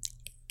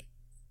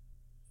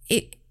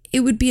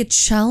would be a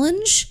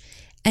challenge,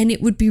 and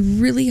it would be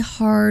really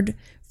hard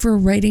for a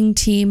writing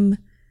team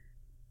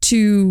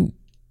to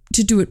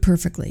do it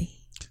perfectly.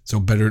 So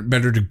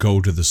better to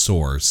go to the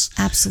source.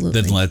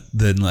 Absolutely.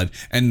 Than let.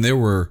 And there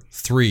were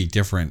 3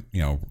 different,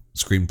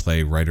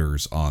 screenplay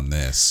writers on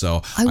this.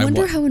 So I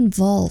wonder how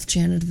involved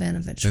Janet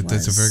Evanovich was.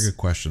 That's a very good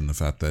question. The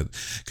fact that,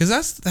 because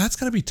that's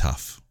got to be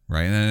tough,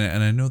 right?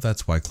 And I know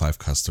that's why Clive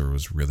Cussler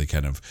was really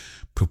kind of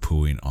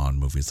poo-pooing on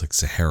movies like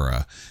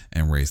Sahara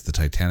and Raise the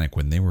Titanic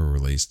when they were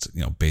released,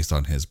 based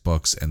on his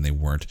books, and they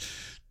weren't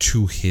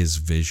to his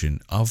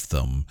vision of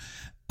them.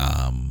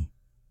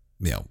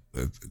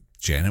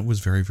 Janet was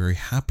very, very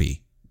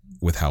happy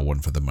with how 1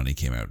 for the Money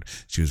came out.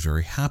 She was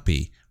very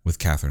happy with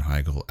Katherine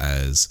Heigl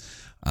as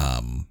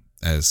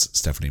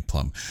Stephanie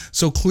Plum.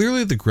 So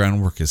clearly the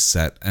groundwork is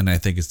set, and I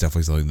think it's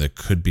definitely something that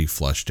could be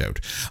flushed out.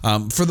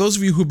 For those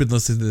of you who've been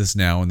listening to this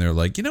now and they're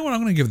like, you know what, I'm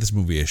going to give this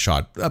movie a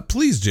shot.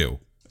 Please do.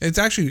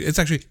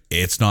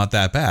 It's not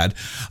that bad.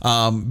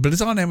 But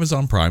it's on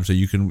Amazon Prime, so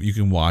you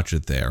can watch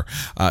it there.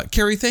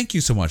 Carrie, thank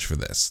you so much for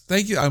this.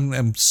 Thank you.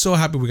 I'm so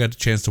happy we got a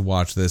chance to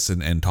watch this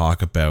and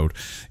talk about,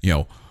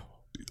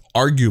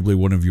 arguably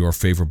one of your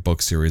favorite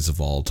book series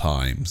of all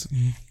times.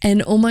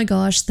 And oh my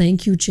gosh,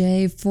 thank you,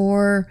 Jay,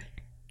 for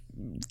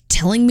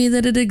telling me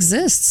that it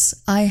exists.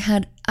 I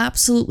had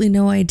absolutely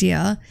no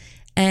idea.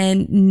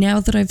 And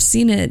now that I've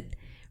seen it,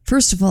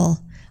 first of all,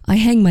 I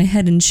hang my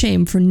head in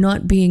shame for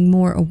not being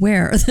more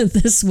aware that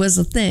this was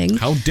a thing.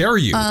 How dare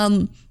you?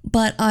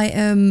 But I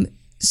am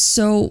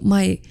so,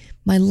 my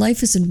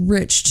life is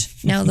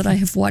enriched now that I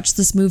have watched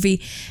this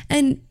movie.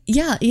 And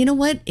yeah, you know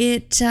what?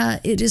 It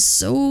is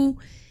so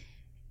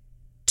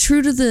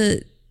true to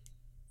the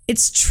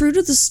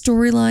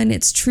storyline.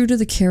 It's true to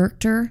the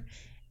character.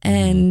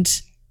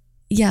 And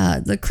yeah,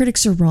 the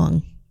critics are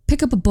wrong.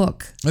 Pick up a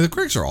book. The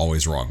critics are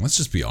always wrong. Let's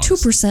just be honest.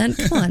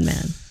 2%. Come on,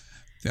 man.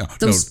 Yeah,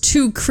 Those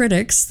 2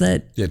 critics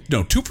that... Yeah,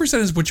 no, 2%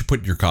 is what you put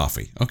in your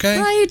coffee, okay?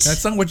 Right.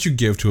 That's not what you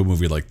give to a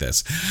movie like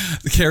this.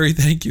 Carrie,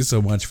 thank you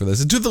so much for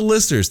this. And to the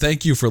listeners,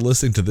 thank you for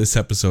listening to this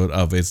episode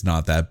of It's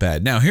Not That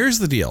Bad. Now, here's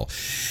the deal.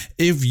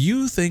 If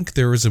you think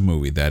there is a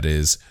movie that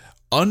is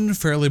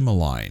unfairly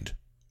maligned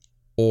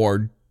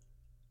or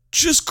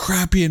just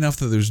crappy enough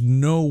that there's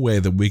no way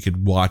that we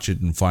could watch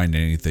it and find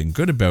anything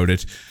good about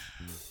it,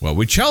 Well,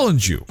 we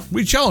challenge you.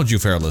 We challenge you,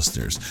 fair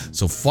listeners.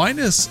 So find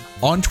us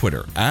on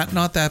Twitter at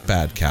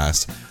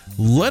NotThatBadcast.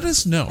 Let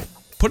us know.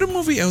 Put a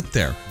movie out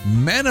there.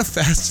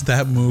 Manifest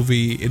that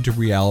movie into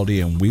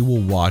reality, and we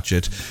will watch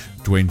it.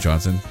 Dwayne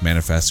Johnson,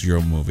 manifest your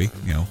own movie,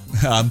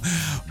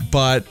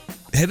 but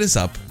hit us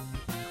up.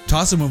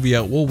 Toss a movie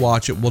out. We'll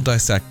watch it. We'll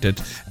dissect it.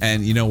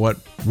 And you know what?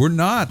 We're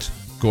not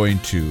going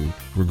to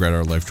regret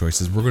our life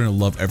choices. We're going to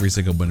love every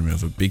single minute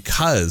of it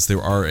because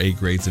there are A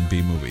grades and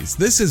B movies.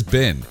 This has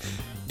been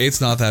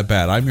It's Not That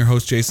Bad. I'm your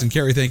host, Jason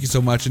Carey. Thank you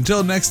so much.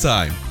 Until next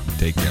time,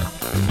 take care.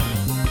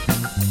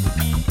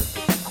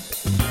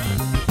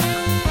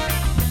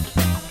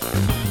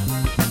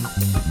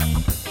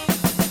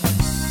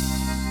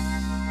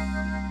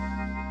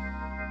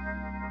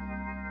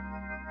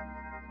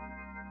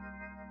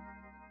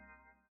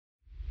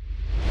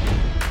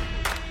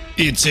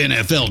 It's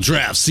NFL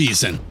draft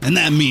season, and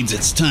that means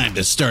it's time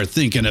to start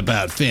thinking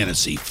about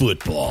fantasy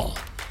football.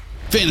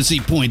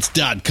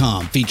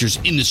 FantasyPoints.com features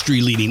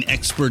industry-leading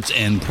experts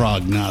and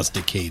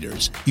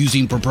prognosticators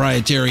using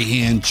proprietary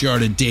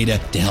hand-charted data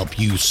to help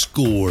you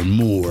score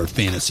more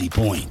fantasy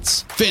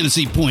points.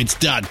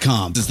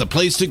 FantasyPoints.com is the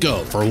place to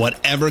go for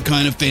whatever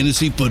kind of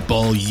fantasy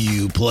football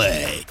you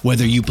play.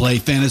 Whether you play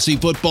fantasy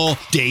football,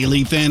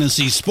 daily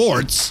fantasy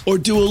sports, or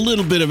do a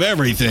little bit of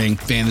everything,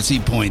 Fantasy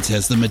Points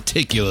has the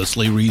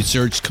meticulously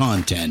researched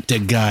content to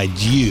guide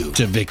you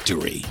to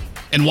victory.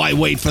 And why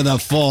wait for the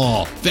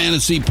fall?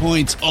 Fantasy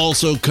Points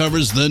also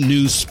covers the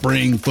new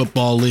spring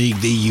football league,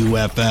 the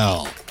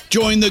UFL.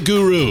 Join the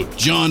guru,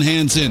 John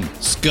Hansen,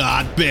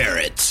 Scott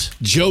Barrett,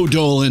 Joe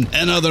Dolan,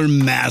 and other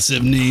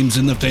massive names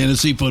in the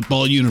fantasy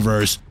football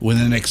universe with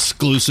an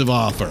exclusive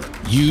offer.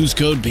 Use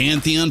code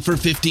Pantheon for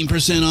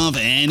 15% off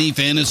any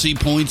Fantasy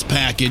Points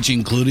package,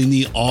 including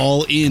the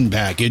all-in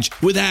package,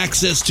 with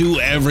access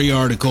to every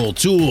article,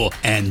 tool,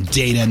 and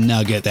data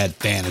nugget that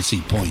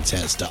Fantasy Points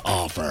has to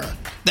offer.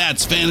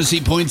 That's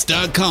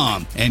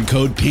FantasyPoints.com and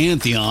code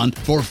Pantheon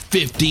for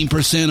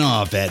 15%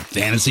 off at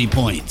Fantasy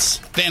Points.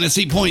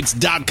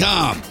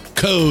 FantasyPoints.com,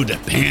 code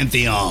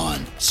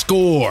Pantheon.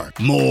 Score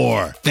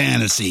more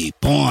fantasy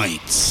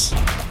points.